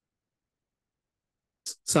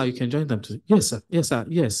 sir, you can join them too. Yes, sir. Yes, sir.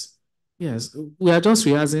 Yes. Yes, we are just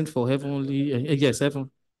rehearsing for heavenly, yes,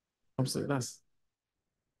 heaven. I'm sorry, that's.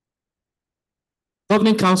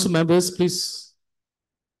 Governing council members, please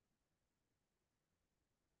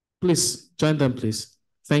join them, please.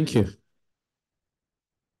 Thank you.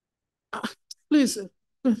 Please.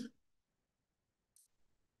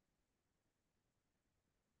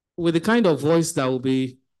 With the kind of voice that will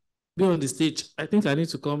be on the stage, I think I need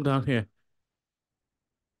to come down here.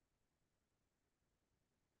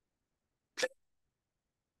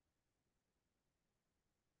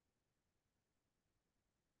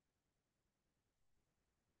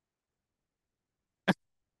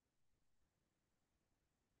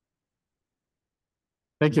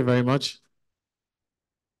 Thank you very much.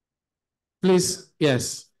 Please,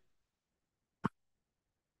 yes.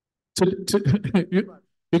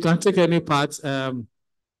 You can take any part. Mr.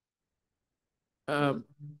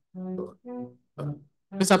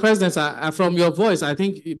 President, from your voice, I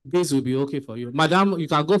think this will be okay for you. Madam, you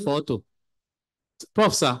can go for auto.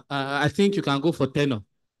 Prof, sir, I think you can go for tenor.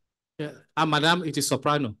 Yeah. And Madam, it is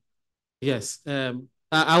soprano. Yes.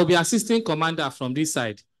 I will be assisting commander from this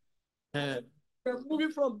side. We're moving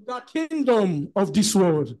from the kingdom of this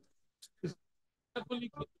world.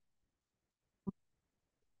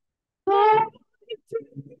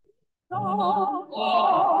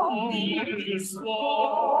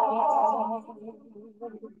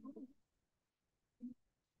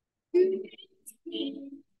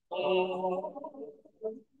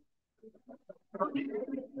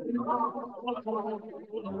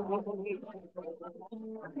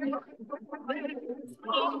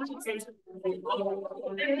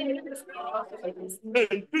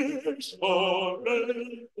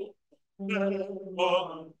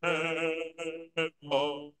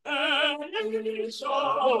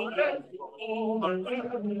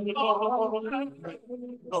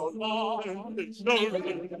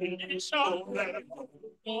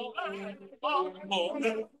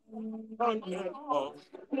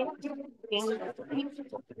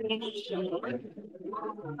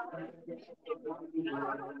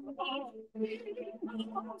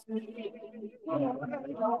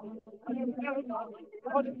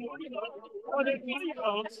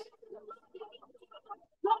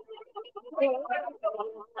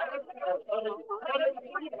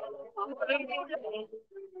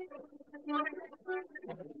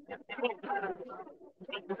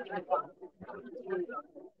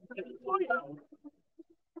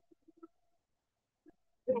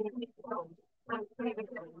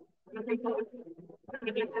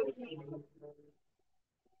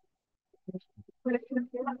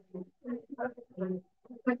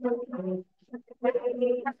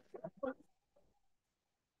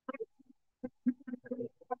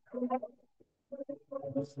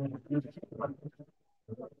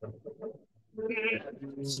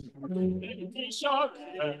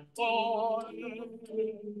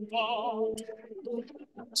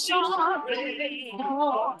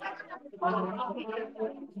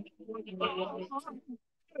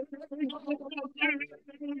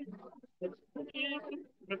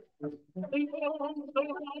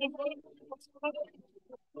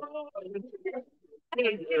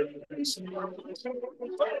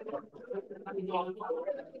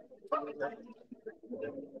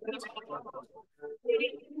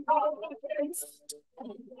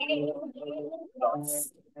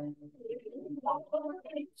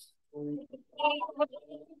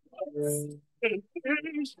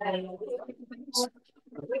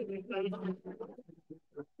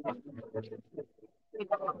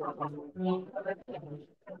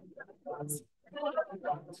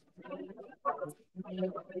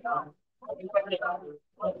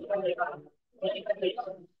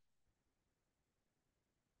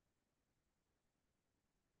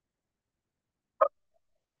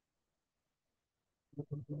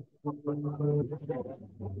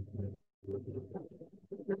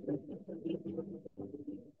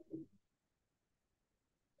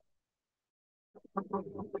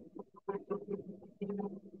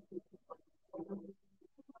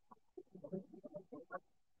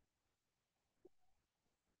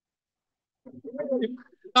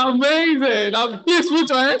 Amazing. Please put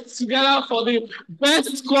your hands together for the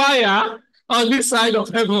best choir on this side of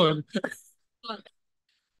heaven.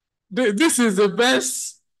 This is the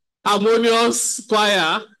best harmonious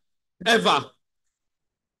choir ever.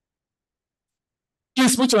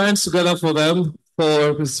 Please put your hands together for them,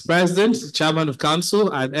 for Mr. President, Chairman of Council,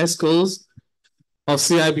 and ESCOs of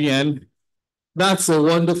CIBN. That's a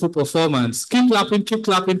wonderful performance. Keep clapping, keep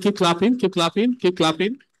clapping, keep clapping, keep clapping, keep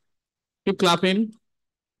clapping, keep clapping.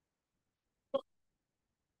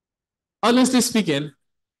 Honestly speaking,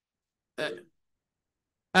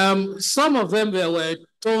 Some of them were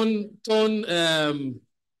tone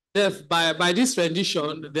deaf by this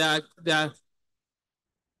rendition.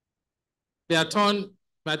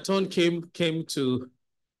 My tone came to.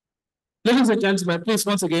 Ladies and gentlemen, please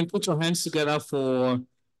once again put your hands together for.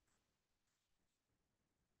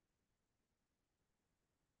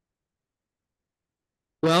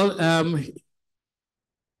 Well,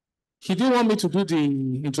 he didn't want me to do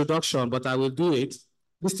the introduction, but I will do it.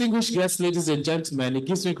 Distinguished guests, ladies and gentlemen, it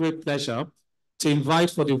gives me great pleasure to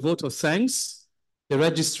invite for the vote of thanks the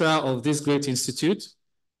registrar of this great institute,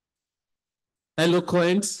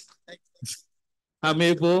 eloquent,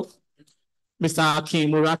 amiable, Mr.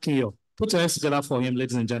 Akin Murakiyo. Put your hands together for him,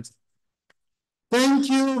 ladies and gentlemen. Thank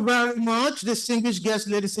you very much, distinguished guests,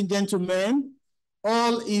 ladies and gentlemen.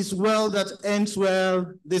 All is well that ends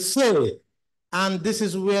well, they say. And this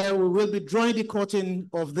is where we will be drawing the curtain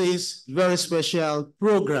of this very special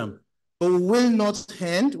program. But we will not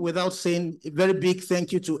end without saying a very big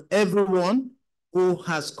thank you to everyone who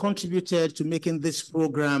has contributed to making this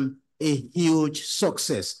program a huge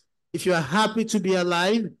success. If you are happy to be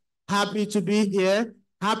alive, happy to be here,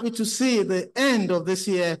 happy to see the end of this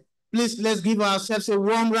year, please let's give ourselves a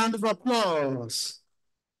warm round of applause.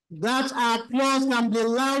 That applause can be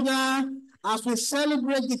louder as we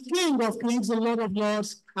celebrate the King of Kings, the Lord of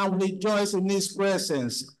Lords, and rejoice in his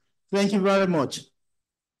presence. Thank you very much.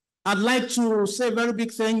 I'd like to say a very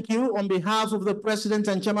big thank you on behalf of the President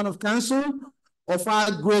and Chairman of Council of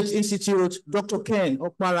our great institute, Dr. Ken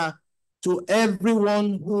Okpara, to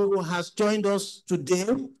everyone who has joined us today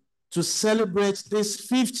to celebrate this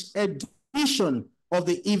 5th edition of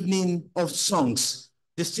the Evening of Songs.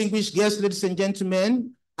 Distinguished guests, ladies and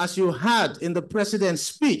gentlemen, as you heard in the President's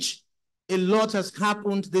speech, a lot has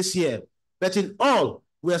happened this year, but in all,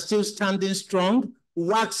 we are still standing strong,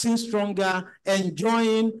 waxing stronger,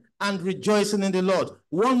 enjoying and rejoicing in the Lord.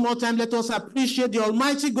 One more time, let us appreciate the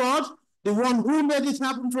Almighty God, the one who made it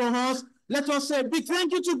happen for us. Let us say a big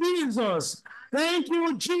thank you to Jesus. Thank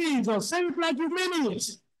you, Jesus. Say it like you mean it.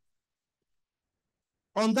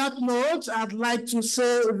 On that note, I'd like to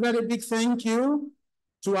say a very big thank you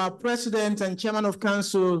to our President and Chairman of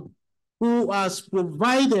Council, who has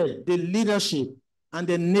provided the leadership and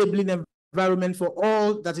the enabling environment for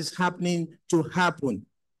all that is happening to happen.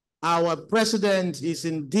 Our President is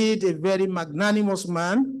indeed a very magnanimous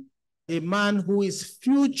man, a man who is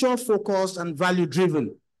future-focused and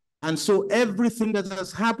value-driven. And so everything that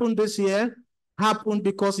has happened this year happened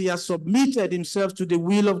because he has submitted himself to the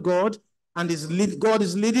will of God, and God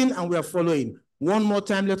is leading and we are following. One more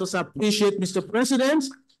time, let us appreciate Mr. President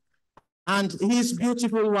and his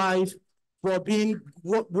beautiful wife for being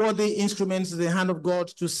worthy instruments in the hand of God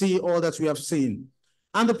to see all that we have seen.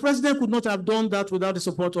 And the President could not have done that without the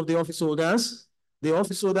support of the office holders. The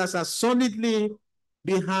office holders are solidly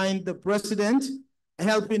behind the President,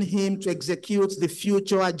 helping him to execute the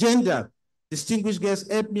future agenda. Distinguished guests,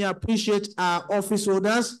 help me appreciate our office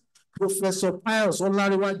holders, Professor Pius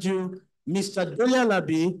Olariwaju, Mr. Dolia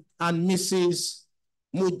Labi, and Mrs.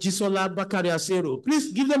 Mujisola Bakari Asero.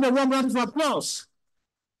 Please give them a warm round of applause.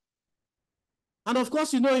 And of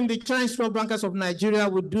course, you know, in the Chinese Stock Bankers of Nigeria,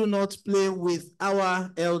 we do not play with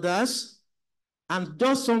our elders. And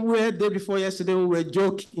just somewhere day before yesterday, we were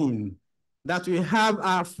joking that we have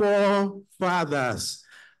our forefathers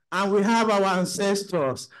and we have our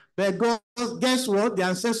ancestors. But guess what? The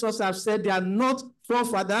ancestors have said they are not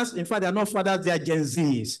forefathers. In fact, they are not fathers, they are Gen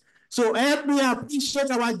Zs. So help me appreciate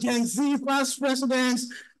our Gen Z past presidents,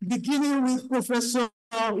 beginning with Professor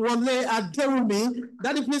Wole Adewumi.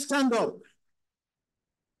 Daddy, please stand up.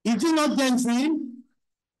 Is it not Gen Z?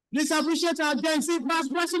 Please appreciate our Gen Z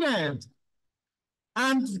past president.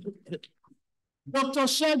 And Dr.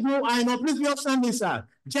 Shegun Aino, please be upstanding, sir.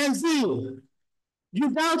 Gen Z. You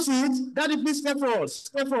doubt it? Daddy, please step forward.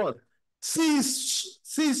 Step forward. See.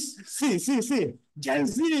 Gen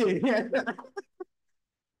Z.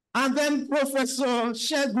 And then Professor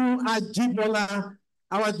Shegun Ajibola,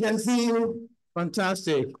 our Gen Z,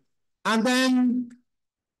 fantastic. And then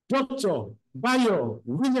Dr. Bayo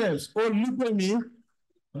Williams Olupemi,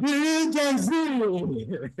 the real Gen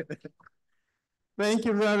Z. Thank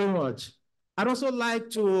you very much. I'd also like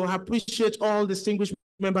to appreciate all distinguished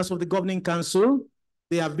members of the Governing Council.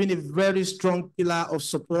 They have been a very strong pillar of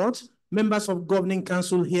support. Members of Governing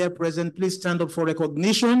Council here present, please stand up for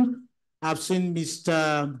recognition. I've seen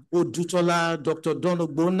Mr. Odutola, Dr. Don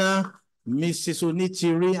Ogbonna, Mrs.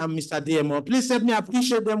 Onitiri, and Mr. DMO. Please help me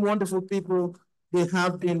appreciate them, wonderful people. They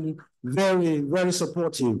have been very, very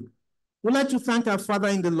supportive. We'd like to thank our Father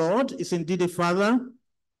in the Lord. He's indeed a Father.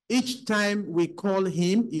 Each time we call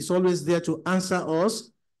him, he's always there to answer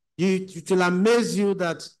us. It will amaze you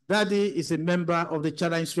that Daddy is a member of the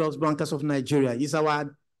Chartered Insurance Bankers of Nigeria. He's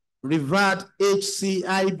our revered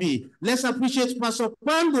HCIB. Let's appreciate Pastor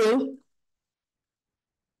Kwando.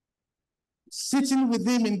 Sitting with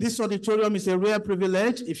him in this auditorium is a rare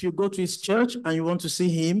privilege. If you go to his church and you want to see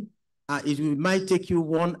him, it might take you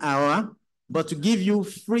 1 hour, but to give you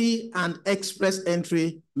free and express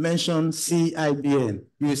entry, mention CIBN.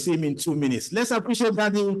 You will see him in 2 minutes. Let's appreciate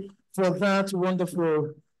Daddy for that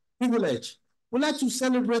wonderful privilege. We'd like to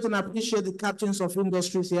celebrate and appreciate the captains of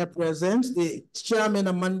industries here present, the chairman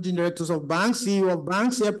and managing directors of banks, CEO of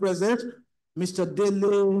banks here present, Mr.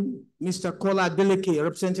 Dele, Mr. Kola Deleke,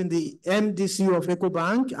 representing the MDC of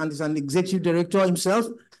EcoBank and is an executive director himself.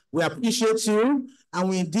 We appreciate you, and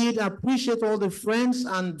we indeed appreciate all the friends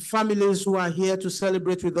and families who are here to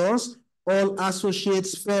celebrate with us, all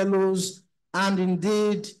associates, fellows, and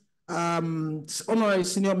indeed honorary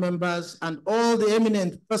senior members, and all the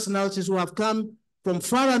eminent personalities who have come from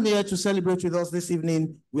far and near to celebrate with us this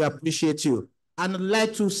evening. We appreciate you. And I'd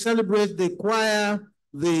like to celebrate the choir,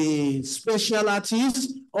 the special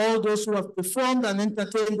artists, all those who have performed and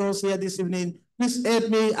entertained us here this evening. Please help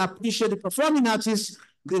me appreciate the performing artists.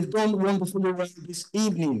 They've done wonderfully well this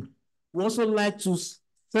evening. We also like to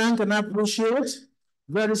thank and appreciate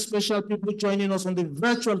very special people joining us on the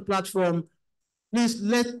virtual platform. Please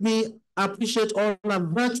let me appreciate all our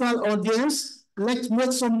virtual audience. Let's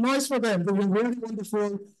make some noise for them. They've been very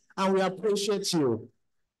wonderful, and we appreciate you.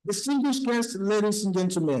 Distinguished guests, ladies and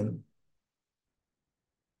gentlemen,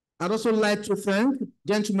 I'd also like to thank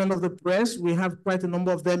gentlemen of the press. We have quite a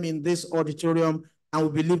number of them in this auditorium,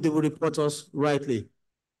 and we believe they will report us rightly.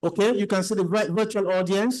 Okay, you can see the virtual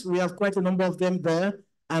audience. We have quite a number of them there,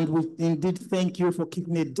 and we indeed thank you for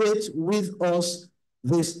keeping a date with us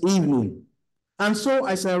this evening. And so,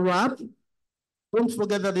 as I wrap, don't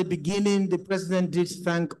forget that at the beginning, the president did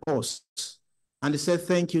thank us, and he said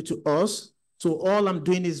thank you to us. So all I'm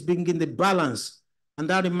doing is bringing the balance. And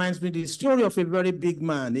that reminds me of the story of a very big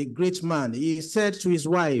man, a great man. He said to his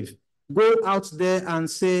wife, go out there and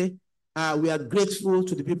say, we are grateful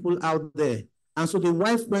to the people out there. And so the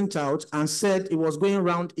wife went out and said, it was going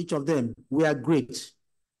around each of them, we are great,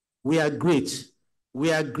 we are great,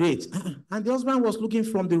 we are great. And the husband was looking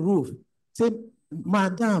from the roof, said,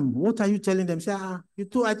 Madam, what are you telling them? Say, I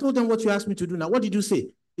told them what you asked me to do now. What did you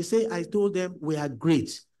say? He said, I told them we are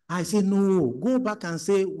great. I said, no, go back and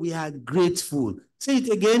say we are grateful. Say it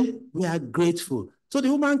again, we are grateful. So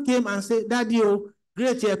the woman came and said, Daddy,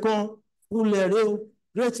 great ekon, fulero,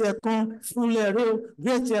 great ekon, fulero,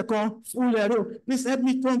 great ekon, fulero. Please help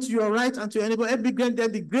me turn to your right and to your neighbor. Help me grant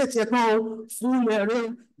them the great ekon,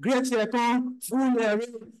 fulero, great ekon, fulero,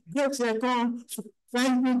 great ekon.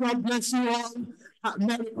 Thank you, God bless you all.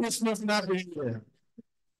 Merry Christmas and Happy New Year.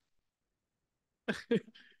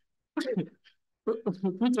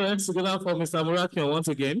 Put your hands together for Mr. Murakion once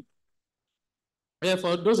again. Yeah,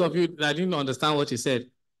 for those of you that didn't understand what he said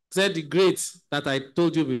the great that I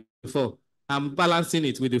told you before. I'm balancing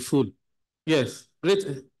it with the full. Yes, great.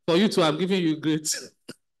 For you too, I'm giving you great.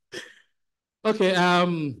 Okay,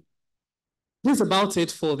 this is about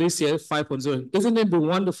it for this year, 5.0. Isn't it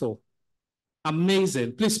wonderful?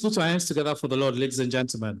 Amazing. Please put your hands together for the Lord, ladies and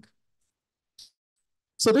gentlemen.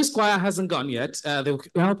 So this choir hasn't gone yet. They will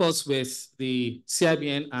help us with the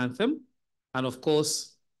CIBN anthem. And of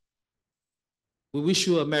course, we wish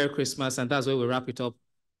you a Merry Christmas, and that's where we wrap it up.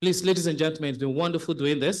 Please, ladies and gentlemen, it's been wonderful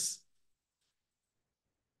doing this.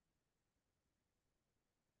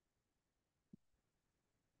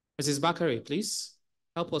 Mrs. Bakari, please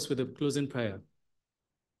help us with the closing prayer.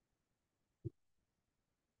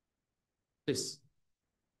 Please.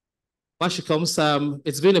 While she comes,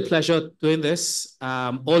 it's been a pleasure doing this.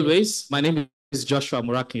 Always, my name is Joshua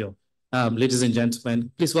Murakio. Ladies and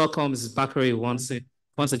gentlemen, please welcome Mrs. Bakari once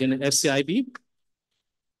again at FCIB.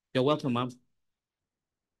 You're welcome, ma'am.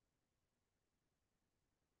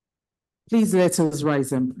 Please let us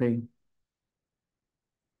rise and pray.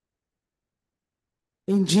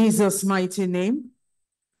 In Jesus' mighty name,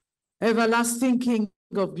 everlasting King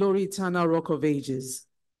of glory, eternal Rock of ages.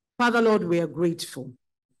 Father, Lord, we are grateful.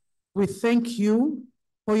 We thank you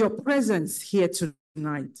for your presence here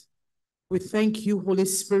tonight. We thank you, Holy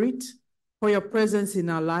Spirit, for your presence in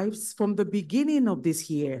our lives from the beginning of this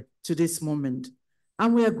year to this moment.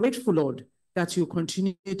 And we are grateful, Lord, that you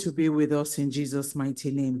continue to be with us in Jesus' mighty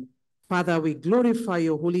name. Father, we glorify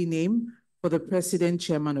your holy name for the President,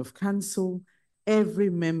 Chairman of Council, every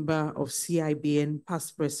member of CIBN,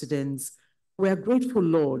 past presidents. We are grateful,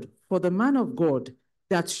 Lord, for the man of God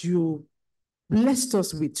that you blessed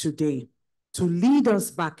us with today to lead us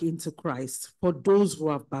back into Christ for those who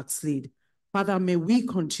have backslid. Father, may we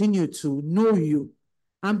continue to know you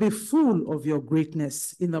and be full of your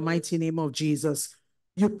greatness in the mighty name of Jesus.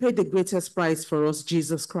 You paid the greatest price for us,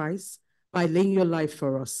 Jesus Christ, by laying your life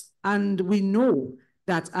for us. And we know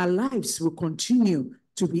that our lives will continue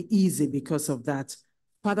to be easy because of that.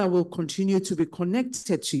 Father, we'll continue to be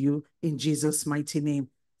connected to you in Jesus' mighty name.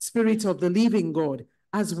 Spirit of the living God,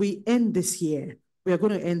 as we end this year, we are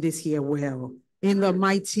going to end this year well. In the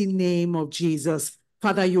mighty name of Jesus,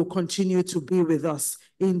 Father, you continue to be with us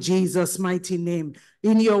in Jesus' mighty name.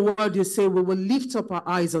 In your word, you say we will lift up our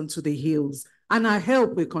eyes unto the hills, and our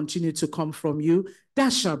help will continue to come from you.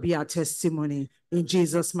 That shall be our testimony in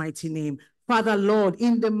Jesus' mighty name. Father, Lord,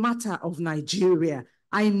 in the matter of Nigeria,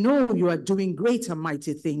 I know you are doing great and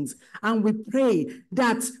mighty things. And we pray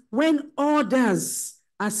that when others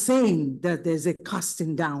are saying that there's a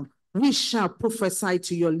casting down, we shall prophesy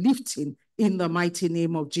to your lifting in the mighty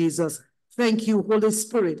name of Jesus. Thank you, Holy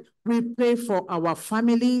Spirit. We pray for our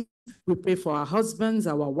family. We pray for our husbands,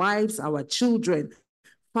 our wives, our children.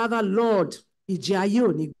 Father, Lord, in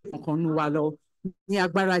the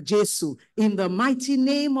mighty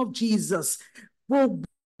name of Jesus.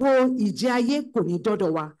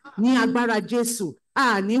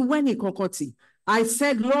 I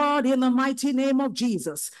said, Lord, in the mighty name of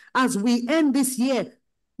Jesus, as we end this year,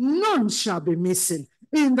 none shall be missing.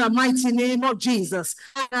 In the mighty name of Jesus.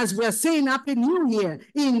 And as we're saying Happy New Year,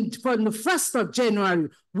 from the 1st of January,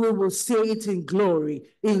 we will say it in glory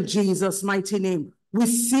in Jesus' mighty name. We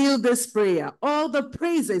seal this prayer. All the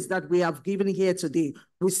praises that we have given here today,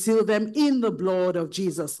 we seal them in the blood of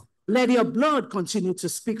Jesus. Let your blood continue to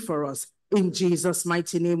speak for us. In Jesus'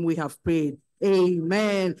 mighty name we have prayed.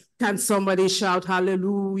 Amen. Can somebody shout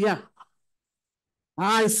hallelujah?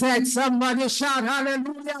 I said, somebody shout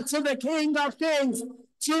hallelujah to the King of Kings,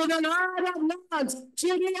 to the Lord of Lords, to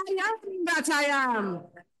the I am that I am.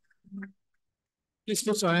 Please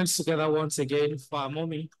put your hands together once again for our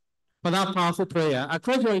mommy, for that powerful prayer. I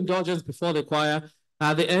crave your indulgence before the choir.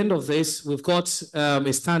 At the end of this, we've got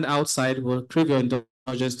a stand outside. We'll crave your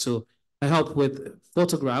indulgence to help with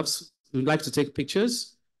photographs. We'd like to take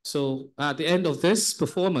pictures. So at the end of this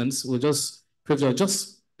performance, we'll just crave your,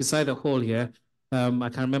 just beside the hall here. I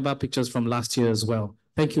can remember pictures from last year as well.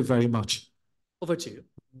 Thank you very much. Over to you.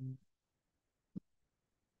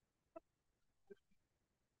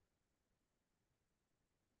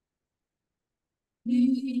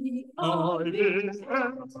 The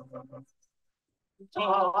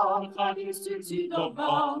Institute of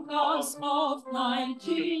Bankers of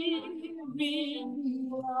Nigeria,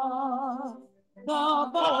 the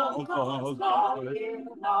bankers love in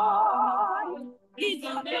life, is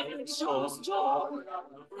the nation's joy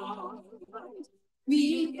and pride.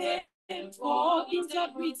 We aim for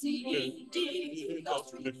integrity in the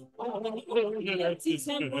industry, politics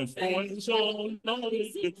and professionalism.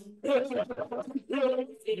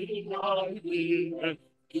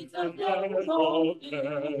 It's a day of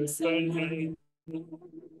excellence.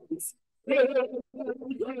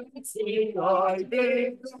 See, I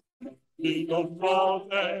beg, we don't know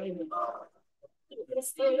them.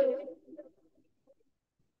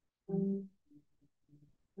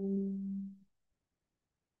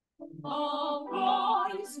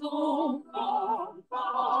 Arise, O God,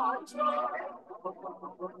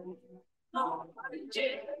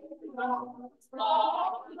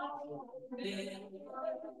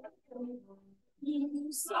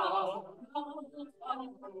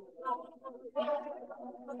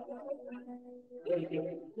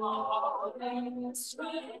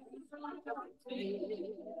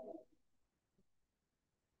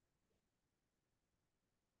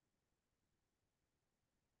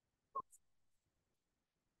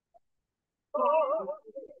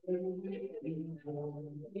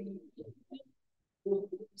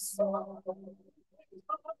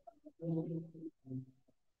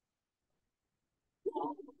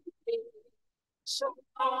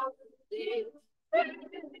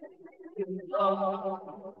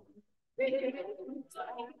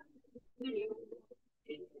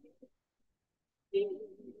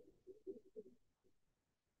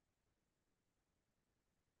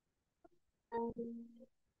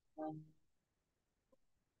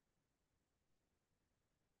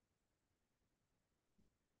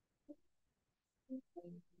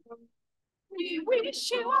 We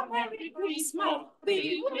wish you a Merry Christmas.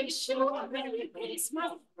 We wish you a Merry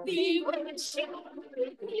Christmas. We wish you a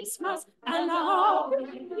Merry Christmas and a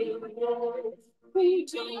Happy New Year. We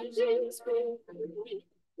change this to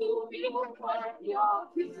be what your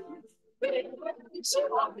peace. wish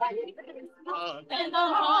you a Merry Christmas and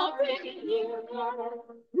a Happy New Year.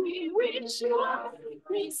 We wish you a Merry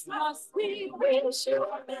Christmas. We wish you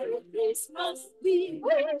a Merry Christmas. We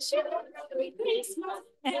wish you a Merry Christmas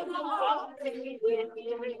and a Happy New Year.